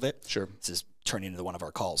temperature of it. Sure. This is turning into one of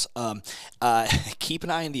our calls. Keep an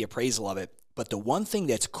eye on the appraisal of it. But the one thing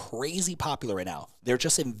that's crazy popular right now, they're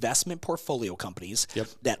just investment portfolio companies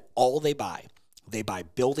that all they buy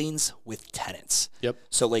buildings with tenants.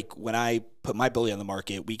 So like when I put my building on the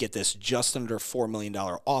market, we get this just under $4 million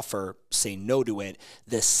offer, say no to it.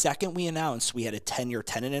 The second we announced we had a 10-year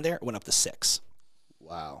tenant in there, it went up to 6.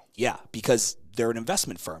 Wow. Yeah, because they're an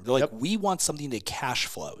investment firm. They're like, we want something that cash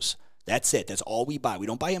flows. That's it. That's all we buy. We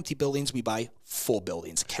don't buy empty buildings. We buy full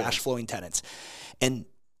buildings, cash flowing tenants. And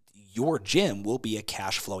your gym will be a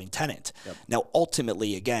cash flowing tenant. Now,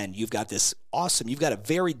 ultimately, again, you've got a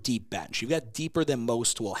very deep bench. You've got deeper than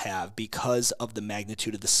most will have because of the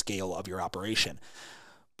magnitude of the scale of your operation.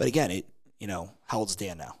 But again, how old's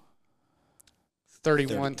Dan now?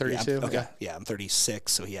 31, 32. Yeah, okay. Yeah, I'm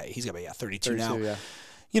 36. So he's got to be 32 now. Yeah.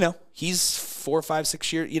 He's 4, 5,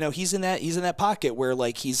 6 years, he's in that pocket where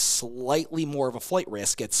like he's slightly more of a flight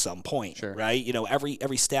risk at some point, right?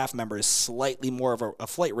 Every staff member is slightly more of a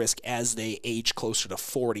flight risk as they age closer to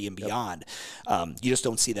 40 and beyond. You just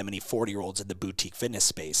don't see that many 40-year-olds in the boutique fitness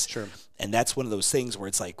space. Sure. And that's one of those things where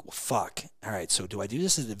it's like, well, fuck. All right, so do I do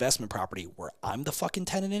this as an investment property where I'm the fucking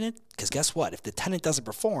tenant in it? Because guess what? If the tenant doesn't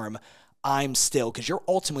perform, because you're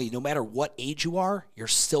ultimately, no matter what age you are, you're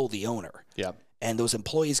still the owner. Yeah. And those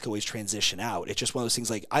employees can always transition out. It's just one of those things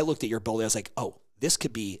like I looked at your building, I was like, oh, this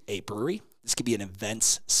could be a brewery. This could be an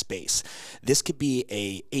events space. This could be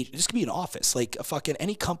an office. Like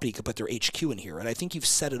any company could put their HQ in here. And I think you've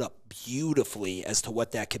set it up beautifully as to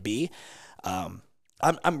what that could be.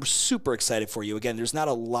 I'm super excited for you. Again, there's not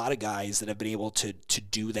a lot of guys that have been able to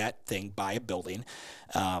do that thing, buy a building.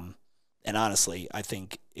 And honestly, I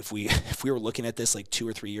think if we were looking at this like 2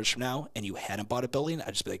 or 3 years from now and you hadn't bought a building,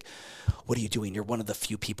 I'd just be like, what are you doing? You're one of the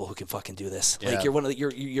few people who can fucking do this. Yeah. Like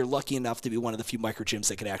you're lucky enough to be one of the few micro gyms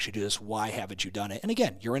that can actually do this. Why haven't you done it? And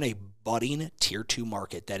again, you're in a budding tier 2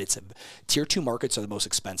 market tier 2 markets are the most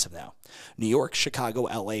expensive now. New York, Chicago,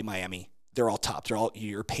 LA, Miami, they're all top.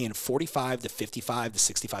 You're paying $45 to $55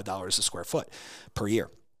 to $65 a square foot per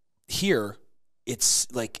year. Here,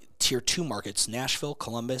 it's like tier 2 markets, Nashville,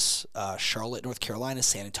 Columbus, Charlotte, North Carolina,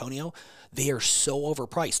 San Antonio. They are so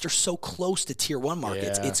overpriced. They're so close to tier 1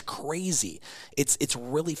 markets. Yeah. It's crazy. It's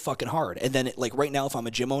really fucking hard. And then like right now, if I'm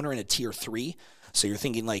a gym owner in a tier 3, so you're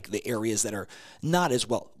thinking like the areas that are not as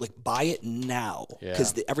well, like buy it now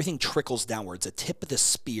because everything trickles downwards, a tip of the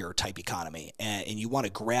spear type economy. And you want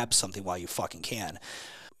to grab something while you fucking can.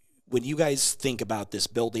 When you guys think about this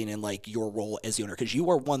building and like your role as the owner, because you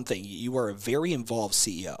are one thing, you are a very involved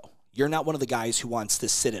CEO. You're not one of the guys who wants to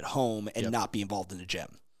sit at home and not be involved in the gym.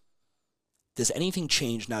 Does anything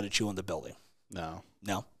change now that you own the building? No.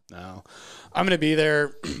 No? I'm going to be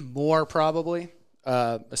there more probably,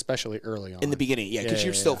 especially early on. In the beginning, because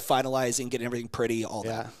you're still finalizing, getting everything pretty, all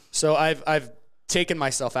that. So I've taken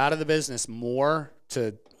myself out of the business more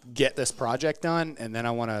to get this project done, and then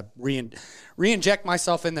I want to re-inject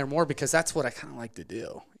myself in there more because that's what I kind of like to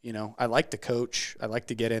do. You know, I like to coach. I like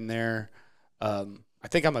to get in there. I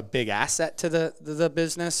think I'm a big asset to the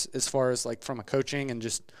business as far as like from a coaching and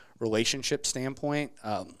just relationship standpoint.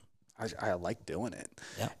 I like doing it.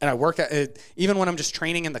 Yeah. And I work at it. Even when I'm just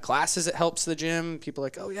training in the classes, it helps the gym. People are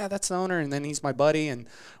like, oh, yeah, that's the owner. And then he's my buddy. And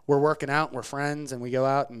we're working out. And we're friends. And we go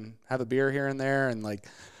out and have a beer here and there. And, like,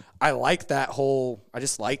 I like that whole –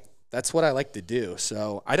 that's what I like to do.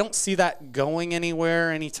 So I don't see that going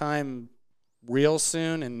anywhere anytime real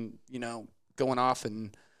soon and, you know, going off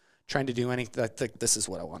and trying to do anything. I think this is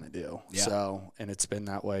what I want to do. Yeah. So – and it's been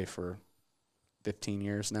that way for 15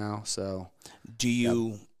 years now. So do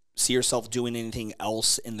you see yourself doing anything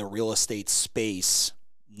else in the real estate space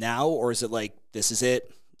now, or is it like this is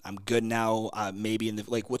it? I'm good now. Maybe in the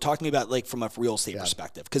like, talk to me about like from a real estate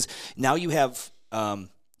perspective, because now you have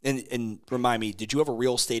and remind me, did you have a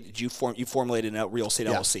real estate? Did you formulated a real estate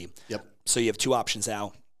LLC? Yep. So you have two options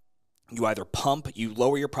now. You either you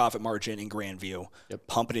lower your profit margin in Grandview,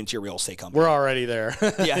 pump it into your real estate company. We're already there.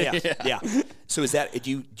 Yeah. So is that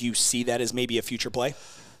do you see that as maybe a future play?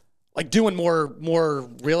 Like doing more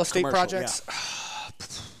real estate projects? Yeah.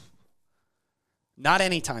 Not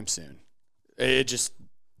anytime soon. It just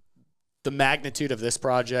the magnitude of this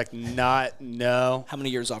project, no. How many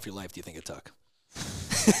years off your life do you think it took?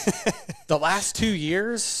 The last 2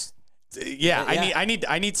 years? Yeah.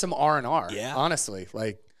 I need some R&R. Yeah. Honestly.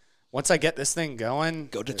 Like once I get this thing going,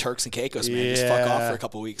 go to Turks and Caicos, man. Just fuck off for a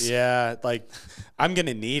couple of weeks. Yeah, like I'm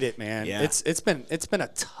gonna need it, man. Yeah. It's been a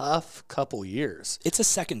tough couple years. It's a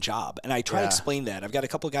second job, and I try to explain that. I've got a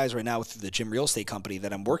couple of guys right now with the gym real estate company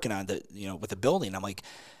that I'm working on that with the building. I'm like,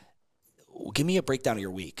 well, give me a breakdown of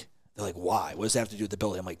your week. They're like, why? What does that have to do with the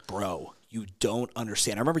building? I'm like, bro, you don't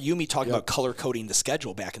understand. I remember you and me talking about color coding the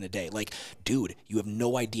schedule back in the day. Like, dude, you have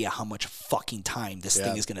no idea how much fucking time this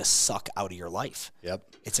thing is going to suck out of your life.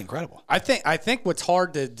 Yep. It's incredible. I think what's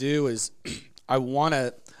hard to do is I don't want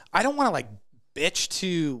to like bitch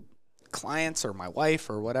to clients or my wife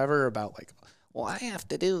or whatever about like, well, I have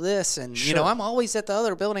to do this and I'm always at the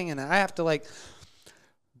other building and I have to like,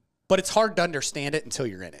 but it's hard to understand it until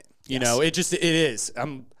you're in it. You know, it is.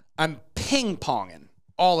 I'm ping-ponging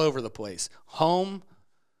all over the place. Home,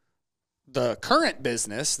 the current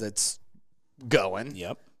business that's going,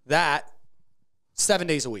 that 7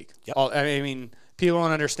 days a week. Yep. I mean, people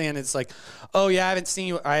don't understand. It's like, oh, yeah, I haven't seen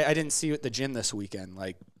you. I didn't see you at the gym this weekend.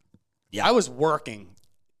 Like, I was working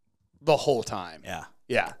the whole time. Yeah.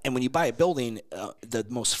 Yeah. And when you buy a building, the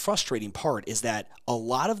most frustrating part is that a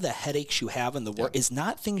lot of the headaches you have in the work is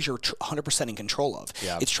not things you're 100% in control of.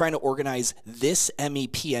 It's trying to organize this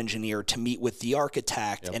MEP engineer to meet with the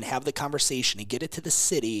architect and have the conversation and get it to the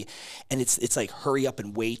city. And it's like hurry up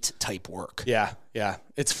and wait type work. Yeah. Yeah.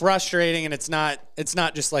 It's frustrating. And it's not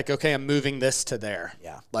just like, okay, I'm moving this to there.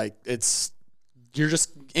 Yeah. Like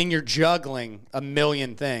you're juggling a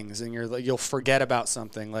million things and you'll forget about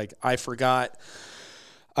something. Like I forgot.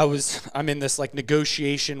 I'm in this like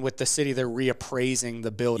negotiation with the city. They're reappraising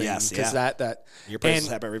the building because that your appraisals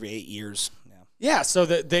happen every 8 years. Yeah, so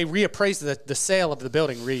they reappraised the sale of the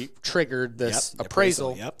building, triggered this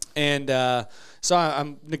appraisal. And so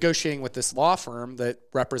I'm negotiating with this law firm that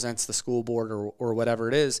represents the school board or whatever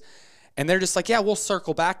it is, and they're just like, yeah, we'll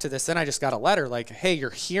circle back to this. Then I just got a letter like, hey, your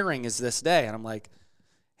hearing is this day, and I'm like,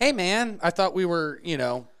 hey man, I thought we were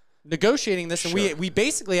negotiating this, and we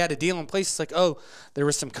basically had a deal in place. It's like, oh, there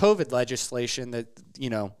was some COVID legislation that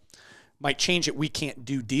might change it. We can't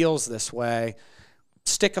do deals this way.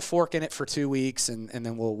 Stick a fork in it for 2 weeks, and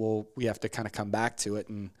then we have to kind of come back to it.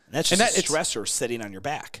 And that's just a stressor sitting on your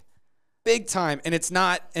back, big time. And it's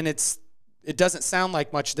it doesn't sound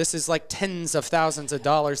like much. This is like tens of thousands of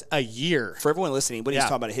dollars a year. For everyone listening, what he's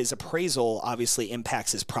talking about, his appraisal obviously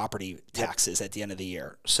impacts his property taxes at the end of the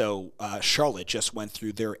year. So Charlotte just went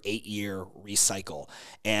through their 8-year recycle,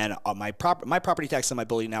 and my property taxes on my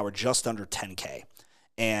building now are just under $10K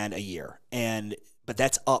and a year, but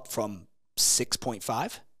that's up from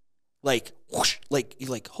 6.5. Like whoosh, like you're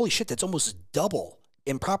like, holy shit, that's almost double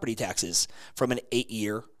in property taxes from an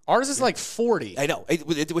 8-year. Ours is like 40. I know,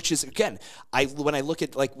 which is, again, when I look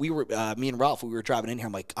at, like, we were, me and Ralph, we were driving in here,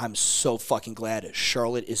 I'm like, I'm so fucking glad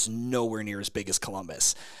Charlotte is nowhere near as big as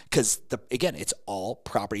Columbus. Because, again, it's all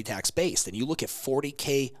property tax based. And you look at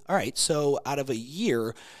 40K, all right, so out of a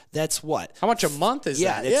year, that's what? How much a month is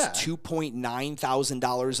that? That's $2,900,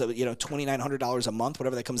 $2,900 a month,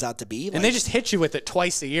 whatever that comes out to be. And they just hit you with it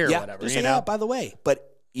twice a year or whatever. Yeah, by the way.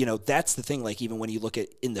 But, that's the thing, like, even when you look at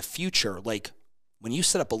in the future, like, when you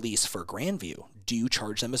set up a lease for Grandview, do you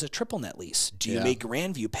charge them as a triple net lease? Do you make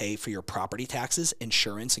Grandview pay for your property taxes,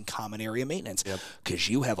 insurance, and common area maintenance? Because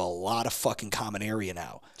you have a lot of fucking common area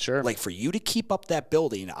now. Sure. Like, for you to keep up that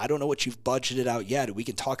building, I don't know what you've budgeted out yet. We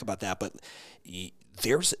can talk about that, but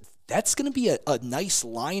that's going to be a nice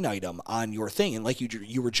line item on your thing. And like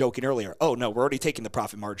you were joking earlier, oh, no, we're already taking the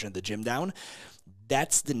profit margin of the gym down.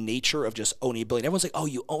 That's the nature of just owning a building. Everyone's like, oh,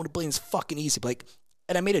 you own a building, it's fucking easy. But like,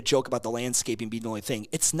 and I made a joke about the landscaping being the only thing.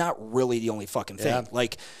 It's not really the only fucking thing. Yeah.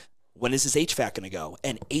 Like, when is this HVAC going to go?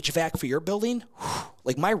 And HVAC for your building,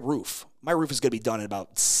 like my roof is going to be done in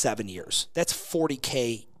about 7 years. That's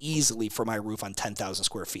 $40K easily for my roof on 10,000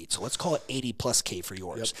 square feet. So let's call it 80 plus K for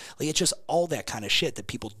yours. Yep. Like, it's just all that kind of shit that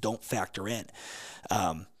people don't factor in.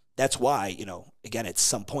 That's why, again, at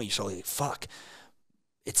some point you're sort of like, fuck,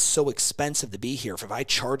 it's so expensive to be here. If I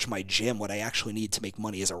charge my gym what I actually need to make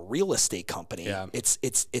money as a real estate company,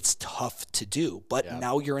 it's tough to do. But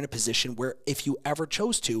now you're in a position where if you ever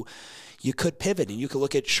chose to, you could pivot and you could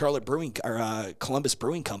look at Charlotte Brewing or Columbus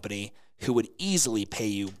Brewing Company, who would easily pay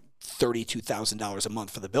you $32,000 a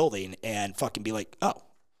month for the building and fucking be like, oh,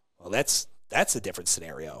 well, that's a different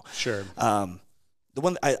scenario. Sure. The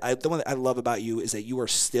one that I love about you is that you are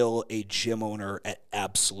still a gym owner at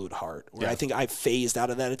absolute heart. Where I think I phased out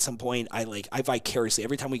of that at some point. I vicariously,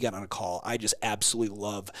 every time we get on a call, I just absolutely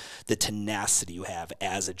love the tenacity you have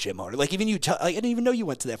as a gym owner. Like, even you, I didn't even know you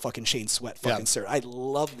went to that fucking Shane Sweat fucking cert. I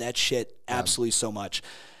love that shit absolutely so much,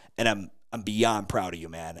 and I'm beyond proud of you,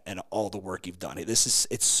 man, and all the work you've done.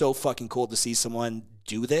 It's so fucking cool to see someone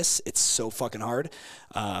do this. It's so fucking hard.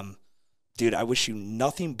 Dude, I wish you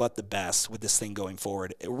nothing but the best with this thing going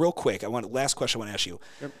forward. Real quick, last question I want to ask you.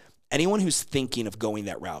 Yep. Anyone who's thinking of going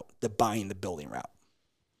that route, the buying the building route,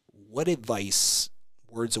 what advice,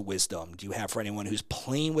 words of wisdom do you have for anyone who's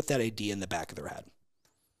playing with that idea in the back of their head?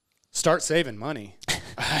 Start saving money.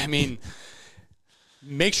 I mean,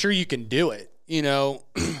 make sure you can do it.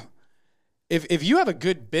 If you have a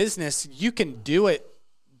good business, you can do it,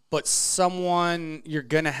 but you're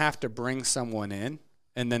going to have to bring someone in.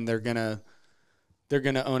 And then they're gonna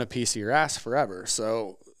own a piece of your ass forever.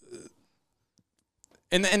 So,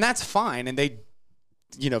 and that's fine. And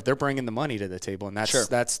they're bringing the money to the table, and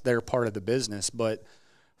that's their part of the business. But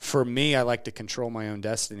for me, I like to control my own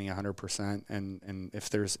destiny 100%. And if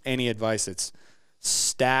there's any advice, it's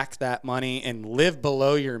stack that money and live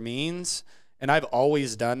below your means. And I've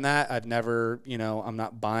always done that. I've never, I'm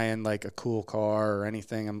not buying like a cool car or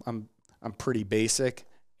anything. I'm pretty basic,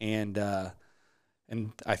 and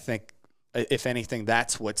I think, if anything,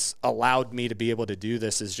 that's what's allowed me to be able to do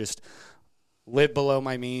this, is just live below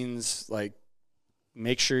my means, like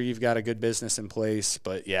make sure you've got a good business in place.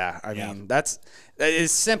 But I mean, that's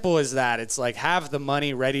as simple as that. It's like, have the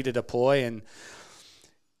money ready to deploy. And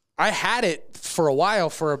I had it for a while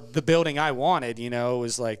for the building I wanted. It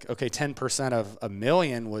was like, okay, 10% of $1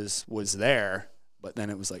 million was there, but then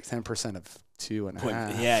it was like 10% of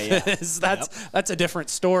 2.5. Yeah. That's a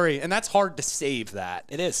different story, and that's hard to save. That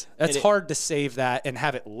it is. That's hard to save that and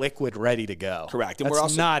have it liquid, ready to go. Correct. And that's we're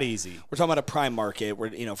also not easy. We're talking about a prime market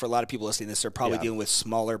where for a lot of people listening to this, they're probably dealing with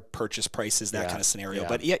smaller purchase prices, that kind of scenario.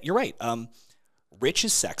 But you're right. Rich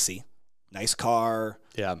is sexy. Nice car.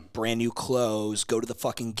 Yeah. Brand new clothes. Go to the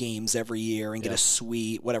fucking games every year and get a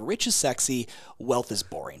suite. Whatever. Rich is sexy. Wealth is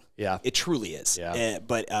boring. Yeah. It truly is. Yeah.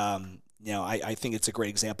 I think it's a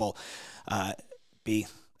great example. B,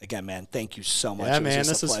 again, man, thank you so much. Yeah, it was man, just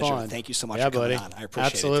this a was pleasure. fun. Thank you so much for coming on. I appreciate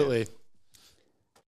it. Absolutely.